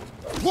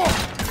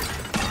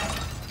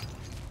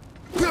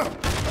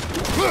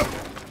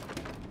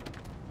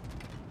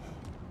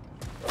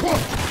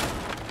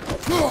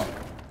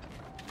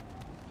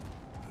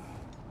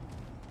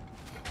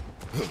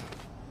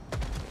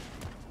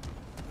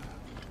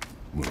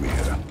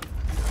 Mimir,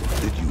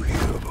 what did you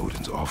hear of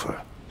Odin's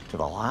offer? To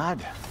the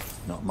lad?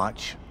 Not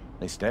much.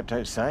 They stepped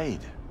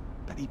outside.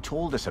 But he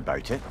told us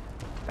about it.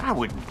 I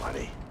wouldn't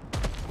worry.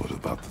 What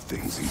about the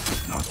things he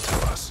did not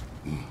tell us?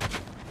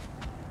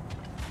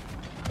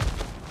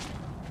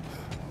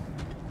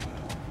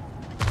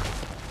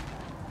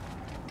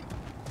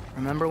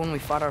 Remember when we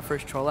fought our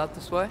first troll out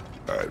this way?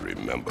 I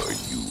remember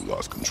you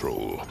lost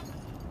control.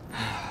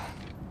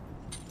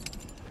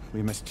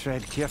 We must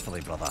tread carefully,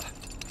 brother.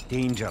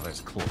 Danger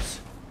is close.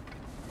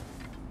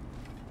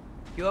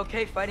 You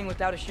okay fighting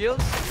without a shield?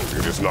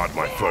 It is not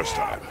my first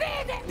time.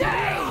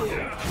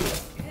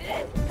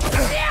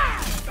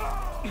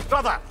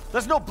 Brother,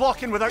 there's no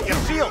blocking without your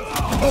shield!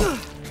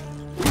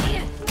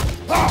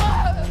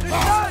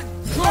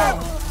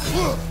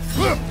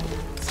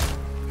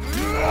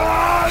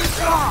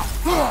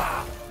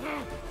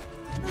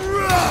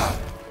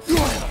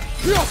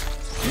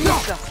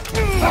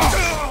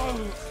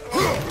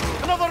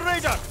 Another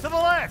raider, to the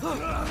left!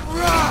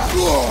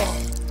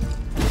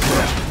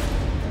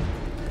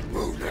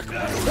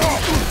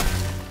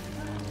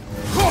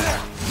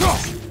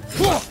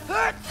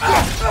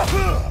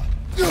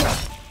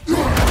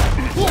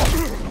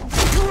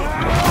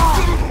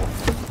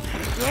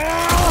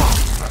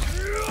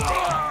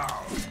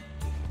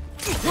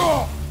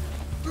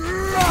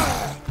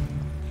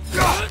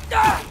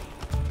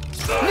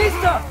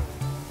 Lista!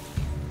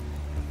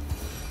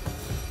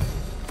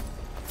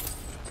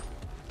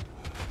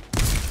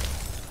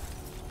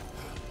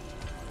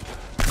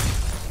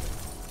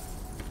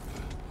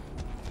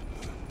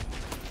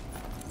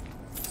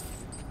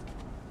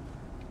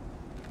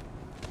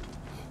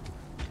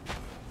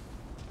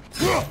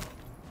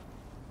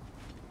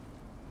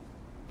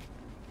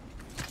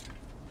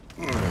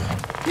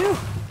 Phew!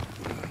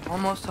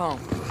 Almost home.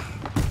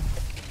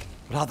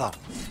 Brother,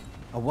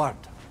 a word.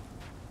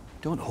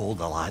 Don't hold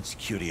the lad's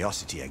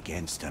curiosity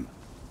against him.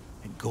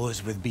 It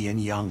goes with being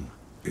young.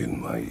 In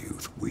my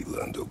youth, we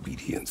learned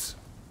obedience.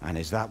 And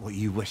is that what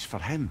you wish for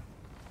him?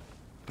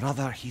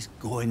 Brother, he's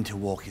going to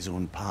walk his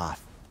own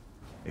path.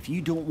 If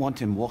you don't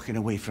want him walking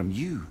away from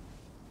you,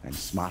 then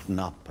smarten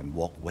up and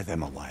walk with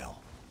him a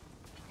while.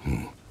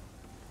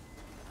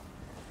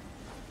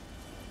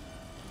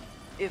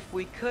 If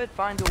we could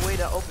find a way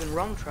to open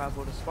roam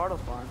travel to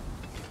Svartalfheim,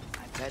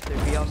 I bet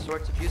there'd be all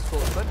sorts of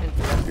useful equipment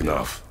for us.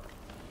 Enough.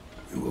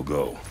 We will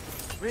go.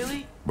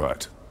 Really?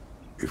 But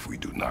if we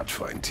do not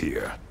find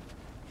Tyr,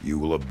 you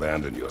will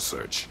abandon your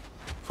search.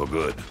 For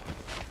good.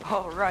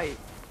 All right.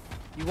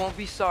 You won't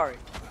be sorry.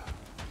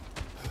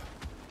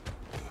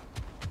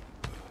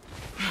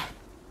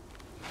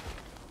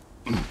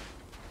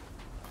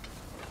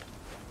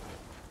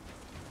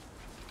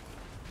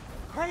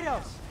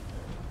 Kratos!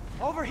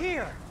 Over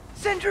here!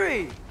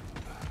 Sindri!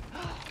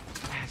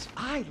 As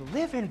I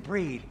live and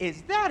breathe,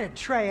 is that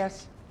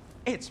Atreus?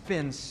 It's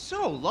been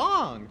so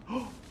long!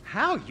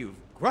 How you've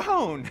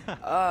grown!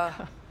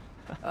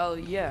 Oh,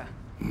 yeah.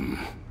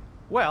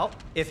 Well,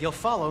 if you'll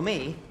follow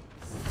me,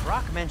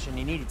 Brock mentioned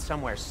you needed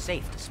somewhere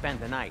safe to spend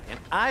the night, and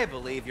I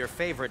believe your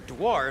favorite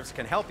dwarves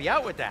can help you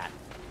out with that.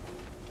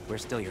 We're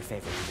still your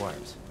favorite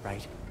dwarves,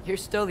 right? You're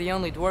still the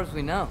only dwarves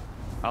we know.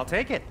 I'll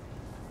take it.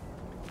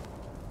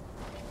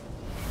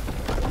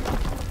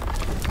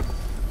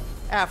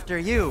 After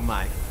you,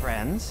 my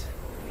friends.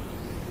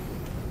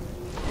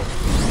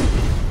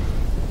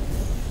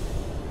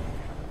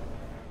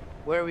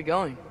 Where are we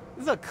going?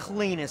 The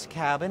cleanest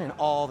cabin in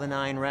all the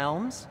 9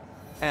 realms.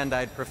 And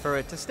I'd prefer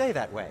it to stay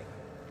that way.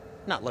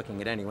 Not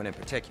looking at anyone in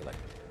particular.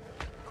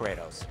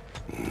 Kratos.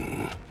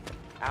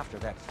 After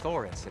that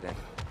Thor incident,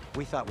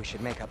 we thought we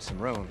should make up some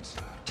rooms,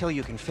 till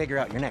you can figure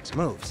out your next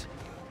moves.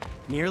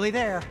 Nearly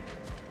there.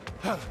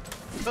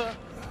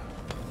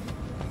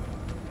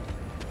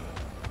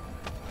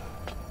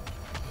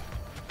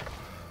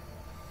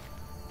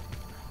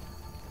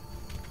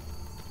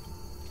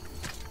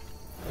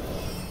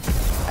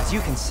 As you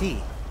can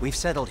see, we've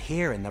settled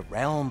here in the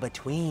realm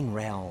between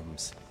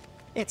realms.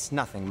 It's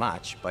nothing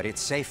much, but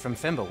it's safe from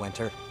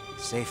Fimbulwinter,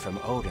 safe from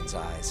Odin's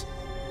eyes.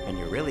 And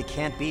you really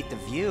can't beat the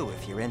view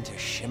if you're into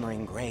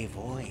shimmering gray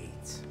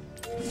voids.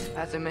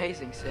 That's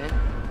amazing, Sin.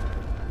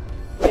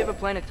 We have a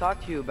plan to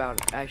talk to you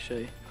about,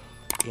 actually.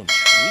 Intriguing.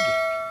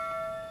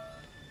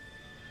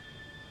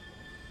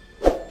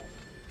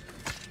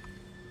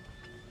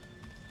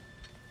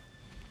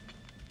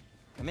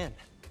 Come in.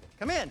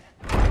 Come in!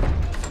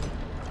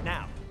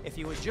 Now, if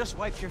you would just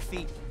wipe your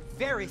feet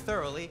very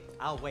thoroughly,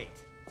 I'll wait.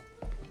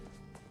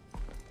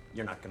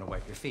 You're not gonna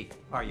wipe your feet,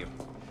 are you?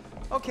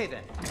 Okay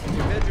then.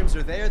 Your bedrooms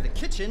are there, the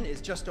kitchen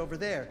is just over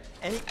there.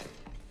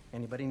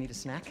 Anybody need a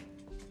snack?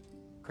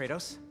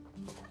 Kratos?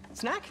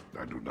 Snack?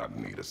 I do not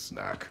need a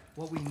snack.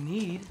 What we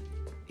need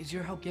is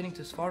your help getting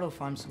to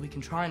Svartalfheim so we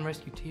can try and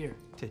rescue Tyr.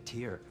 To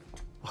Tyr?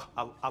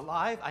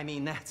 Alive? I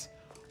mean, that's...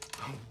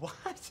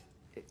 What?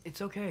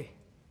 It's okay.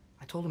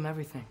 I told him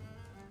everything.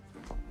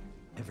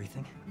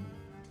 Everything?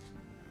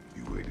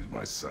 You aided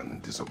my son in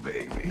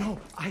disobeying me. No,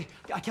 I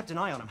kept an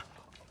eye on him.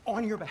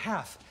 On your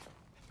behalf.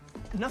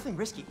 Nothing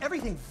risky,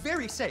 everything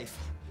very safe.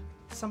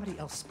 Somebody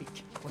else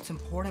speak. What's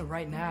important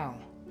right now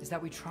is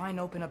that we try and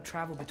open up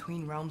travel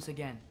between realms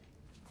again.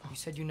 You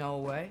said you know a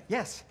way?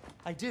 Yes,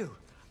 I do.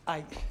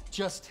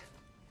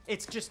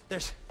 It's just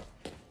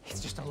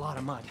a lot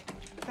of mud.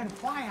 Then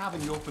why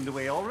haven't you opened the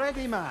way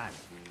already, man?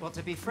 Well,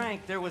 to be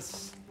frank, there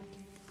was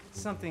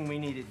something we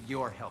needed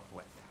your help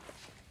with.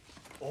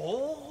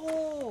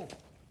 Oh!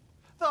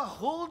 The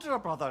Holder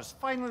brothers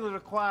finally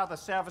require the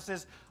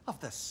services of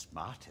the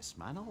smartest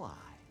man alive.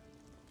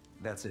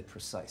 That's it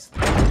precisely.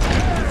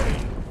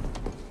 Hey!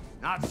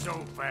 Not so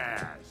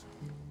fast.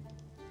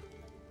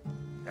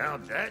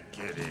 How'd that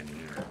get in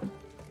here?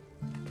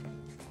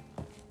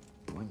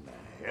 What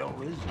the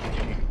hell is it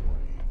anyway?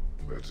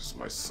 That is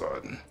my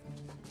son.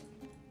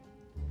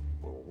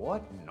 Well,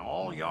 what in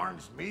all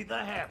yarns me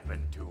that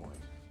happened to him?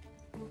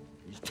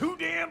 He's too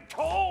damn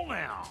tall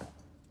now.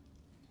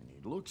 And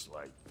he looks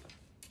like...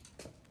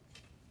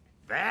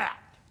 that.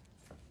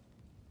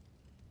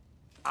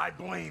 I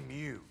blame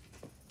you.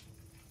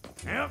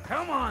 Now,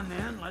 come on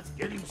then. Let's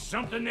get him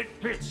something that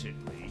fits at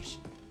least.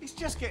 He's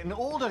just getting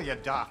older, you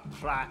dark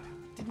prat.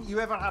 Didn't you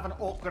ever have an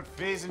awkward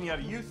phase in your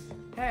youth?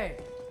 Hey!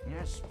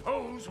 I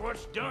suppose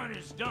what's done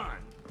is done.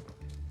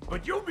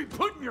 But you'll be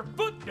putting your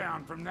foot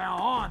down from now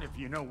on if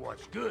you know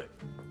what's good.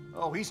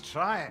 Oh, he's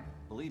trying.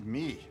 Believe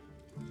me.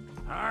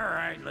 All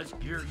right, let's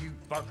gear you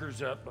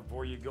fuckers up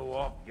before you go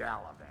off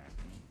gallivanting.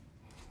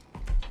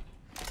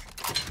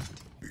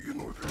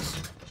 Begin with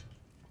this.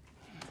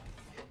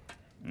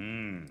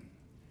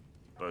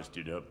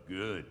 Busted up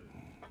good.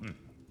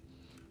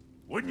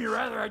 Wouldn't you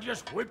rather I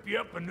just whip you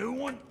up a new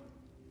one?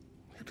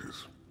 It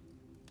is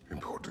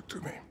important to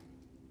me.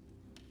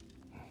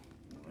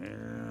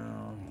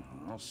 Well,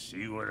 I'll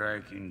see what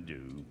I can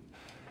do.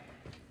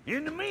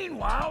 In the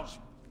meanwhile,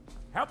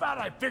 how about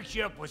I fix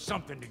you up with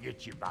something to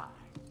get you by?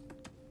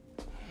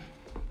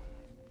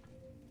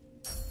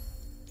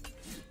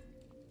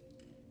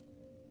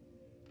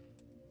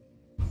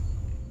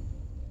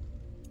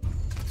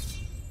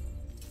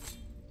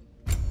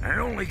 I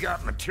only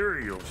got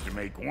materials to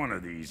make one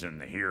of these in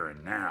the here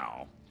and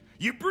now.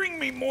 You bring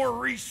me more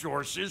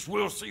resources,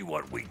 we'll see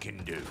what we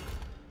can do.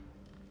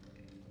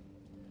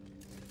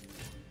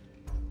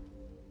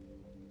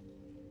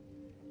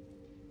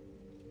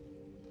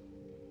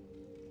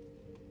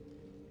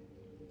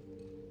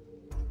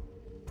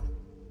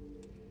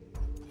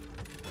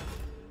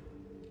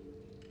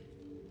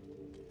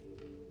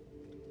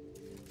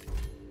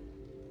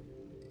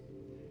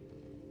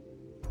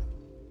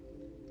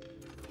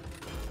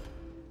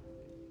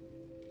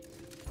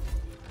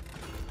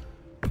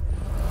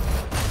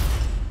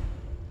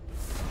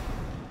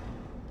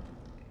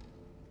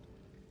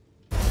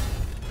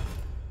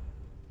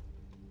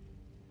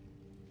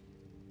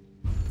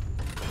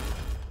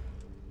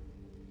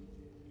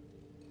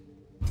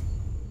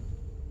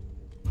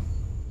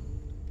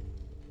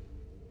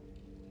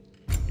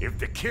 If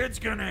the kid's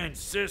gonna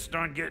insist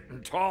on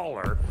getting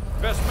taller,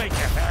 best make a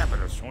habit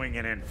of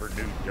swinging in for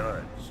new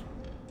duds.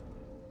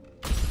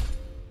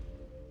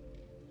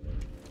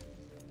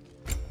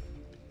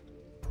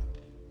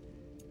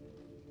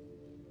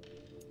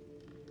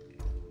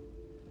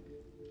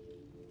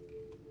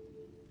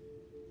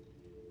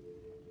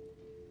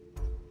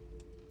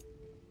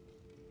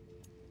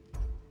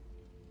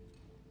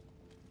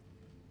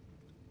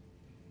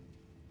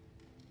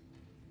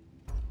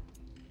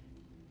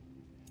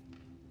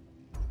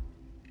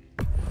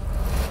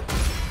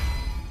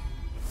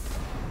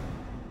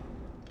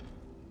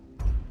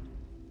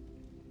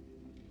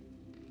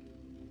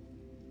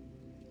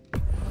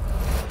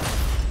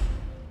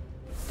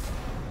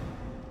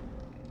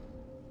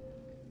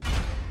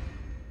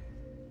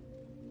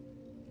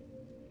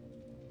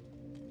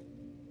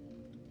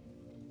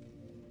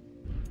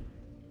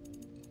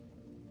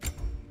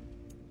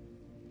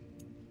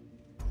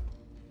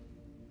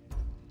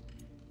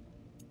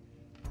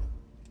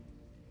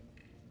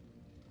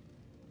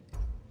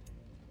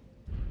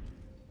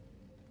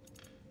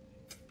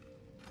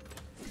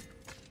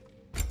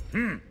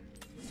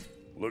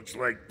 Looks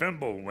like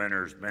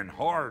Fimbulwinter's been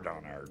hard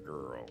on our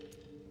girl.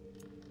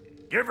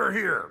 Give her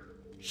here.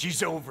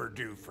 She's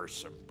overdue for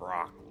some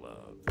Brock love.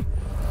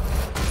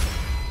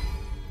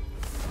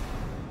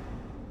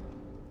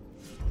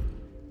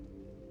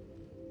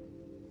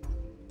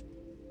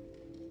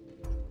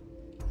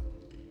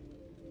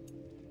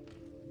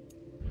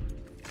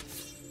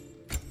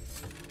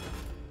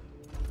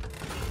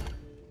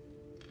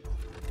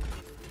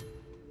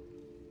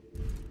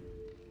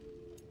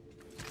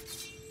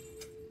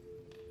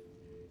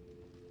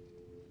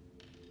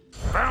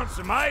 Found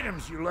some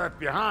items you left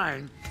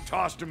behind,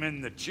 tossed them in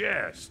the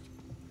chest.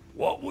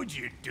 What would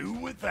you do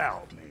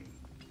without me?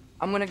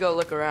 I'm gonna go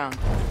look around,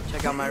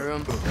 check out my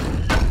room.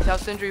 Tell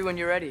Sindri when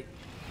you're ready.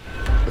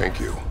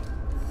 Thank you.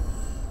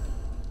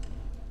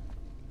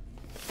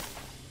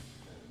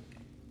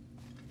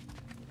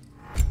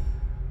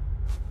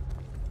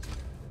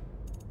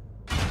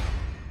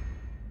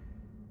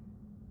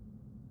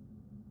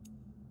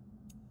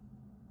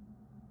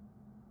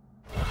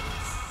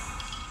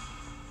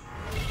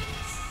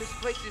 This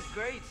place is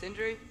great,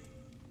 Sindri.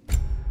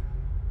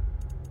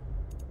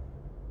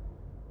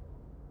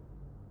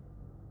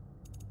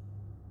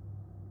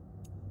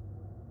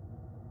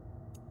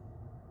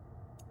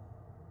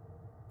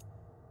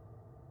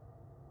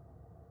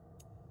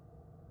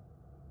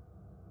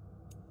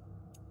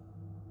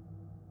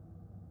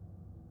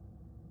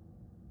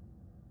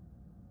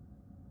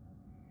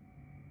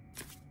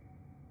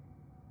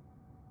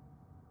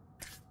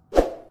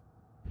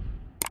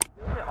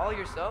 You did it all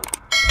yourself?